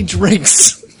reality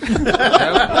drinks.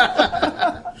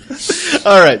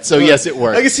 All right, so yes, it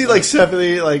worked. I can see like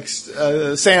Stephanie, like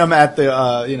Sam at the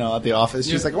at the office.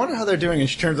 She's like, I wonder how they're doing. And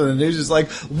she turns on the news. It's like,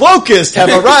 locusts have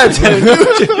arrived at a new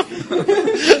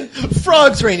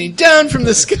Frogs raining down from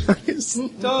the skies.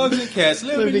 Dogs and cats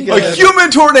living a together.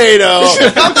 human tornado.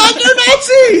 I'm not your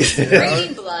Nazis.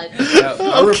 Raining blood.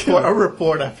 Our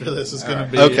report after this is going to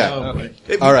be Okay.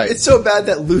 boy. All right. It's so bad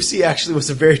that Lucy actually was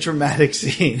a very dramatic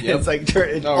scene. Yep. It's like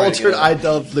it All right, altered. yeah. I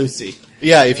love Lucy.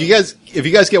 Yeah, if you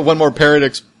guys get one more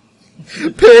paradox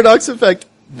effect,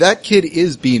 that kid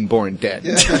is being born dead.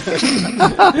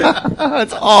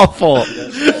 That's awful.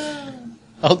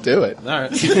 I'll do it. All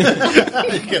right.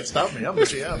 You can't stop me. I'm going to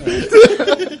see out. All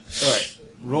right.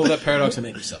 Roll that paradox and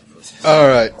make yourself. All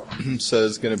right. So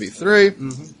it's going to be 3.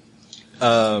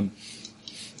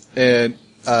 And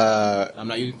I'm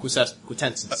not using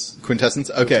quintessence. Quintessence?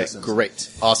 Okay, Quintessence. great.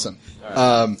 Awesome.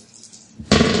 All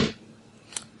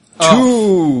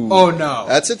 2. Oh no.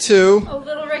 That's a 2. Oh,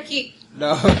 little Ricky.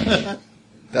 No.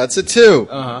 That's a 2.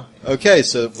 Uh-huh. Okay,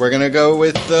 so we're gonna go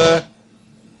with the,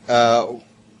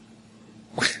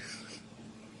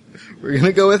 we're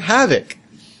gonna go with Havoc.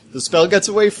 The spell gets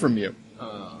away from you,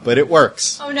 but it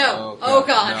works. Oh no. Oh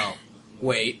god. No.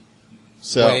 Wait.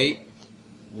 So, Wait.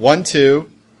 1,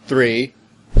 2, 3.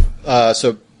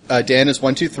 Dan is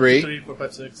 1, 2, 3. 3, 4,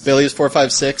 5, 6. Billy is 4,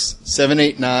 5, 6. 7,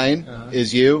 8, 9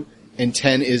 is you, and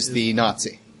 10 is the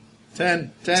Nazi.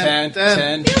 10. 10.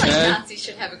 I feel like Nazis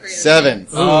should have a greater 7.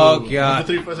 Oh 1, god.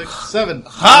 2, 3, 4, 6, 7.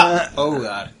 Ha! Oh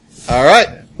god. All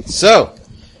right. So,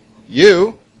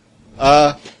 you,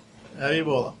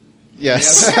 Ebola.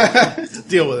 yes,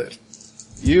 Deal with it.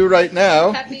 you right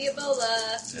now Happy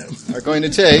Ebola. are going to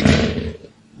take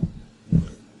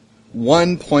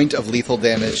 1 point of lethal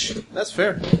damage That's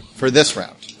fair. for this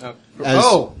round.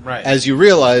 Oh, As, right. As you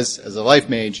realize, as a life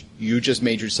mage, you just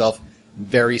made yourself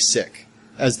very sick.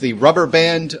 As the rubber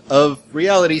band of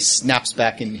reality snaps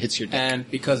back and hits your dick. And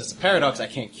because it's a paradox, I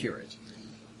can't cure it.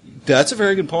 That's a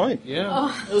very good point.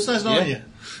 Yeah. It was nice knowing you.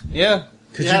 Yeah.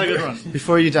 You had a good run.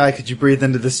 Before you die, could you breathe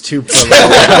into this tube for a little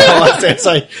while? It's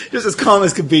like, just as calm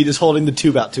as could be, just holding the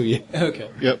tube out to you. Okay.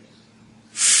 Yep.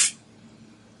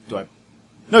 Do I?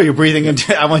 No, you're breathing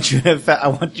into. I want you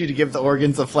to give the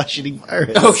organs a flesh-eating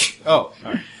virus. Okay. Oh.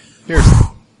 All right. Here's.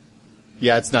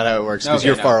 Yeah, it's not how it works because Okay,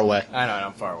 you're no. far away. I know.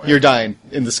 I'm far away. You're dying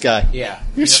in the sky. Yeah.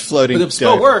 You're just floating. But the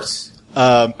spell dead. works.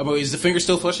 Um, But is the finger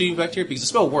still flesh-eating bacteria? Because the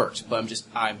spell worked, but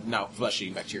I'm now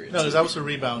flesh-eating bacteria. No, because that was a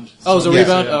rebound. Oh, it was a Yeah.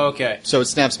 rebound? Yeah. Oh, okay. so it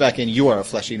snaps back in. You are a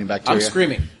flesh-eating bacteria. I'm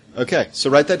screaming. Okay, so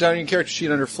write that down in your character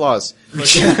sheet under flaws.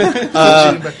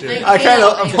 Bacteria.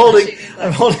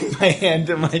 I'm holding my hand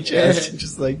to my chest, and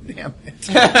just like, damn it.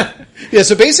 Yeah,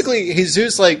 so basically,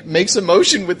 Jesus like makes a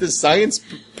motion with this science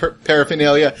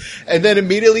paraphernalia, and then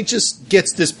immediately just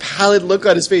gets this pallid look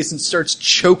on his face and starts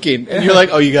choking. And you're like,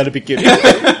 "Oh, you got to be kidding!"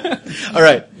 All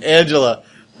right, Angela.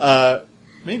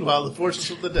 Meanwhile, the forces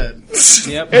of the dead.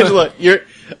 Yep. Angela,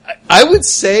 I would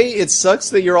say it sucks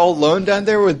that you're all alone down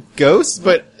there with ghosts,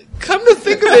 but come to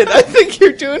think of it, I think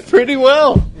you're doing pretty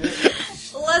well.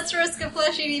 Let's risk a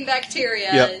flesh-eating bacteria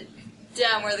Yep.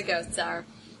 down where the ghosts are.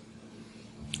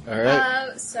 All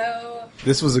right. So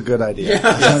This was a good idea. I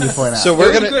just wanted to point out. So we're It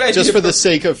was a gonna, good idea just for the for-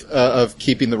 sake of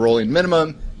keeping the rolling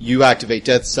minimum, you activate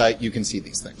Death Sight. You can see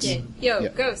these things. Yo, Yeah.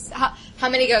 ghosts. How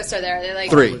many ghosts are there? They're like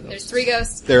 3. There's 3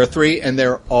 ghosts. There are 3, and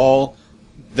they're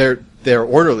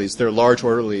orderlies. They're large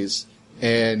orderlies,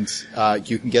 and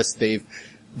you can guess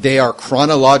they are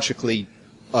chronologically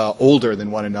older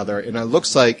than one another. And it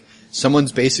looks like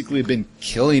someone's basically been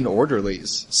killing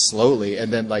orderlies slowly,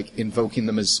 and then like invoking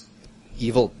them as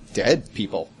evil dead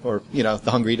people, or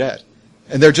the hungry dead.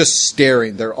 And they're just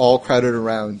staring. They're all crowded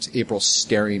around April,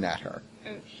 staring at her.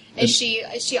 Is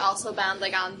she also bound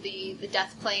like on the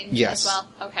death plane Yes. as well?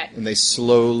 Okay. And they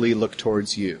slowly look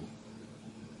towards you.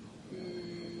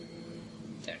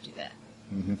 Don't do that.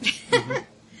 Mm-hmm.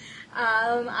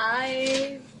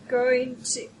 I'm going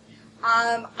to.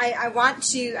 I want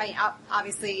to.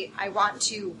 Obviously, I want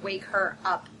to wake her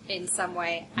up in some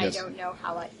way. Yes. I don't know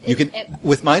how. You can,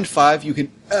 with Mind 5, you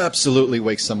can absolutely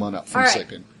wake someone up from All right.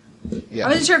 sleeping. Yeah. I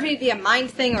wasn't sure if it'd be a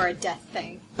mind thing or a death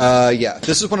thing. Yeah.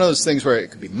 This is one of those things where it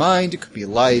could be mind, it could be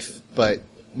life, but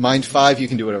Mind 5, you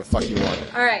can do whatever the fuck you want.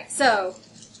 All right, so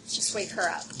let's just wake her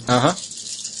up. Uh-huh.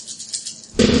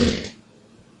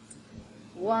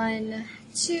 1,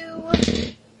 2,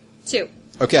 2.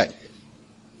 Okay.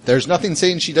 There's nothing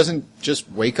saying she doesn't just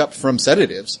wake up from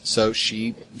sedatives, so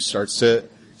she starts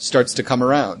to come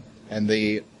around, and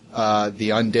the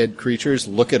undead creatures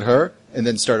look at her and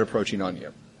then start approaching on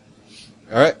you.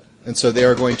 All right, and so they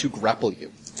are going to grapple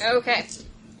you. Okay.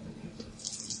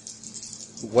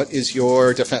 What is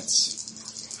your defense?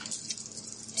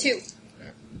 2.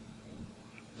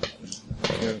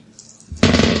 Okay.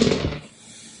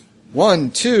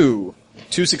 1, 2,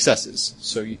 2 successes.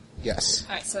 So yes.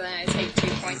 All right. So then I take 2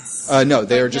 points. No,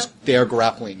 they are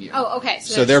grappling you. Oh, okay.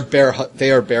 So they are bear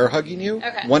hugging you.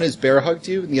 Okay. One is bear hugged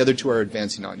you, and the other 2 are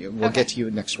advancing on you. We'll get to you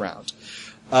next round.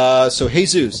 So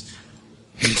Jesus,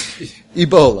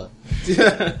 Ebola,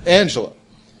 Angela,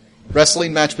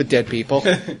 wrestling match with dead people,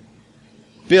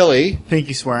 Billy.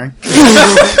 Pinky swearing.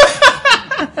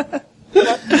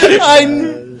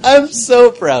 I'm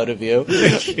so proud of you.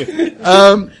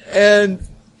 And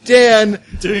Dan.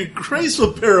 Doing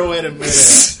graceful pirouette in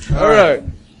midair. All right.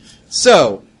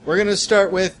 So we're going to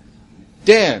start with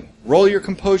Dan. Roll your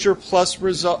composure plus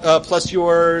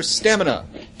your stamina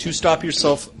to stop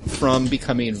yourself from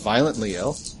becoming violently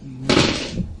ill.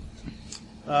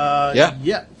 Yeah.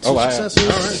 Yeah. Oh, wow.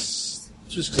 Successes.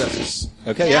 2 successes.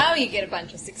 Okay, yeah. Now you get a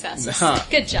bunch of successes. Uh-huh.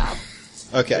 Good job.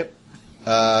 Okay.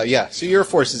 Yeah, so you're a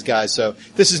forces guy, so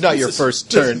this is not your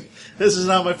first turn. This is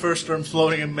not my first turn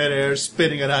floating in midair,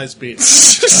 spinning at high speed.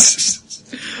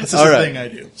 This is All the right. thing I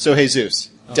do. So, Jesus.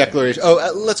 Declaration.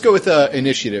 Oh, let's go with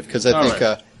initiative, because I All think...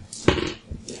 right.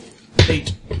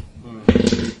 8.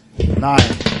 9.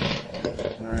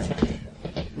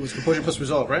 It was composure plus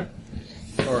resolve, right?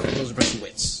 Or composure plus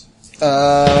wits.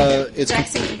 it's...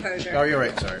 Dex and composure. Oh, you're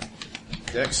right. Sorry.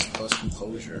 Dex plus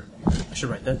composure. I should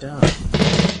write that down.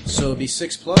 So it'll be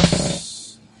 6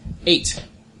 plus 8.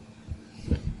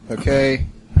 Okay.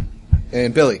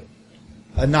 And Billy.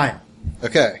 A 9.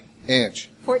 Okay. Ange.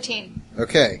 14.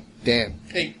 Okay. Dan.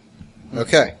 8.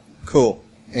 Okay. Cool.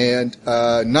 And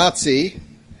Nazi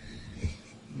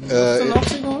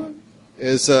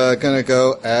is going to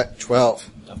go at 12.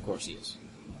 Of course he is.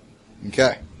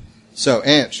 Okay. So,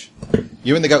 Ange,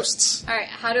 you and the ghosts. All right,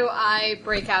 how do I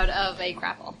break out of a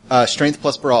grapple? Strength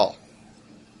plus brawl.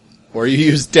 Or you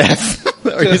use death.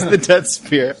 Or use the death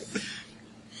spear.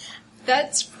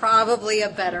 That's probably a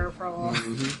better roll.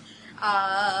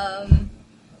 I'm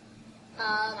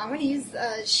going to use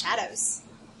shadows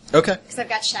Okay. because I've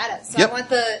got shadows. So Yep. I want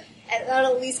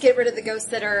that'll at least get rid of the ghosts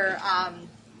that are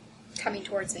coming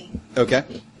towards me. Okay.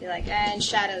 Be like, and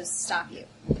shadows stop you.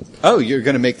 Oh, you're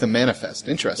going to make them manifest.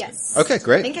 Interesting. Yes. Okay, I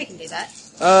great. think I can do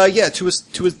that. Yeah,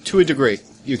 to a degree.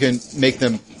 You can make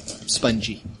them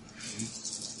spongy.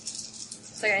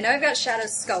 So I know I've got shadows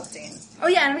sculpting. Oh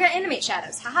yeah, and I've got animate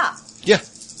shadows. Haha. Yeah.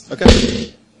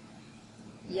 Okay.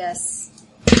 Yes.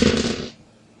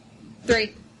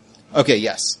 3. Okay,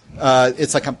 yes.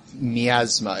 It's like a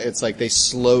miasma. It's like they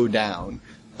slow down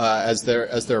as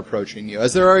they're approaching you.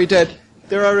 As they're already dead,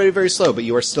 they're already very slow, but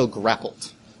you are still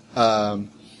grappled.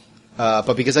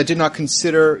 But because I did not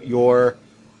consider your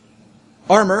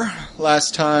armor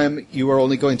last time, you are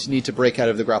only going to need to break out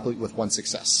of the grapple with 1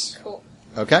 success. Cool.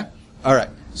 Okay? All right.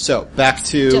 So, back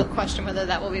Still to... question whether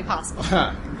that will be possible.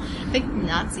 I think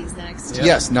Nazi's next.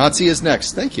 Yes, Nazi is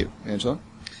next. Thank you, Angela.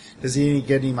 Does he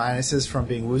get any minuses from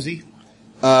being woozy?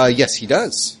 Yes, he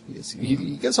does.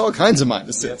 He gets all kinds of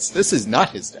minuses. This is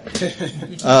not his day.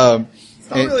 It's not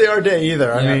really our day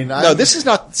either. I mean, No, this is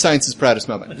not science's proudest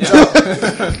moment.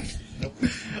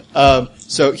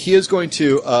 So he is going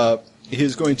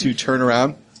to turn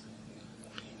around,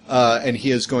 and he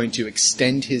is going to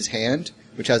extend his hand,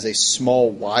 which has a small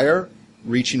wire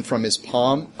reaching from his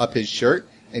palm up his shirt,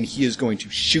 and he is going to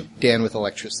shoot Dan with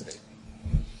electricity.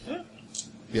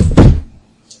 Yep.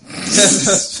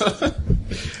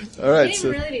 All You right. didn't So,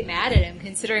 really be mad at him,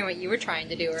 considering what you were trying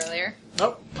to do earlier.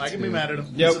 Nope, I can be mad at him.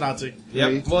 Yep. He's a Nazi.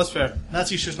 Yep. Well, that's fair.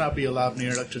 Nazis should not be allowed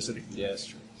near electricity. Yeah, that's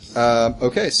true.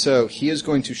 okay, so he is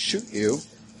going to shoot you,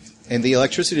 and the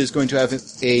electricity is going to have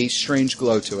a strange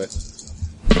glow to it.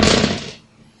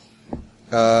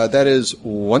 That is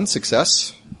 1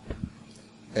 success,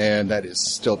 and that is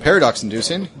still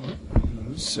paradox-inducing.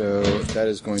 So that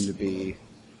is going to be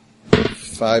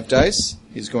 5 dice.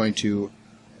 He's going to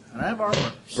And I have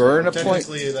armor. burn a point.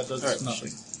 Technically, that does Alright.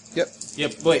 nothing. Yep.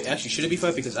 Yep. Wait, actually, should it be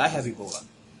 5 because I have Ebola?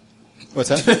 What's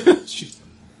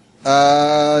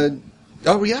that?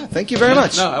 Oh yeah. Thank you very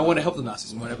much. No, I want to help the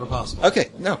Nazis whenever possible. Okay.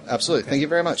 No, absolutely. Thank you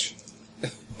very much.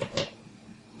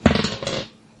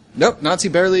 Nope, Nazi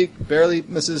barely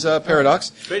misses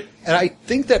paradox. Great. And I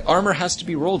think that armor has to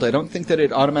be rolled. I don't think that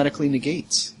it automatically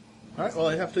negates. Alright, well,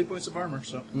 I have 3 points of armor,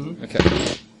 so.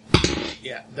 Okay.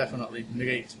 Yeah, definitely.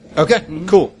 Negate. Okay,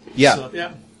 cool. Yeah. So,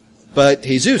 yeah. But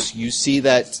Jesus, you see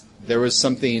that there was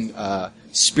something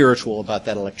spiritual about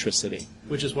that electricity.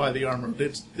 Which is why the armor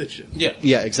did shit. Yeah.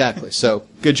 Yeah, exactly. So,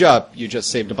 good job. You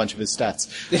just saved a bunch of his stats.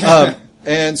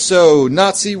 And so,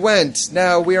 Nazi went.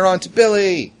 Now we are on to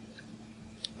Billy.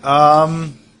 I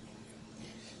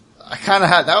kind of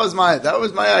had that was my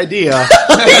idea.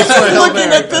 He's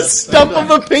looking at the stump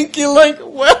of a pinky like,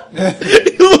 well,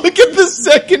 you look at the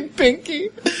second pinky.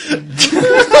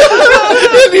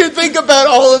 And you think about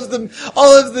all of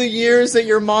the years that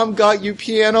your mom got you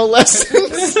piano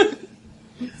lessons.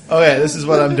 Okay, this is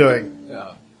what I'm doing.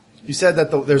 Yeah. You said that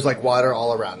there's like water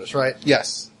all around us, right?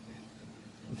 Yes.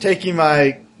 I'm taking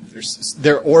my.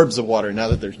 There are orbs of water now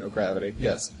that there's no gravity.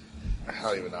 Yes. I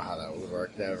don't even know how that would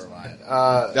work. Never mind.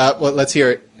 Well, let's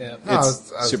hear it. Yeah. No,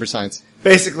 It's I was- super science.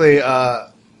 Basically,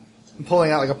 I'm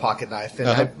pulling out like a pocket knife, and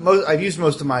Uh-huh. I've used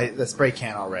most of the spray can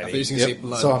I thought you already. were going to Yep. say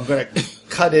blood. So I'm going to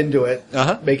cut into it,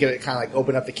 Uh-huh. make it kind of like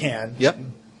open up the can, Yep.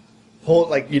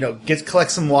 pull it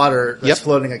collect some water that's Yep.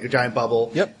 floating like a giant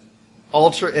bubble, Yep.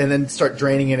 alter and then start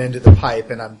draining it into the pipe,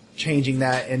 and I'm changing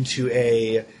that into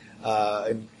a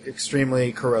an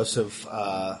extremely corrosive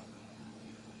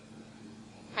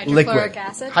Hydrochloric liquid,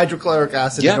 acid. hydrochloric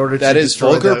acid. Yeah, in order that to is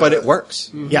destroy vulgar, the- but it works.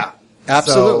 Yeah,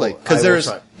 Absolutely, So I because will there's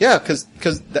try.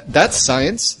 because that's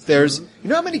science. There's you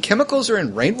know how many chemicals are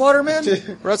in rainwater, man?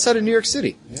 We're outside of New York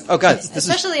City. Oh, guys, this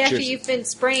Especially is after cheers. you've been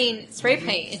spraying spray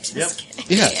paint into Yep. the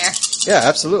skin. Yeah, air. yeah,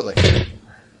 absolutely.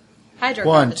 Hydrocarbon.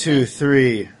 1, 2,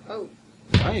 3, Oh,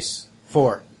 Nice.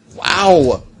 4.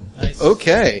 Wow. Nice.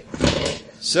 Okay,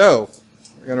 so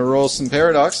we're gonna roll some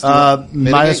paradox.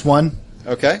 Minus 1.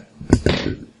 Okay.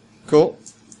 Cool.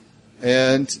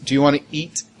 And do you want to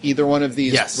eat either one of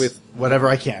these? Yes, With whatever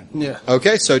I can. Yeah.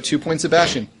 okay, so 2 points of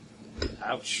bashing,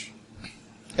 Ouch.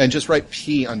 and just write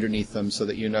P underneath them so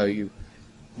that you know you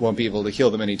won't be able to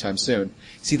heal them anytime soon.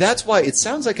 See, that's why it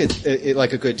sounds like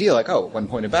like a good deal. Like, oh, 1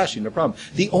 point of bashing, no problem.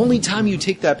 The only time you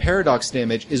take that paradox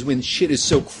damage is when shit is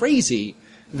so crazy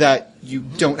that you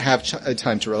don't have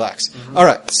time to relax. All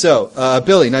right, so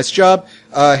Billy, nice job.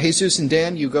 Jesus and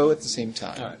Dan, you go at the same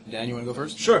time. All right, Dan, you want to go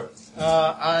first? Sure.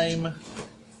 I'm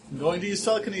going to use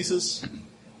telekinesis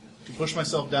to push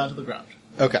myself down to the ground.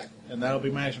 Okay. And that'll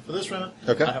be my action for this round.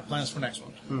 Okay. I have plans for next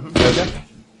one. Okay.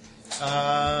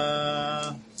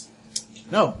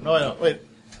 No, I don't. Wait.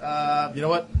 You know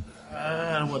what?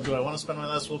 What do I want to spend my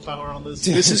last willpower on this?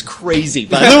 This is crazy,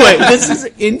 by the way. This is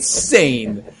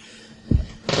insane.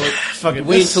 Fuck it.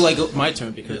 Wait this- until I go my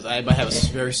turn because I might have a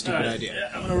very stupid Alright, idea. yeah,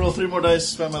 I'm going to roll 3 more dice,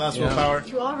 spend my last Yeah. willpower.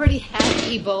 you already have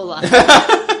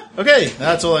Ebola. Okay,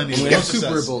 that's all I need. We One have success.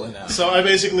 Super Ebola now. So I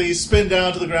basically spin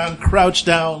down to the ground, crouch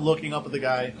down, looking up at the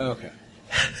guy. Okay.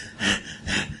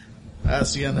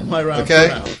 That's the end of my round Okay.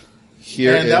 for now.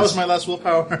 Here And is that was my last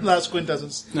willpower, last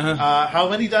quintessence. Uh-huh. How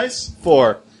many dice?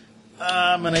 4.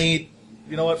 I'm going to eat...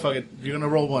 You know what? Fuck it. You're going to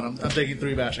roll 1. I'm taking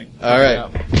 3 bashing. All right.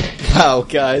 Wow,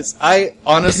 guys. I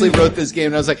honestly wrote this game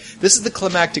and I was like, this is the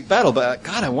climactic battle, but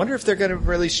God, I wonder if they're going to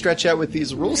really stretch out with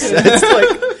these rule sets.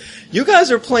 Like, you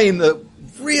guys are playing the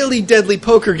really deadly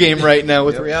poker game right now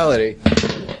with reality.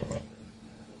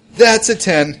 That's a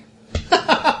 10.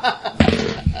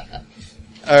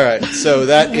 All right, so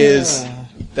that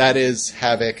is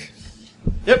Havoc.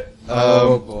 Yep.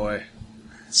 Oh boy.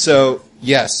 So,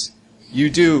 yes, you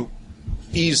do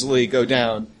easily go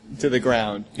down to the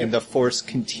ground, and the force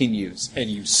continues, and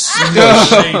you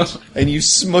smush, and you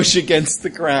smush against the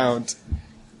ground.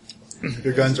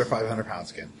 Your guns are 500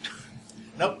 pounds again.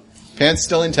 Nope. Pants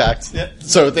still intact, Yep.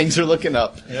 so things are looking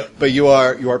up. Yep. But you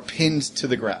are pinned to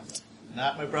the ground.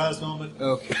 Not my proudest moment.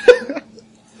 Okay.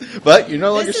 But you're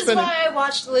no longer This is spinning. why I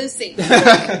watched Lucy.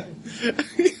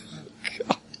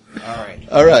 All right.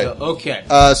 All right. So, okay.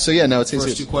 So yeah, now it's First 2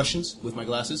 Jesus. questions with my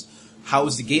glasses. How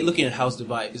is the gate looking, and how's the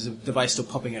device? Is the device still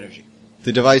pumping energy?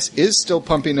 The device is still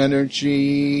pumping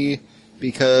energy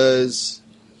because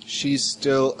she's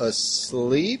still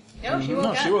asleep. No, she woke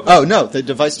up. woke Oh no, the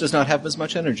device does not have as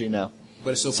much energy now.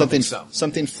 But it's still Something pumping some.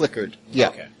 something flickered. Yeah.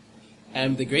 Okay.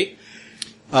 And the gate?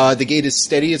 The gate is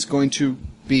steady. It's going to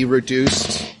be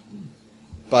reduced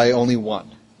by only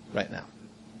 1 right now.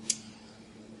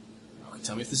 Okay,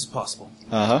 tell me if this is possible.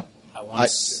 Uh-huh. I want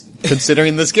to...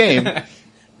 Considering this game.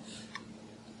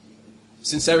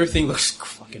 Since everything looks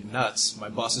fucking nuts, my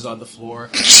boss is on the floor.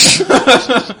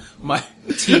 My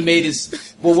teammate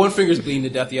is... Well, one finger's bleeding to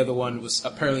death. The other one was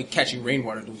apparently catching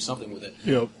rainwater, doing something with it.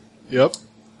 Yep.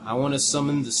 I want to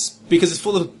summon this... Because it's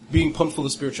full of... Being pumped full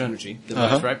of spiritual energy, the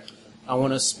device, Uh-huh. right? I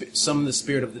want to summon the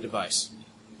spirit of the device.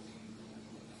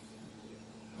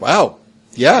 Wow.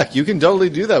 Yeah, you can totally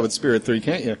do that with Spirit 3,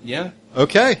 can't you? Yeah?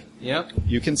 Okay. Yeah?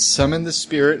 You can summon the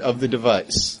spirit of the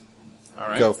device. All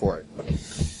right. Go for it.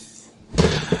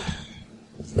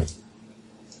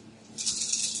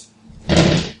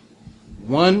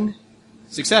 One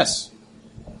success.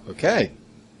 Okay.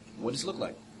 What does it look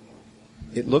like?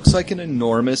 It looks like an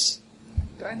enormous...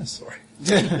 Dinosaur.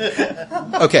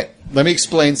 Okay, let me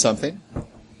explain something.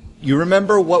 You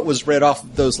remember what was read off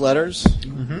of those letters?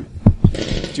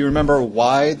 Mm-hmm. Do you remember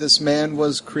why this man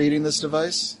was creating this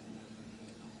device?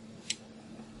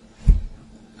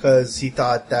 Because he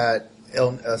thought that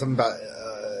something about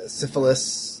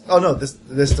syphilis. Oh no, this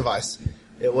device.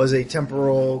 It was a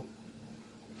temporal.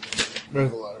 Where's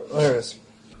the letter? There it is.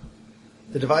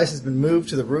 The device has been moved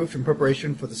to the roof in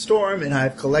preparation for the storm, and I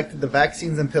have collected the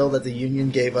vaccines and pill that the Union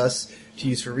gave us to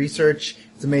use for research.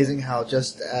 It's amazing how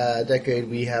just a decade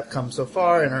we have come so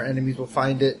far, and our enemies will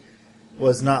find it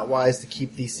was not wise to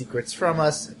keep these secrets from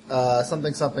us.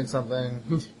 Something.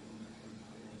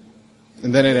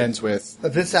 And then it ends with,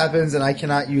 If this happens and I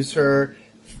cannot use her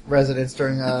residence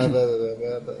during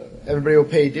everybody will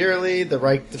pay dearly. The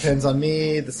right depends on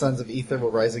me. The sons of Ether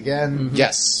will rise again.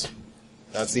 Yes.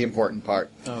 That's the important part.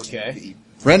 Okay.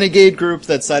 Renegade group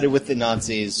that sided with the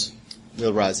Nazis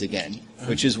will rise again,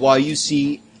 which is why you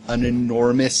see an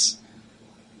enormous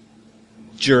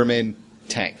German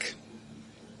tank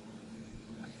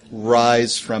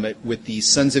rise from it with the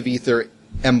Sons of Ether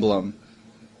emblem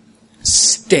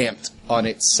stamped on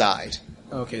its side.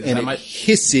 Okay. And it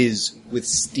hisses with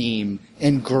steam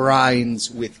and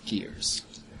grinds with gears.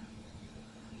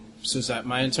 So is that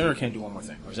my turn, or can I do one more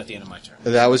thing? Or is that the end of my turn?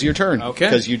 That was your turn. Okay.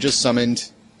 Because you just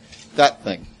summoned that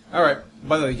thing. Alright.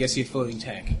 By the way, you guys see a floating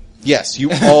tank. Yes, you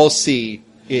all see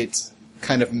it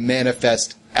kind of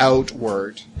manifest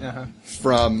outward Uh-huh.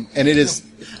 from, and it is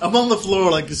I'm on the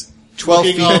floor, like, just 12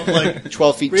 looking feet, up, like,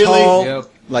 12 feet Really? tall, Yep.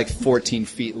 like 14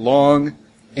 feet long,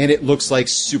 and it looks like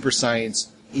super science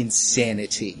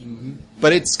insanity. Mm-hmm.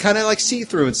 But it's kind of like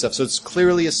see-through and stuff, so it's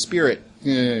clearly a spirit.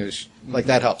 Like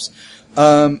that helps.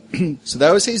 So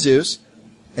that was Jesus,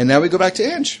 and now we go back to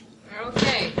Ange.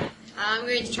 Okay. I'm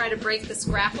going to try to break this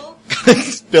grapple.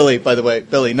 Billy, by the way,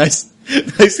 Billy, nice.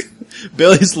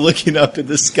 Billy's looking up in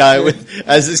the sky with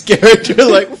as his character,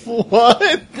 like, what?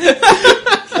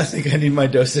 I think I need my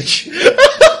dosage.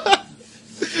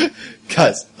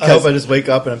 Guys, I hope I just wake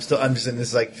up and I'm just in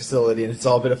this like facility and it's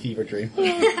all been a fever dream.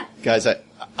 guys,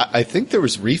 I think there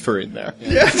was reefer in there.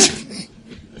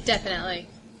 Definitely.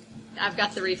 I've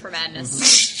got the reefer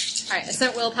madness. Alright, I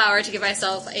spent willpower to give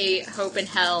myself a hope in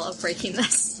hell of breaking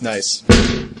this. Nice.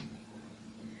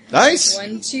 Nice.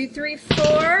 1, 2, 3,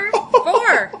 4.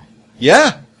 4!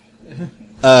 Yeah.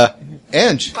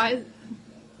 Ange, Why?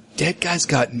 dead guy's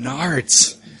got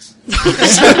nards.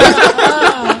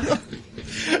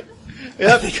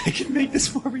 I think I can make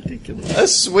this more ridiculous. A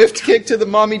swift kick to the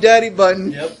mommy daddy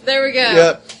button. There we go.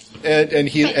 Yep. And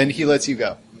he lets you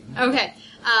go. Okay.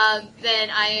 Then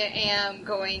I am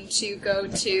going to go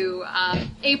to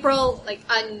April, like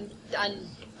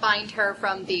unbind her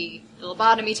from the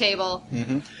lobotomy table,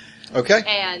 Okay.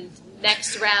 and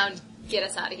next round, get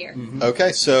us out of here.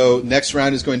 Okay, so next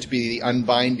round is going to be the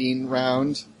unbinding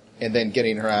round, and then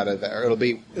getting her out of there.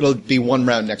 It'll be one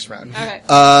round next round. Okay.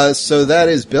 So that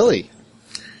is Billy.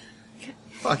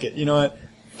 Fuck it. You know what?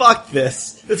 Fuck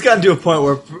this. It's gotten to a point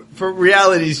where, for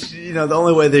realities, the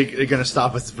only way they're going to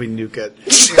stop us is if we nuke it.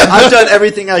 I've done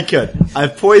everything I could.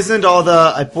 I've poisoned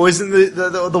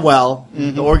the well.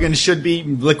 The organ should be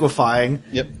liquefying.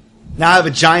 Yep. Now I have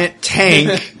a giant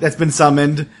tank that's been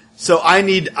summoned. So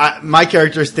my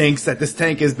character thinks that this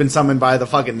tank has been summoned by the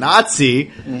fucking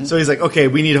Nazi. So he's like, okay,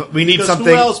 we need because something.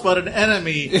 who else but an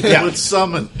enemy would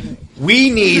summon? We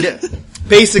need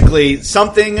basically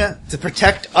something to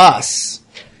protect us.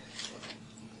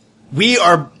 We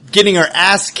are getting our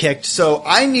ass kicked, so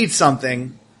I need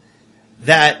something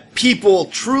that people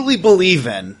truly believe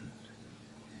in.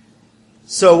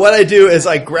 So what I do is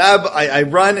I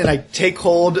run and I take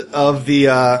hold of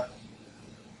the,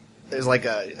 there's like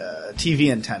a TV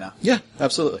antenna. Yeah,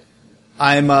 absolutely.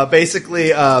 I'm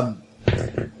basically I'm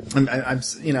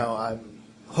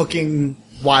hooking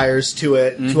wires to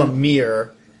it to a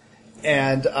mirror,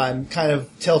 and I'm kind of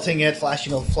tilting it,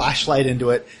 flashing a flashlight into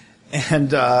it,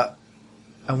 and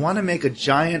I want to make a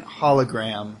giant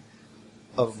hologram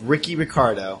of Ricky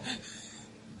Ricardo,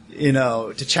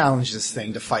 to challenge this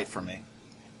thing to fight for me.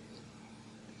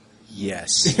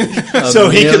 Yes. So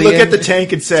he could look at the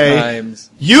tank and say, times.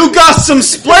 "You got some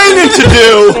splaining to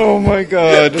do." Oh my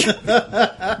god.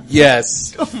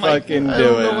 Yes. Fucking do I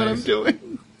don't know it. what I'm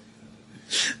doing.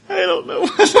 I don't know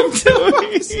what I'm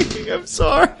doing. I'm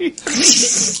sorry.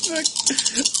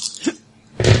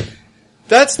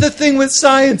 That's the thing with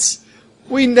science.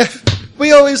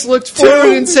 We always looked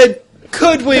forward and said,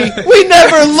 could we? We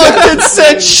never looked and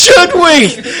said, should we?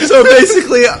 So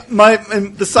basically,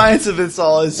 the science of it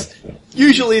all is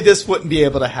usually this wouldn't be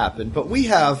able to happen, but we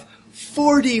have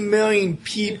 40 million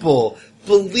people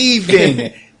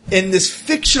believing in this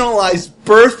fictionalized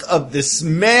birth of this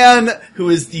man who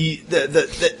is the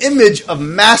image of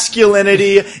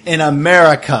masculinity in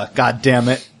America. God damn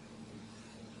it.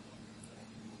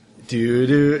 And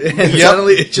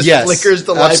suddenly it just flickers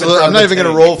the light. Absolutely. I'm not even going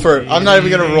to roll for. I'm not even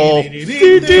going to roll.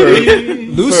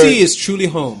 Lucy is truly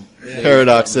home.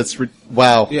 Paradox. That's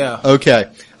wow. Yeah.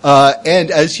 Okay. And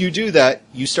as you do that,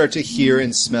 you start to hear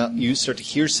and smell. You start to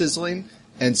hear sizzling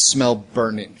and smell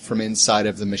burning from inside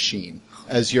of the machine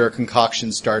as your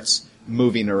concoction starts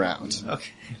moving around.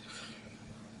 Okay.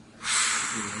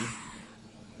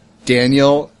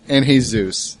 Daniel and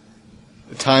Jesus.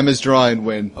 The time is drawing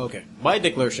when. Okay. My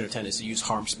declaration of intent is to use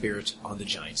harm spirit on the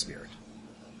giant spirit.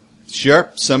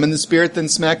 Sure. Summon the spirit, then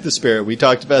smack the spirit. We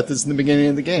talked about this in the beginning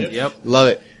of the game. Yep. Love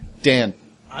it. Dan.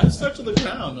 I'm stuck to the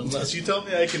ground. Unless you tell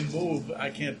me I can move, I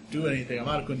can't do anything. I'm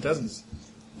out of quintessence.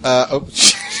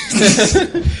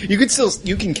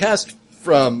 You can cast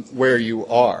from where you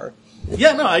are.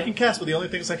 Yeah, no, I can cast, but the only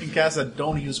things I can cast that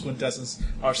don't use quintessence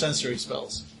are sensory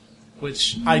spells.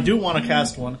 Which I do want to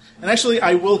cast one. And actually,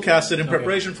 I will cast it in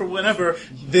preparation for whenever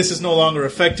this is no longer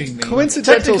affecting me.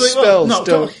 Coincidental Technically, spells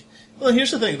don't... Well,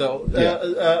 here's the thing, though.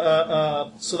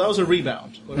 Yeah. So that was a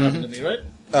rebound. What happened to me, right?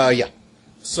 Yeah.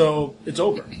 So it's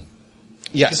over.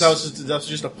 Yes. Because that was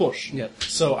just a push. Yep.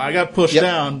 So I got pushed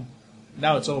down.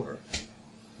 Now it's over.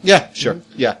 Yeah, sure.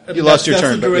 Yeah. You lost your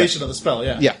turn. That's the duration of the spell,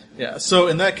 yeah. Yeah. Yeah. So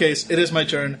in that case, it is my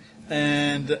turn,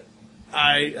 and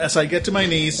as I get to my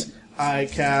knees, I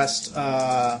cast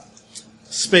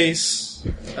Space.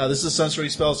 This is a sensory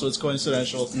spell, so it's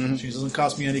coincidental. She doesn't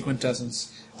cost me any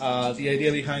quintessence. The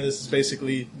idea behind this is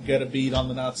basically get a bead on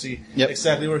the Nazi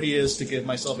exactly where he is to give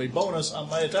myself a bonus on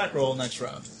my attack roll next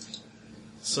round.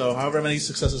 So however many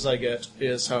successes I get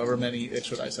is however many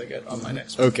extra dice I get on my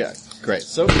next one. Okay, great.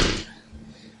 So,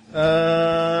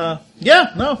 I'm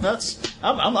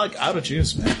like out of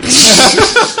juice, man.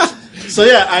 So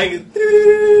yeah, wait,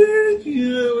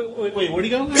 where are you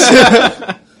going?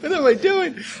 What am I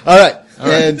doing? All right.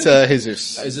 And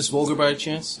Jesus. Is this vulgar by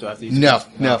chance? Do I have to use No.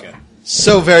 Okay.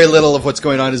 So very little of what's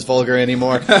going on is vulgar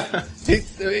anymore.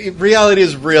 Reality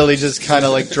is really just kind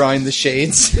of like drawing the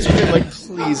shades. Like,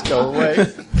 please go away.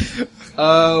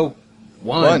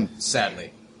 One.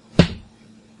 Sadly.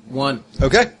 1.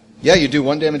 Okay. Yeah, you do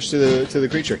 1 damage to the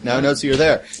creature. Now it knows you're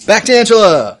there. Back to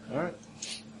Angela. All right.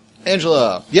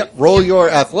 Angela. Yep. Roll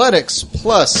your athletics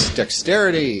plus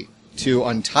dexterity to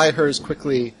untie her as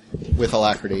quickly with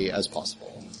alacrity as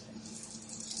possible.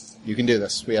 You can do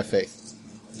this. We have faith.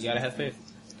 You gotta have faith.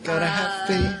 Gotta have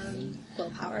faith.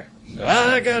 Willpower.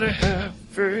 I gotta have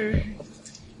faith.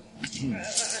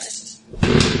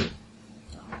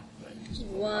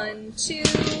 1, 2,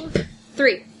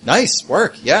 3. Nice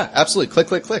work. Yeah, absolutely. Click,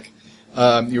 click, click.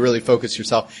 You really focus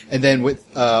yourself. And then with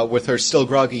her still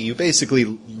groggy, you basically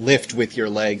lift with your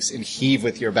legs and heave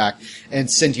with your back and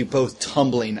send you both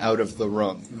tumbling out of the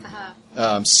room.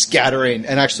 Scattering,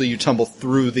 and actually you tumble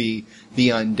through the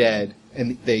undead.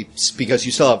 And they, because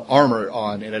you still have armor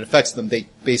on and it affects them, they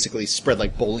basically spread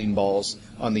like bowling balls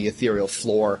on the ethereal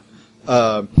floor.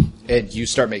 And you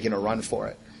start making a run for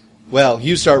it. Well,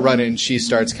 you start running, she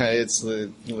starts it's the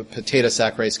potato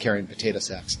sack race carrying potato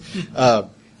sacks.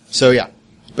 So yeah.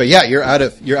 But yeah, you're out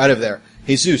of there.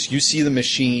 Jesus, you see the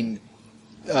machine,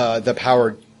 the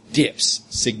power dips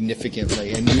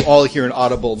significantly and you all hear an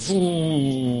audible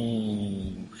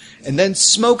vroom. And then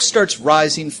smoke starts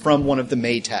rising from one of the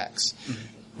Maytags,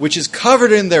 which is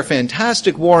covered in their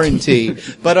fantastic warranty,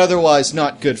 but otherwise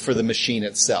not good for the machine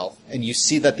itself. And you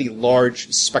see that the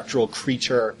large spectral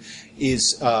creature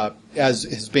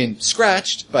has been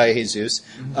scratched by Jesus,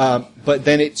 but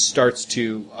then it starts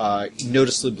to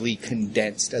noticeably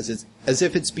condensed, as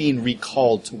if it's being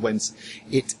recalled to whence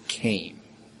it came.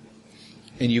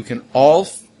 And you can all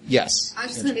yes. I'm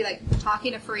just going to be like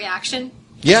talking to free action.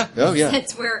 Yeah. Oh, yeah.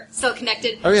 Since we're so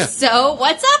connected. Oh, yeah. So,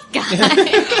 what's up, guys? Because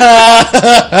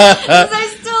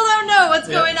I still don't know what's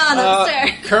going on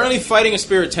upstairs. Currently fighting a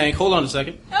spirit tank. Hold on a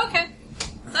second. Okay.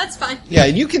 That's fine. Yeah,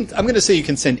 and I'm going to say you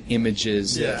can send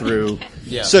images through.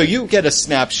 Yeah. So you get a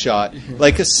snapshot,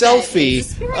 like a selfie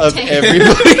Spirit of tank.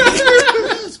 everybody.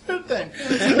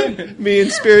 Me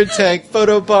and Spirit Tank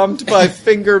photobombed by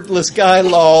fingerless guy,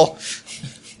 lol.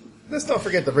 Let's not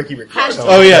forget the Ricky Ricardo. Hashtag,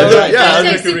 Oh, yeah. hashtag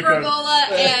Ricky Super Ricardo. Bola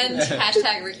and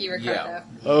hashtag Ricky Ricardo.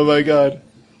 Oh my god.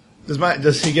 Does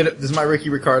my Ricky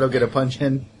Ricardo get a punch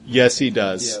in? Yes, he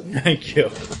does. Thank you.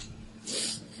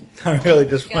 I really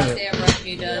just want to. Goddamn right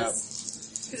he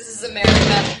does. This is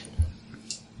America.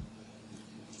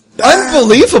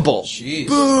 Unbelievable! Jeez.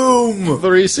 Boom!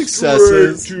 3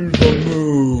 successes. To the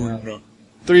moon.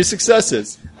 3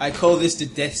 successes. I call this the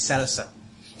death salsa.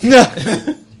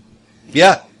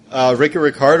 Yeah. Ricky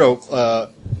Ricardo,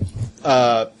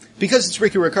 because it's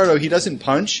Ricky Ricardo, he doesn't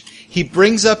punch. He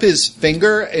brings up his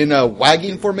finger in a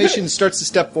wagging formation and starts to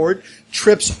step forward,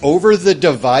 trips over the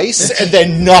device, and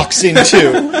then knocks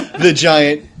into the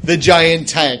giant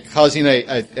tank, causing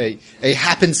a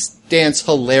happenstance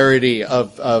hilarity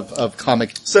of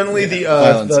comic. Suddenly,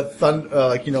 violence.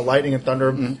 Lightning and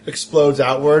thunder explodes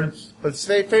outward, but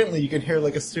faintly you can hear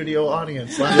like a studio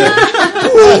audience.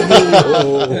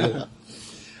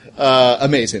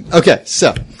 Amazing. Okay,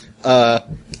 so,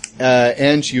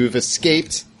 and you've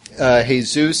escaped,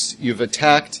 Jesus, you've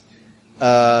attacked,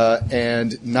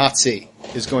 and Nazi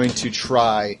is going to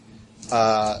try,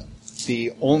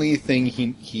 the only thing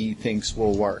he thinks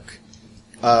will work,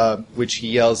 which he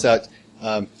yells out,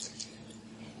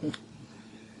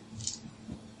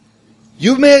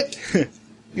 You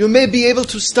may be able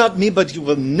to stop me, but you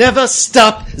will never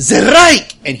stop the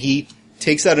Reich! And he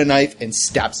takes out a knife and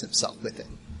stabs himself with it.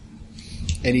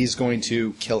 And he's going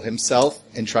to kill himself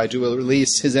and try to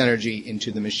release his energy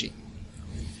into the machine.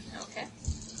 Okay.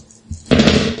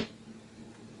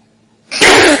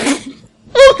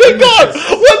 Oh my god!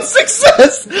 One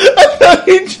success! I thought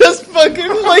he just fucking,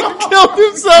 killed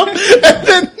himself and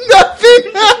then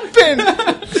nothing happened!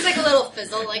 It's like a little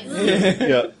fizzle, like...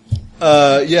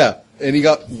 Yeah. And he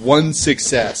got one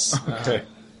success. Okay.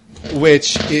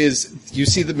 Which is, you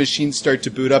see the machine start to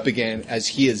boot up again as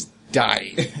he is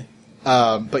dying.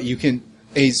 But you can,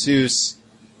 Jesus.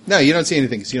 No, you don't see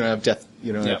anything because you don't have death.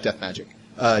 You don't have death magic,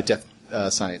 death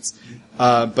science.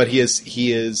 But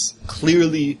he is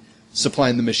clearly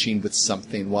supplying the machine with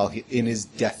something while in his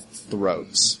death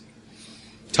throes.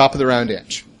 Top of the round,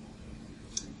 Inch.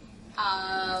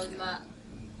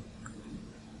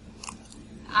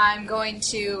 I'm going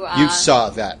to... You saw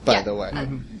that, by the way.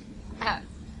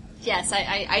 Yes,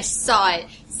 I saw it.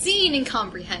 Seen and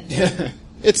comprehended.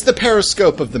 It's the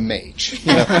periscope of the mage.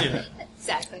 You know?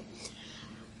 Exactly.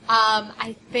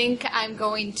 I think I'm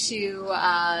going to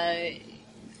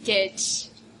get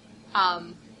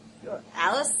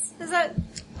Alice. Is that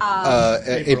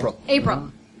April.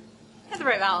 April? That's the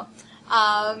right vowel.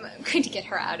 I'm going to get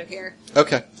her out of here.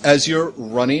 Okay. As you're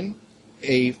running,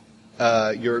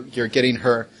 you're getting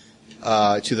her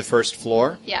to the first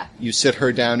floor. Yeah. You sit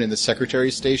her down in the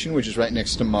secretary station, which is right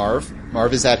next to Marv.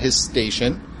 Marv is at his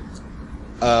station.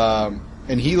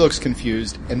 And he looks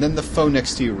confused, and then the phone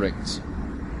next to you rings.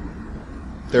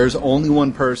 There's only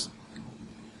one person.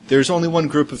 There's only one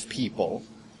group of people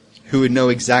who would know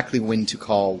exactly when to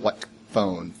call what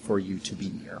phone for you to be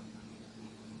near.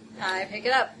 I pick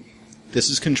it up. This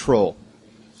is Control.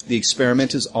 The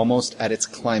experiment is almost at its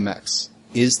climax.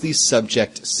 Is the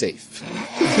subject safe?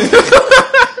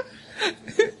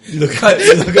 Look at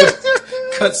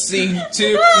cut scene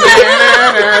 2.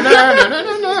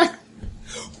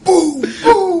 Boom,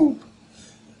 boom.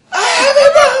 I have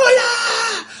Ebola.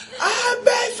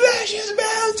 My flesh is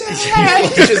melting.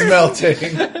 Flesh is melting.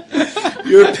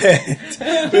 You're panicked.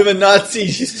 We have a Nazi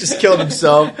who's just killed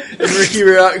himself, and Ricky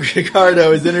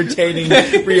Ricardo is entertaining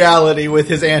reality with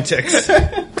his antics.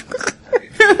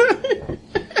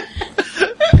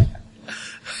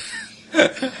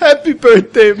 Happy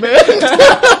birthday, man.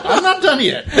 I'm not done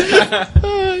yet.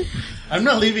 I'm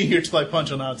not leaving here till I punch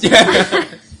a Nazi.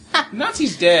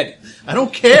 Nazi's dead. I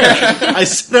don't care. I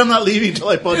said I'm not leaving till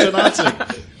I punch a Nazi.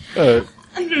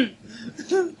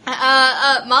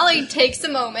 Molly takes a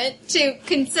moment to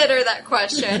consider that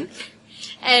question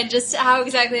and just how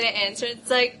exactly to answer it. It's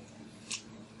like,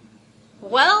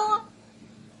 well,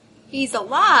 he's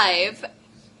alive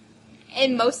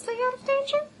and mostly out of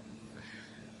danger?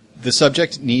 The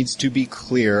subject needs to be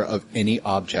clear of any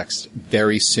objects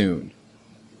very soon.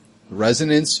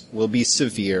 Resonance will be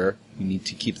severe. You need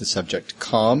to keep the subject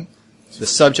calm. The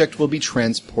subject will be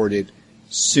transported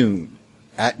soon,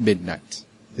 at midnight.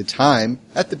 The time,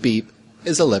 at the beep,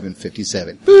 is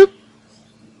 11:57. Boop!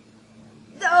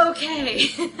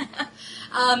 Okay.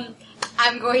 I'm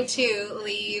going to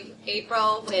leave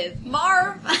April with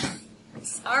Marv.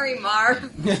 Sorry, Marv.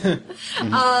 What's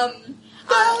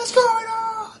going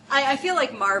on? I feel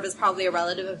like Marv is probably a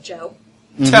relative of Joe.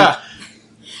 Mm-hmm.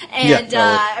 And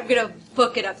Yeah, I'm going to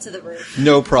book it up to the roof.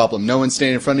 No problem. No one's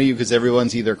standing in front of you because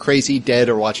everyone's either crazy, dead,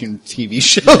 or watching TV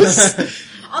shows.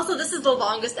 Also, this is the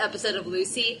longest episode of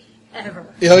Lucy ever.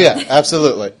 Oh yeah,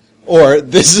 absolutely. Or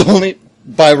this is only,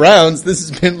 by rounds, this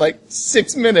has been like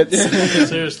 6 minutes.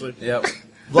 Seriously. Yep.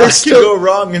 What could go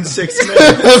wrong in 6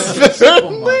 minutes?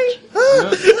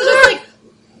 Like,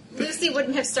 Lucy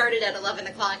wouldn't have started at 11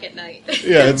 o'clock at night.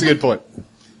 Yeah, that's a good point.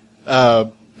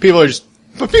 People are just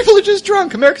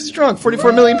drunk. America's drunk.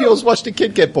 44 million people has watched a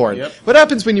kid get born. Yep. What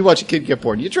happens when you watch a kid get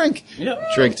born? You drink.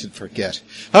 Yep. Drink to forget.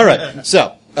 All right.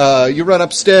 So, you run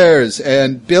upstairs,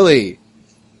 and Billy,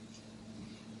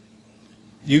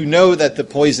 you know that the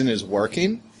poison is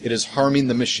working. It is harming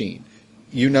the machine.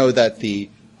 You know that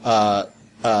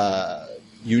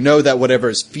whatever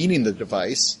is feeding the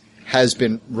device has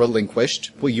been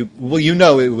relinquished. Well, you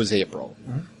know it was April.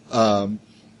 Mm-hmm.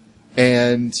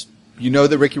 And you know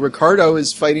that Ricky Ricardo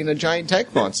is fighting a giant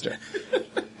tank monster.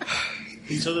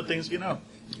 These are the things you know.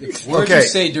 What did you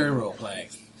say during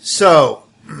roleplay? So,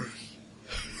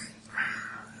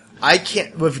 I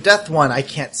can't, with Death 1, I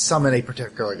can't summon a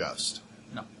particular ghost.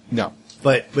 No.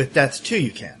 But with Death 2,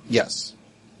 you can. Yes.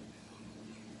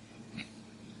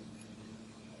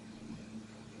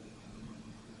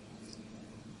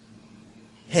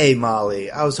 Hey,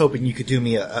 Molly, I was hoping you could do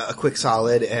me a quick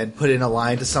solid and put in a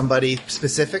line to somebody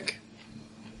specific.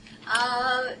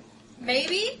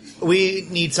 Maybe? We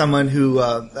need someone who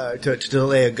to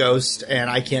delay a ghost, and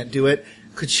I can't do it.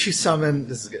 Could you summon?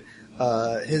 This is good.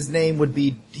 His name would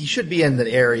be. He should be in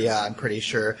the area. I'm pretty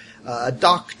sure.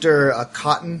 Dr.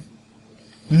 Cotton.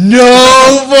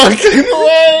 No fucking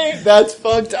way! That's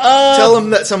fucked up! Tell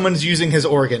him that someone's using his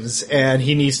organs, and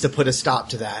he needs to put a stop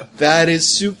to that. That is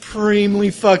supremely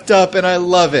fucked up, and I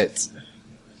love it.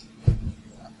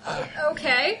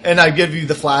 Okay. And I give you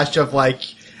the flash of it's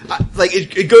like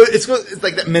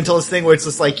that mentalist thing where it's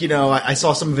just like, I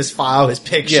saw some of his file, his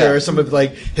picture, Yeah. some of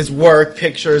like his work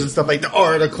pictures and stuff like the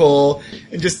article,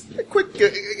 and just a quick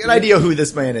an idea who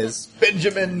this man is.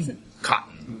 Benjamin Cotton.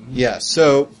 Yeah,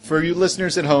 so for you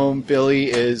listeners at home, Billy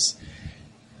is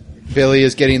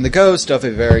getting the ghost of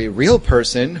a very real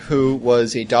person who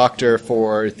was a doctor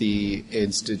for the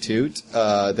institute,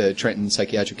 the Trenton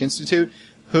Psychiatric Institute,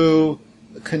 who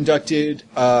conducted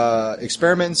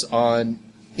experiments on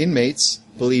inmates,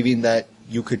 believing that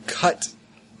you could cut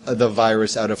the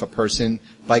virus out of a person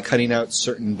by cutting out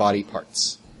certain body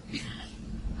parts.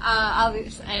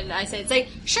 And I say, it's like,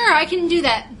 sure, I can do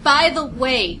that. By the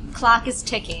way, clock is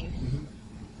ticking.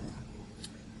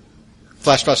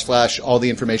 Flash, flash, flash, all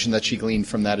the information that she gleaned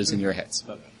from that is in your heads.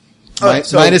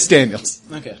 So- Minus Daniel's.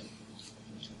 Okay.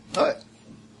 All right.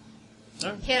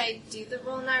 Can I do the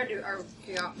roll now, or do you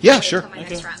want Yeah, wait sure. till my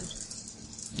next round?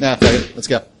 Nah, fuck it. Let's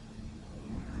go.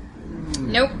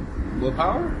 Nope.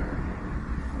 Willpower?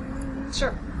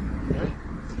 Sure.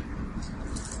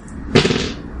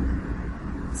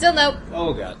 Still nope.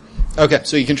 Oh, God. Okay,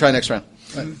 so you can try next round.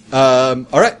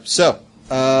 Alright, so,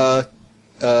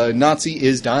 Nazi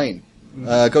is dying.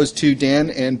 Goes to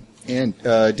Dan and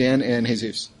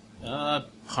Jesus.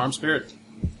 Harm spirit.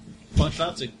 Punch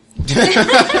Nazi.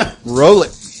 Roll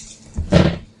it.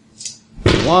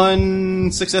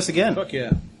 1 success again. Fuck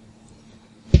yeah.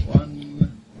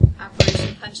 One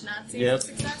Operation Punch Nazi. Yep.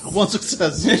 Success. One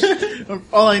success.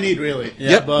 All I need, really.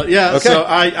 Yep. But yeah, Okay. so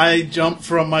I jump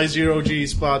from my 0G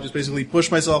spot, just basically push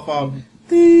myself off.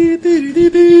 And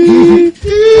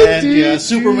yeah,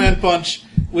 Superman punch,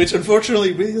 which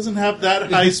unfortunately really doesn't have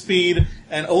that high speed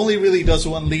and only really does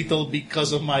one lethal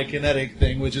because of my kinetic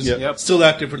thing, which is Yep. still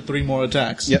active for 3 more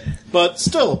attacks. Yep. But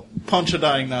still, punch a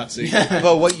dying Nazi.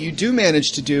 But what you do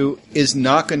manage to do is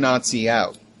knock a Nazi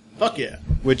out, Fuck yeah.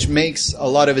 which makes a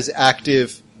lot of his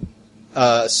active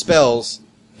spells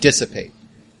dissipate.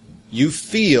 You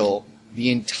feel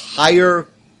the entire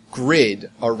grid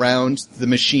around the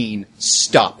machine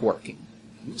stop working.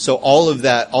 So all of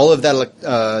that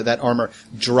armor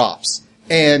drops,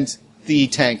 and the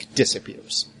tank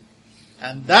disappears.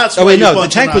 And that's Oh why wait, you no, the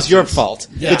punch tank was Nazis. your fault.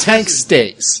 Yeah. The tank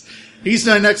stays. He's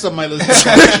not next on my list.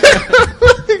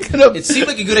 It seemed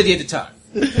like a good idea at the time.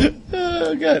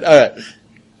 Oh, good. All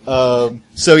right.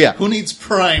 So yeah. Who needs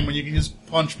Prime when you can just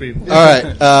punch people? All right.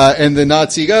 And the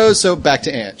Nazi goes. So back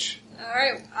to Anch.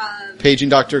 Alright, Paging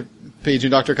Dr.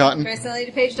 Cotton. do I still need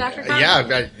to page Dr. Cotton?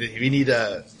 Yeah, we need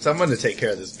someone to take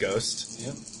care of this ghost.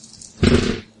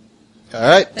 All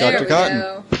right, There Dr. we Cotton.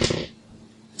 go.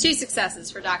 2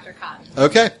 successes for Dr. Cotton.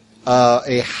 Okay.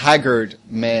 A haggard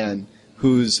man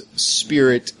whose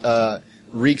spirit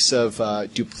reeks of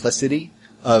duplicity,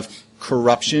 of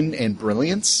corruption and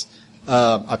brilliance,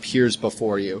 appears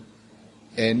before you.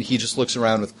 And he just looks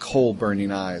around with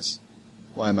coal-burning eyes.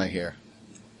 Why am I here?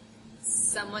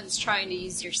 Someone's trying to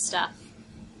use your stuff.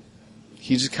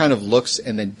 He just kind of looks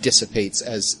and then dissipates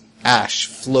as ash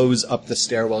flows up the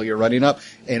stairwell you're running up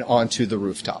and onto the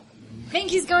rooftop.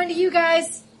 Think he's going to you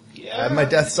guys? I have my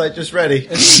death sight just ready.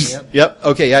 Yep.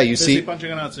 Okay, yeah, you Busy see.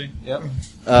 punching a Nazi. Yep.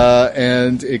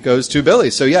 And it goes to Billy.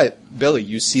 So yeah, Billy,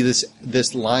 you see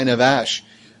this line of ash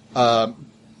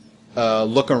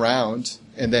look around,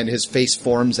 and then his face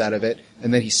forms out of it,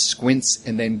 and then he squints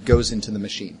and then goes into the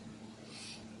machine.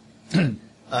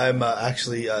 I'm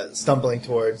actually stumbling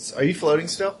towards. Are you floating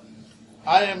still?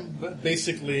 I am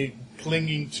basically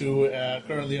clinging to a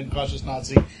currently unconscious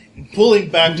Nazi and pulling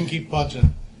back to keep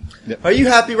punching. Are you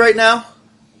happy right now?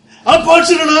 I'm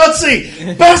punching a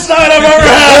Nazi! Best night I've ever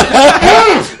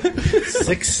had!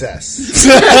 Success.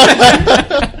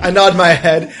 I nod my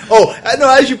head. Oh, no,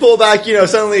 as you pull back,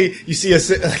 suddenly you see a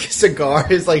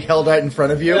cigar is held right in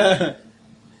front of you.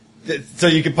 So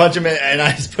you can punch him and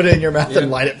I just put it in your mouth and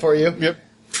light it for you. Yep.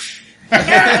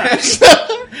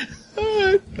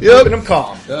 Keeping him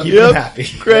calm. Keeping him happy.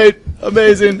 Great.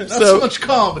 Amazing. Not so much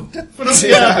calm, but definitely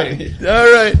happy.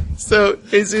 All right. So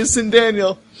Jesus and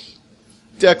Daniel.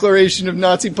 Declaration of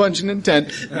Nazi punching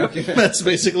intent. That's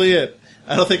basically it.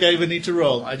 I don't think I even need to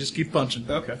roll. I just keep punching.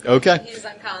 Okay. Okay. He's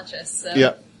unconscious. So.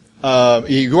 Yeah.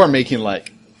 You are making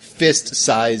like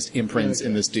fist-sized imprints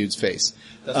in this dude's face.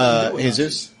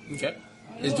 Jesus? Okay.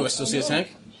 Do I still see a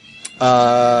tank?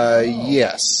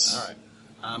 Yes. Alright.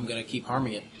 I'm gonna keep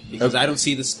harming it. Because I don't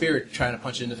see the spirit trying to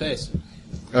punch it in the face.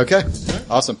 Okay.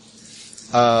 Awesome.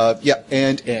 Yeah,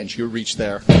 and Ange, you reach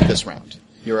there this round.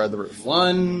 You're on the roof.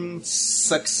 1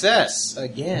 success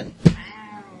again.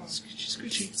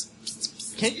 Screechy.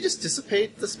 Can't you just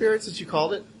dissipate the spirits as you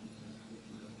called it?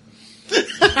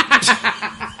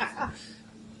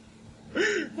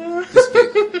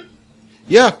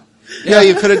 Yeah. Yeah,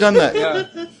 you could have done that.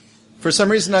 Yeah. For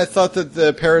some reason, I thought that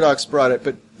the paradox brought it,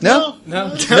 but no. No.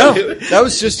 No, that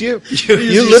was just you. You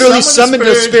You literally summoned a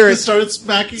and spirit. started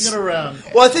smacking it around.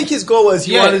 Well, I think his goal was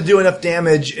he Yeah. wanted to do enough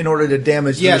damage in order to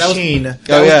damage the Yeah, that was- machine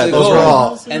Oh, yeah. the goal.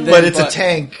 overall. And But then- it's a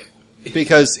tank.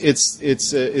 Because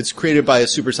it's created by a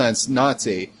super science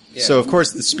Nazi. Yeah. So, of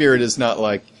course, the spirit is not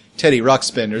like Teddy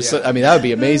Ruxpin. Or so, I mean, that would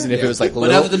be amazing if it was like But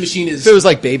little. now that the machine is... If it was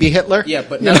like baby Hitler. Yeah,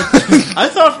 but now... I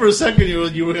thought for a second you were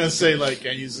going to say, like,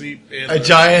 can you see A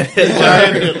giant.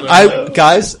 Hitler?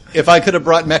 Guys, if I could have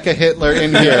brought Mecha Hitler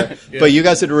in here, but you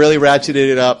guys had really ratcheted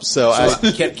it up, so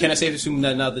Can I safely assume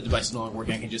that now the device is no longer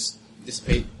working, I can just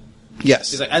dissipate?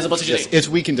 yes. It's like, as opposed to Yes, just... it's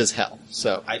weakened as hell,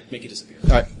 so. I make it disappear.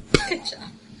 Alright. Good job.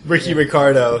 Ricky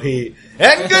Ricardo, and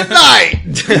good night!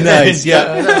 Nice,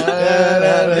 yeah.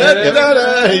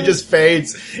 He just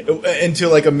fades into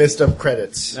like a mist of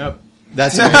credits. Nope.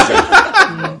 That's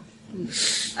amazing.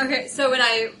 Okay, so when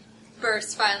I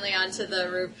burst finally onto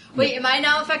the roof, wait, am I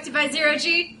now affected by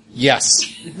 0G?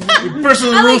 Yes. Person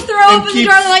on the I like roof throw and open the keep-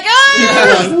 door and like,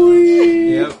 ah!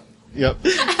 Yep. Yep.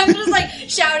 I'm just like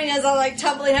shouting as I'm like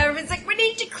tumbling. Everyone's like, we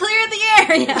need to clear the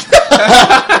area.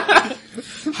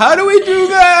 How do we do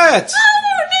that?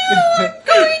 I don't know.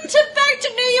 I'm going back to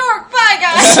New York.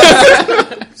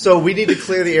 Bye, guys. So we need to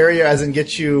clear the area, as in get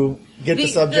the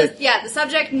subject. The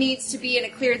subject needs to be in a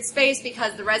cleared space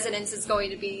because the residence is going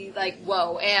to be like,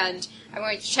 whoa. And I'm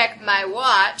going to check my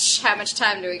watch. How much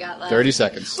time do we got left? 30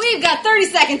 seconds. We've got 30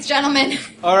 seconds, gentlemen.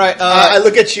 All right. I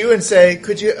look at you and say,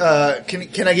 "Could you?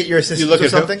 Can I get your assistance You look or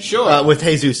at who? something?" Sure. With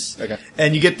Jesus. Okay.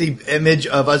 And you get the image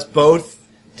of us both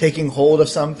taking hold of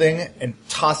something and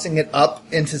tossing it up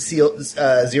into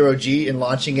 0G and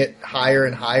launching it higher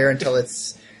and higher until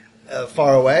it's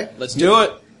far away. Let's do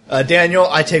it. Daniel,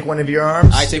 I take one of your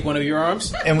arms. I take one of your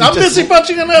arms. and we I'm busy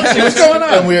punching him up. See what's going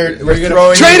on? And we're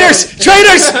throwing Traitors!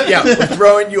 Traitors! Yeah, we're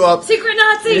throwing you up. Secret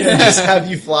Nazi. Just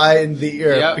have you fly in the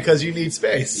air Yep. because you need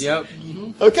space. Yep.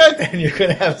 Okay. And you're going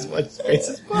to have as much space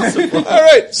as possible. All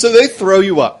right. So they throw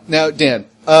you up. Now, Dan,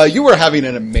 you were having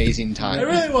an amazing time. It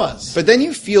really was. But then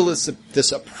you feel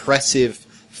this oppressive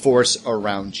force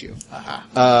around you.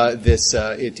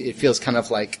 It feels kind of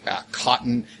like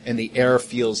cotton, and the air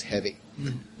feels heavy.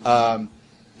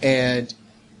 And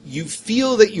you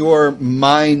feel that your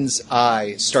mind's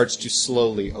eye starts to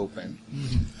slowly open.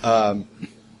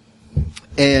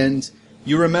 And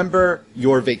you remember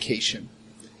your vacation.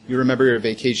 You remember your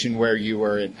vacation where you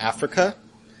were in Africa.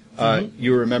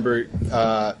 You remember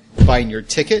buying your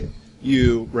ticket.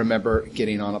 You remember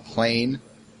getting on a plane.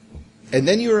 And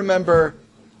then you remember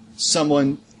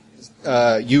someone,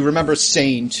 you remember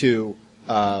saying to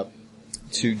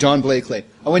Don Blakely,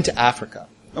 I went to Africa.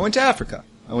 I went to Africa.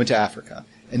 I went to Africa.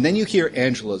 And then you hear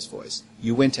Angela's voice.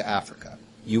 You went to Africa.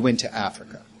 You went to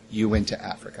Africa. You went to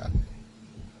Africa.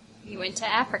 You went to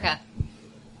Africa.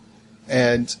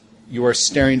 And you are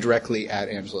staring directly at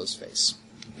Angela's face.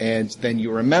 And then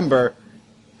you remember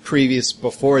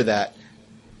before that,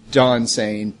 Don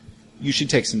saying, you should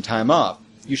take some time off.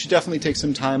 You should definitely take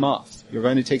some time off. You're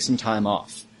going to take some time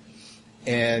off.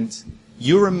 And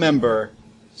you remember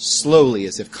slowly,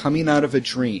 as if coming out of a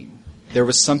dream, there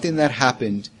was something that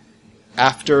happened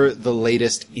after the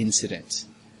latest incident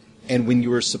and when you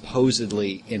were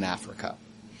supposedly in Africa.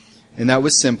 And that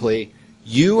was simply,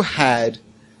 you had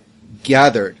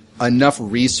gathered enough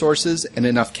resources and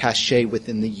enough cachet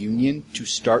within the Union to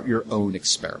start your own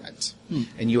experiment.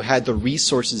 And you had the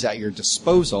resources at your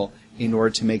disposal in order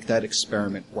to make that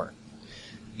experiment work.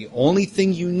 The only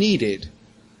thing you needed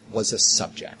was a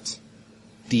subject.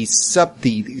 The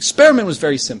experiment was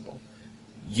very simple.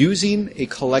 Using a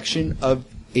collection of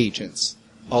agents,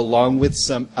 along with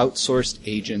some outsourced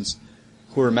agents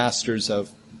who are masters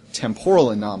of temporal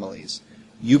anomalies,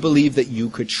 you believe that you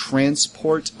could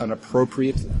transport an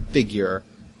appropriate figure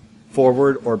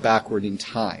forward or backward in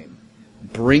time,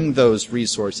 bring those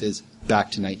resources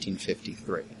back to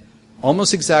 1953.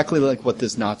 Almost exactly like what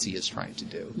this Nazi is trying to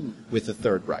do with the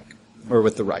Third Reich, or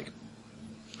with the Reich.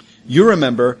 You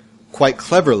remember, quite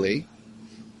cleverly,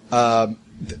 The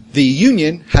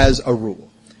Union has a rule.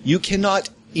 You cannot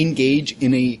engage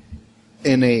in a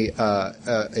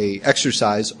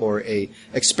exercise or a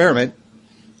experiment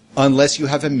unless you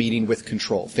have a meeting with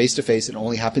control. Face to face, it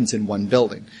only happens in one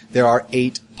building. There are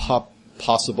 8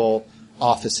 possible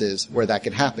offices where that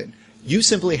can happen. You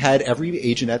simply had every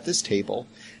agent at this table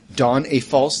don a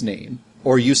false name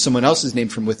or use someone else's name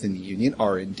from within the Union,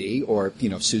 R&D, or,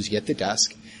 Susie at the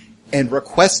desk, and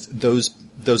request those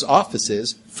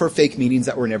offices for fake meetings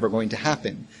that were never going to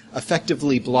happen,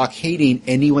 effectively blockading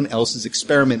anyone else's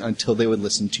experiment until they would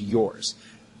listen to yours.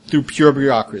 Through pure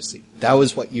bureaucracy. That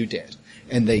was what you did.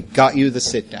 And they got you the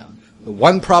sit down. The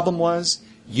one problem was,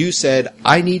 you said,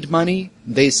 I need money.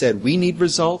 They said, we need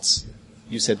results.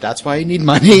 You said, that's why I need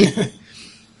money.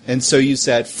 And so you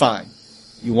said, fine.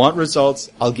 You want results,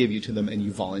 I'll give you to them, and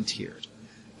you volunteered.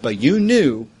 But you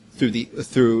knew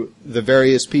through the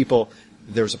various people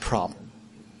there was a problem.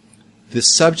 The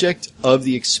subject of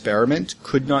the experiment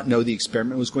could not know the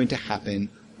experiment was going to happen,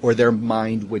 or their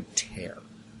mind would tear.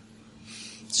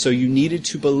 So you needed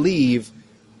to believe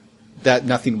that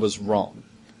nothing was wrong.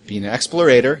 Being an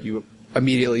explorator, you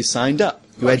immediately signed up.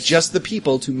 You had just the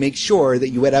people to make sure that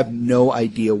you would have no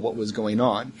idea what was going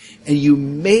on. And you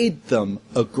made them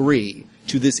agree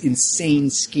to this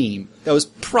insane scheme that was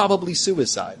probably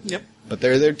suicide. Yep. But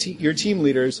they're your team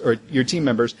leaders, or your team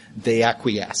members, they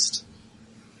acquiesced.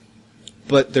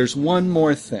 But there's one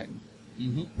more thing.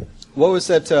 Mm-hmm. What was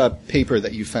that paper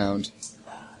that you found?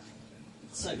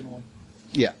 Second one.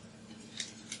 Yeah.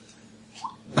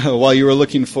 While you were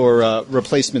looking for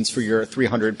replacements for your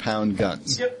 300-pound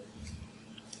guns. Yep.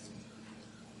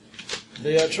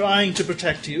 They are trying to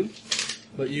protect you,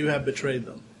 but you have betrayed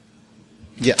them.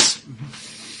 Yes.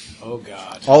 Oh,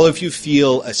 God. All of you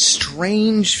feel a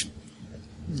strange,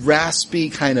 raspy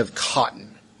kind of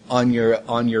cotton on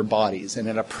your bodies and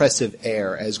an oppressive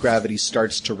air as gravity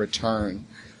starts to return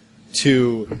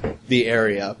to the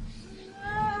area.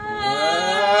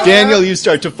 Daniel, you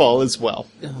start to fall as well.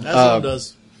 As one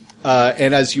does.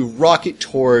 And as you rocket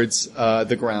towards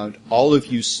the ground, all of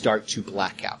you start to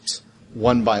black out,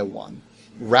 one by one,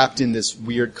 wrapped in this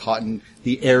weird cotton,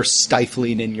 the air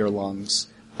stifling in your lungs,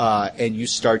 and you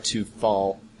start to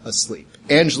fall asleep.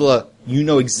 Angela, you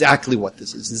know exactly what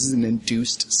this is. This is an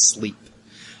induced sleep.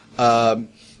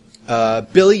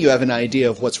 Billy, you have an idea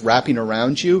of what's wrapping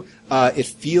around you. It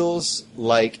feels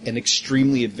like an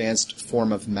extremely advanced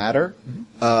form of matter.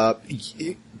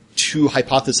 To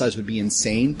hypothesize would be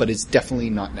insane, but it's definitely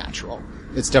not natural.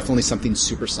 It's definitely something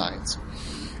super science.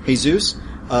 Jesus,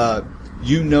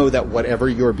 you know that whatever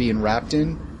you're being wrapped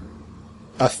in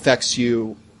affects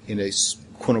you in a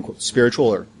quote-unquote spiritual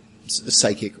or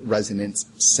psychic resonance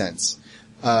sense.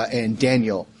 And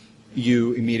Daniel,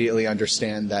 you immediately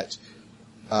understand that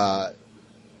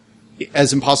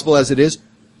as impossible as it is,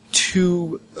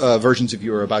 2 versions of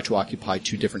you are about to occupy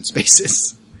 2 different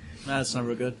spaces. That's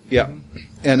never good. Yeah.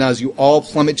 And as you all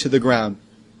plummet to the ground,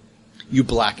 you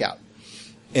black out.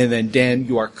 And then, Dan,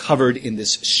 you are covered in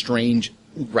this strange,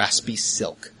 raspy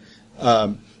silk.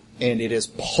 And it is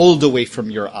pulled away from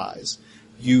your eyes.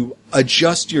 You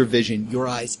adjust your vision. Your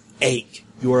eyes ache.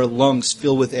 Your lungs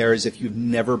fill with air as if you've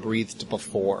never breathed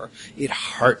before. It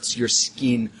hurts. Your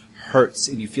skin hurts,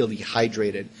 and you feel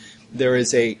dehydrated. There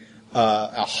is a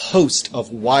host of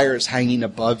wires hanging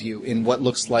above you in what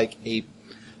looks like a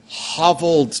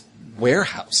hoveled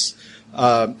warehouse.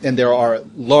 And there are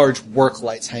large work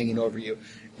lights hanging over you.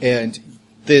 And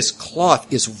this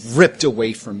cloth is ripped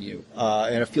away from you.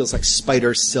 And it feels like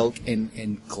spider silk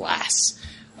and glass.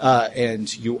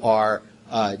 And you are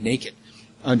naked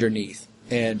underneath.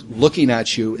 And looking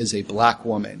at you is a black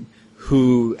woman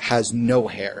who has no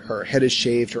hair. Her head is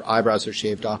shaved, her eyebrows are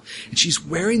shaved off, and she's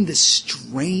wearing this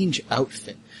strange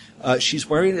outfit. She's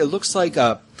wearing, it looks like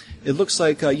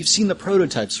you've seen the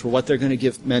prototypes for what they're going to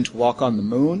give men to walk on the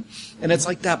moon, and it's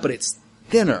like that, but it's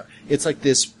thinner. It's like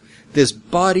this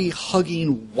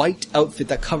body-hugging white outfit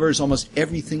that covers almost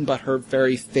everything but her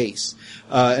very face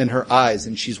and her eyes.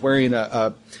 And she's wearing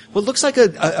what looks like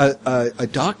a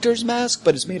doctor's mask,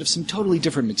 but it's made of some totally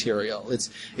different material.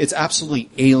 It's absolutely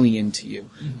alien to you.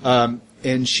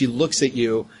 And she looks at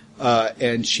you,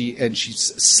 and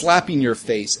she's slapping your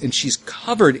face, and she's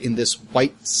covered in this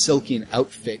white silken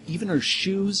outfit, even her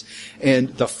shoes, and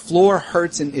the floor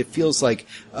hurts, and it feels like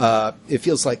a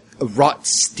wrought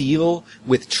steel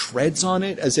with treads on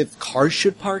it, as if cars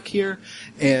should park here.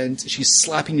 And she's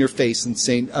slapping your face and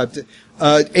saying,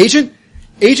 Agent?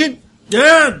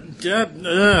 Yeah.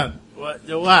 What?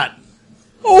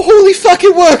 Oh, holy fuck,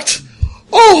 it worked!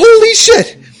 Oh,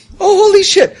 holy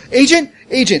shit! Agent!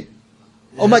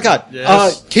 Oh my god.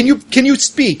 Yes. Can you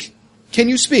speak? Can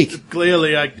you speak?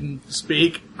 Clearly I can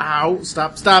speak. Ow,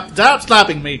 stop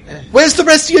stopping me. Where's the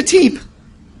rest of your team?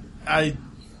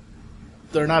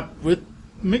 They're not with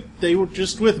me. They were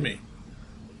just with me.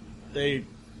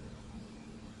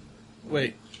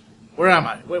 Wait, where am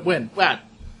I? When am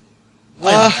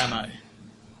I?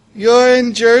 You're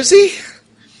in Jersey,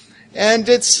 and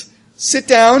sit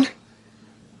down.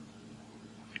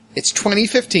 It's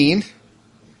 2015,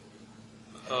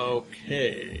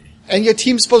 Okay. and your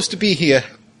team's supposed to be here.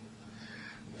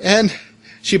 And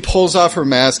she pulls off her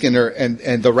mask and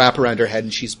the wrap around her head,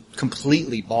 and she's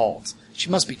completely bald. She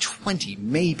must be 20,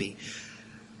 maybe.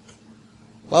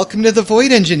 Welcome to the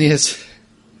Void Engineers.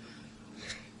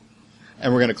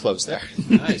 And we're going to close there.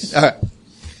 Nice. All right.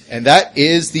 And that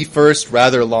is the first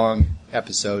rather long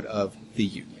episode of The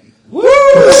Union. Who's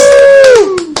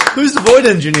the Void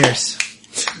Engineers?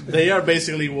 They are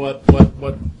basically what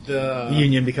the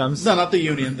Union becomes? No, not the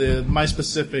Union. My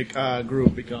specific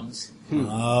group becomes.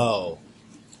 Oh.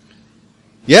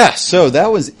 Yeah, so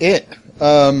that was it.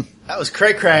 That was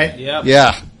cray-cray. Yeah.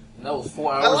 Yeah. That was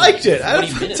 4 hours. I liked it. I had a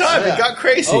 40 fun minutes. time. It got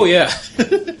crazy. Oh yeah.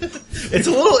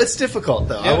 It's difficult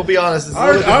though. I will be honest. It's a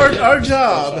Our, little our, difficult. our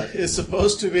job is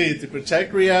supposed to be to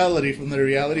protect reality from the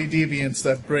reality deviants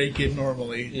that break it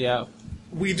normally. Yeah.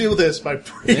 We do this by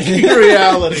breaking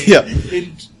reality Yeah.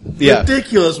 in Yeah.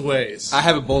 ridiculous ways. I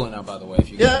have a bowling now, by the way. If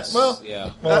you Yeah, guys, well-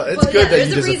 yeah. Well, it's Well, good that there's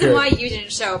you a reason disappeared. why you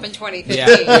didn't show up in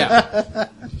 2015. Yeah.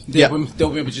 Yeah. They'll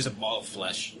remember just a ball of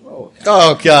flesh. Oh.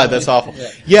 Oh, God, that's awful.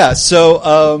 Yeah,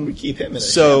 so, Keep him in a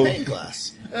So- champagne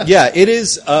glass. yeah, it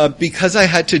is, because I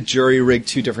had to jury rig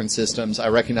two different systems, I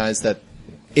recognize that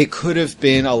it could have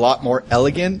been a lot more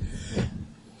elegant,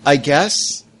 I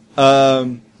guess.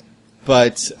 But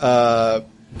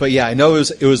yeah, I know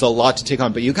it was a lot to take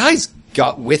on, but you guys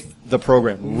got with the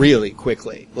program really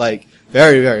quickly, like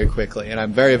very, very quickly, and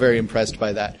I'm very, very impressed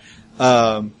by that.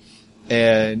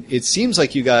 And it seems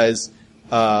like you guys,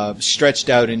 stretched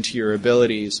out into your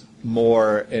abilities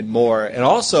more and more. And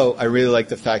also, I really like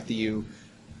the fact that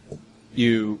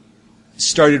you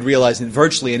started realizing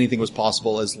virtually anything was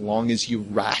possible as long as you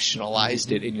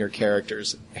rationalized it in your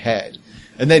character's head.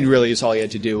 And then really all you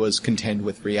had to do was contend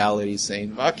with reality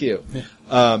saying, fuck you.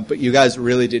 Yeah. But you guys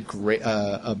really did great,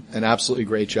 an absolutely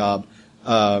great job.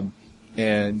 Dan,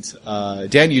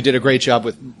 you did a great job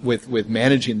with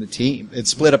managing the team. It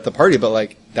split up the party, but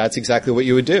like, that's exactly what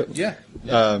you would do. Yeah.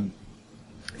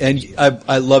 And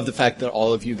I love the fact that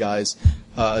all of you guys,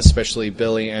 especially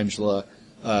Billy, Angela,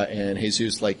 and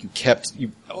Jesus, like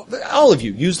all of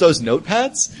you use those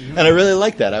notepads, and I really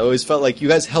like that. I always felt like you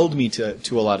guys held me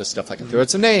to a lot of stuff. Like I threw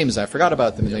out some names, I forgot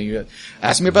about them, and then you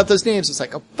asked me about those names. It's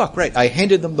like, oh fuck, right. I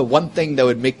handed them the one thing that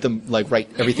would make them like write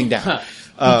everything down.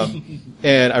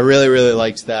 And I really, really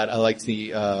liked that. I liked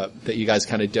that you guys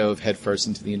kind of dove headfirst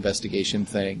into the investigation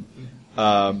thing.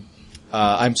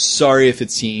 I'm sorry if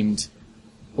it seemed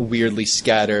weirdly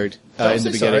scattered in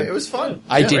the beginning. It was fun.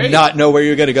 I did not know where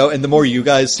you were going to go, and the more you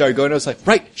guys started going, I was like,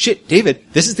 right, shit, David,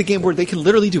 this is the game where they can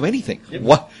literally do anything.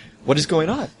 Yep. What is going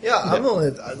on? Yeah, I'm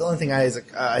the only thing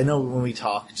I know when we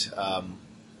talked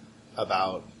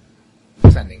about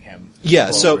sending him.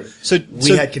 Yeah, forward, so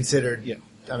we had considered. Yeah.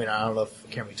 I mean, I don't know if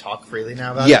can we talk freely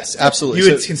now about it? Yes, absolutely.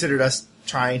 You had considered us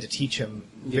trying to teach him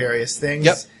various things.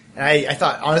 Yep. And I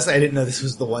thought, honestly, I didn't know this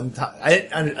was the one time. I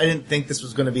didn't think this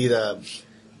was going to be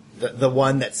the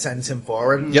one that sends him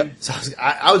forward. Yep. So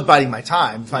I was biding my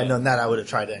time. If I'd known that, I would have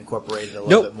tried to incorporate it a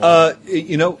little bit more.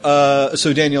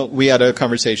 So Daniel, we had a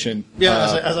conversation.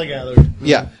 Yeah, as I gathered.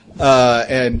 Yeah.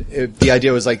 And the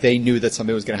idea was like they knew that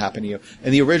something was going to happen to you.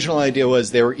 And the original idea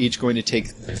was they were each going to take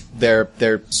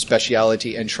their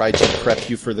speciality and try to prep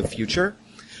you for the future,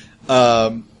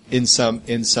 in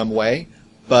some way.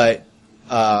 But,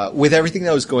 with everything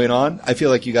that was going on, I feel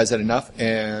like you guys had enough.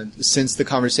 And since the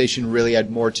conversation really had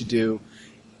more to do,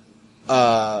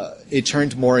 it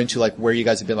turned more into like where you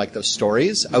guys have been, like those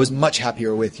stories. I was much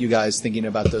happier with you guys thinking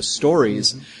about those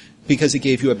stories because it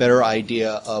gave you a better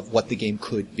idea of what the game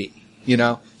could be, you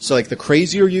know? So like the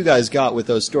crazier you guys got with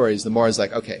those stories, the more I was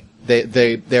like, okay,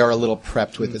 they are a little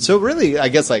prepped with it. So really, I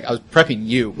guess like I was prepping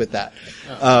you with that.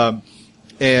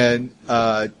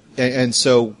 And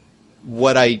so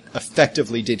what I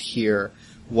effectively did here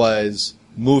was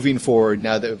moving forward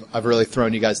now that I've really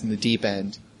thrown you guys in the deep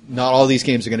end. Not all these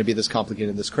games are going to be this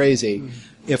complicated, this crazy.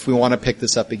 If we want to pick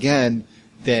this up again,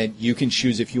 then you can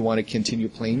choose if you want to continue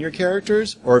playing your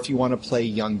characters or if you want to play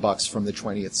young bucks from the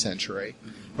 20th century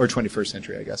or 21st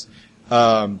century, I guess.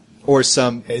 Or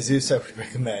some Jesus, I would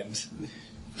recommend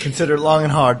consider long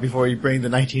and hard before you bring the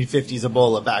 1950s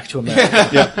Ebola back to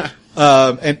America.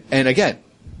 and again,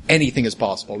 anything is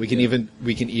possible. We can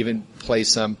even play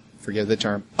some forgive the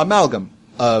term, amalgam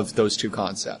of those two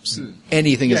concepts.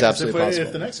 Anything is 'cause absolutely if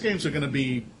possible. the next games are going to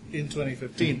be in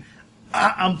 2015,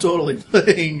 I'm totally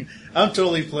playing.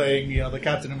 The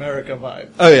Captain America vibe.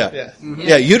 Oh yeah. Yeah.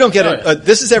 Yeah, you don't get it.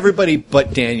 This is everybody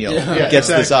but Daniel Yeah, gets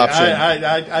this exactly.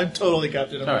 option. I'm totally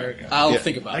Captain All right. America. I'll Yeah.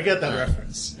 think about I it. get that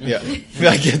reference. Yeah,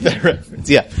 I get that reference.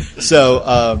 Yeah.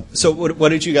 So, what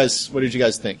did you guys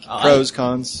think? Pros,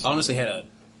 cons? I honestly had a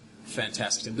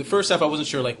fantastic time. The first half, I wasn't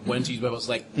sure like when to use, but I was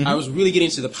like, Mm-hmm. I was really getting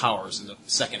into the powers in the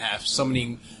second half,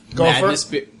 summoning Gopher? madness,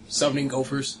 summoning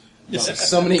gophers,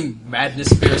 summoning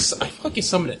madness bears. I fucking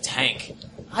summoned a tank.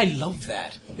 I loved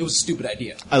that. It was a stupid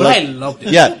idea, but I loved it.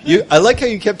 Yeah, I like how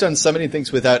you kept on summoning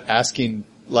things without asking,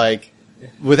 like,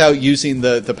 without using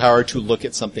the power to look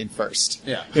at something first.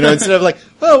 Yeah. You know, instead of like,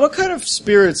 well, what kind of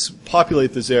spirits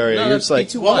populate this area? No, You're that's just like,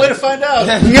 B2. One way to find out.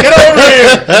 Get over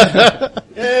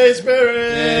here. Yay,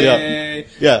 spirit. yeah,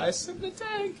 yeah. I summoned a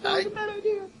tank. That was a bad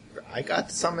idea. I got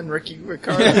to summon Ricky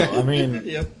Ricardo. I mean,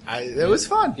 Yep. it was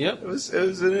fun. Yep. It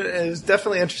was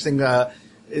definitely interesting.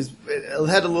 It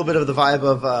had a little bit of the vibe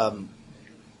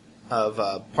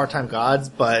of Part-Time Gods,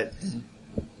 but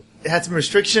it had some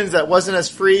restrictions that wasn't as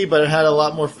free, but it had a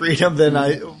lot more freedom than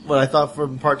what I thought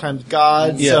from Part-Time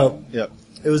Gods. Yeah. So Yep.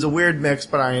 it was a weird mix,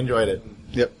 but I enjoyed it.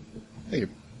 Yep. Thank you.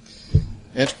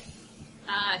 And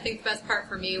I think the best part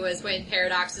for me was when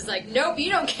Paradox is like, nope,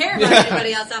 you don't care about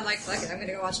anybody else. I'm like, fuck it, I'm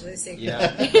gonna go watch Lucy.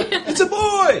 Yeah. It's a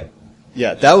boy.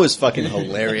 yeah, that was fucking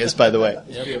hilarious, by the way.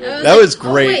 That That was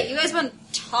great. Oh, wait, you guys want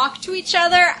to talk to each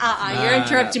other? You're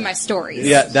interrupting my stories.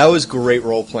 Yeah, that was great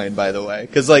role playing, by the way.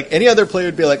 Because like any other player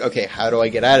would be like, okay, how do I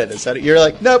get at it? You're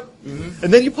like, nope. Mm-hmm.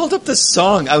 And then you pulled up the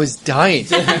song. I was dying.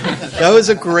 That was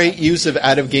a great use of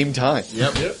out of game time.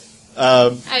 Yep.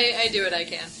 I do what I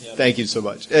can. Thank you so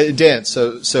much, Dan.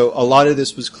 So a lot of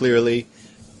this was clearly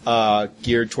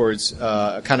geared towards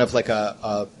kind of like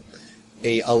a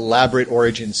elaborate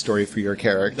origin story for your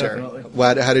character.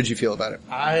 Definitely. How did you feel about it?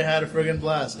 I had a friggin'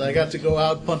 blast. I got to go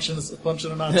out punching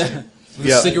a Nazi. With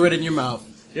a cigarette in your mouth.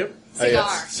 Yep. Cigar.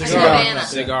 Cigar. A Havana.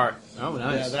 Cigar. Oh, Yeah,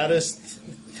 nice. that is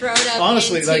Thrown up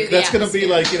honestly into like the that's gonna be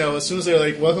atmosphere. like, as soon as they're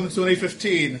like, "Welcome to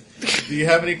 2015. Do you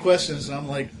have any questions?" And I'm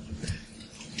like,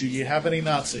 "Do you have any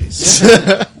Nazis?"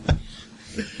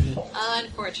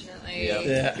 Unfortunately.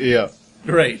 Yeah. Yeah,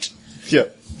 Great. yeah.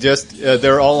 Just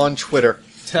they're all on Twitter.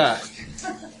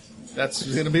 That's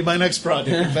going to be my next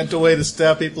project. Invent a way to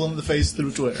stab people in the face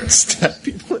through Twitter. Stab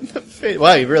people in the face.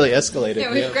 Wow, you really escalated.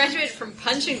 Yeah, we've graduated from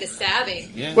punching to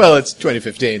stabbing. Yeah. Well, it's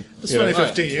 2015. It's you know.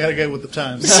 2015. You got to get with the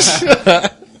times.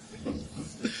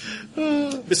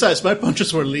 Besides, my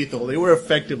punches were lethal. They were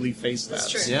effectively face This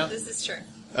stabs. is true. Yeah. This is true.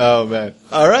 Oh man!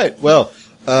 All right. Well,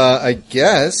 I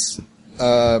guess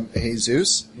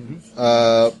Jesus,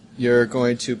 you're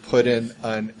going to put in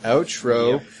an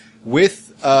outro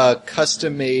with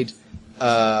custom-made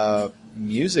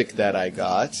music that I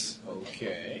got.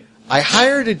 Okay. I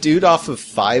hired a dude off of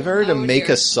Fiverr to Oh, make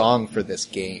dear. a song for this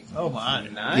game. Oh my!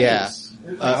 Nice. Yeah.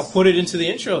 I'll put it into the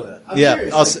intro then. Yeah,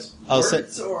 I'll say.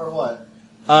 or what?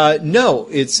 No,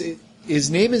 his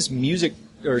name is Music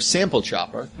or Sample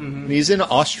Chopper. And he's in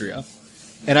Austria,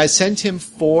 and I sent him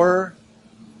four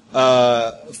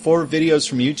videos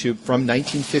from YouTube from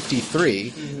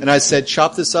 1953, and I said,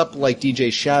 chop this up like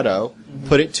DJ Shadow,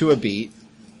 put it to a beat,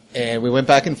 and we went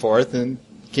back and forth and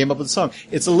came up with a song.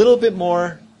 It's a little bit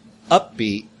more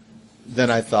upbeat than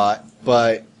I thought,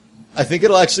 but I think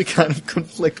it'll actually kind of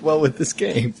conflict well with this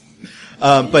game.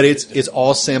 But it's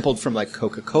all sampled from like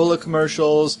Coca-Cola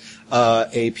commercials,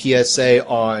 a PSA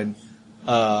on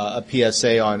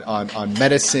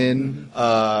medicine,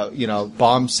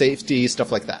 bomb safety,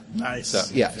 stuff like that. Nice. So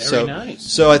yeah, Very nice.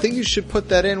 So I think you should put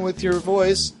that in with your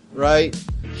voice right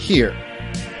here.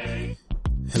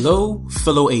 Hello,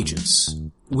 fellow agents.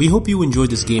 We hope you enjoyed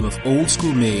this game of Old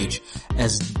School Mage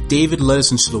as David led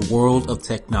us into the world of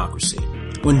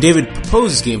technocracy. When David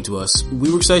proposed this game to us, we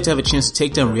were excited to have a chance to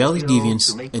take down Reality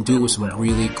Deviants and do it with some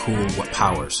really cool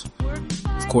powers.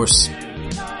 Of course,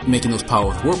 making those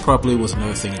powers work properly was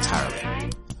another thing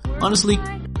entirely. Honestly,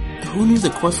 who knew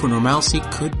that Quest for Normalcy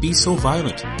could be so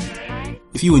violent?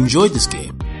 If you enjoyed this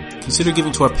game, consider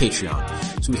giving to our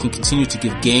Patreon so we can continue to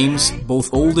give games,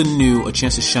 both old and new, a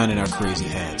chance to shine in our crazy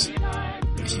hands.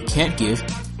 If you can't give,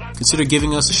 consider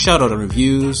giving us a shout out on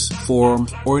reviews,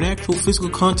 forums, or in actual physical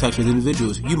contact with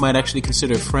individuals you might actually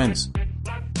consider friends.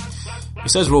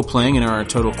 Besides role-playing and our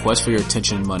eternal quest for your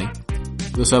attention and money,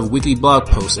 we also have weekly blog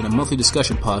posts and a monthly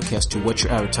discussion podcast to whet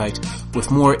your appetite with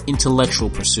more intellectual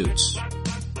pursuits.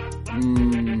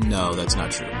 No, that's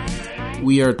not true.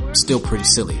 We are still pretty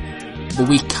silly, but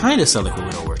we kinda sound like we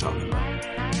know what we're talking about.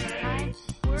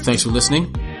 Thanks for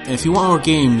listening. And if you want more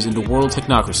games in the world of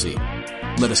technocracy,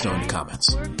 let us know in the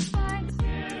comments.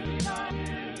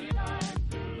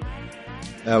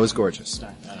 That was gorgeous.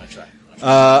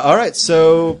 All right,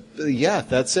 so yeah,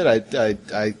 that's it.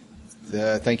 I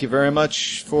thank you very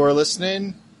much for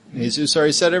listening. Jesus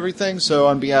already said everything, so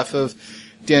on behalf of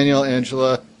Daniel,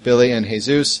 Angela, Billy, and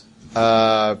Jesus,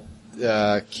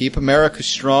 keep America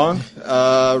strong.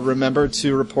 Remember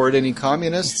to report any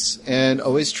communists, and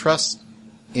always trust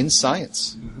in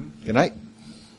science. Good night.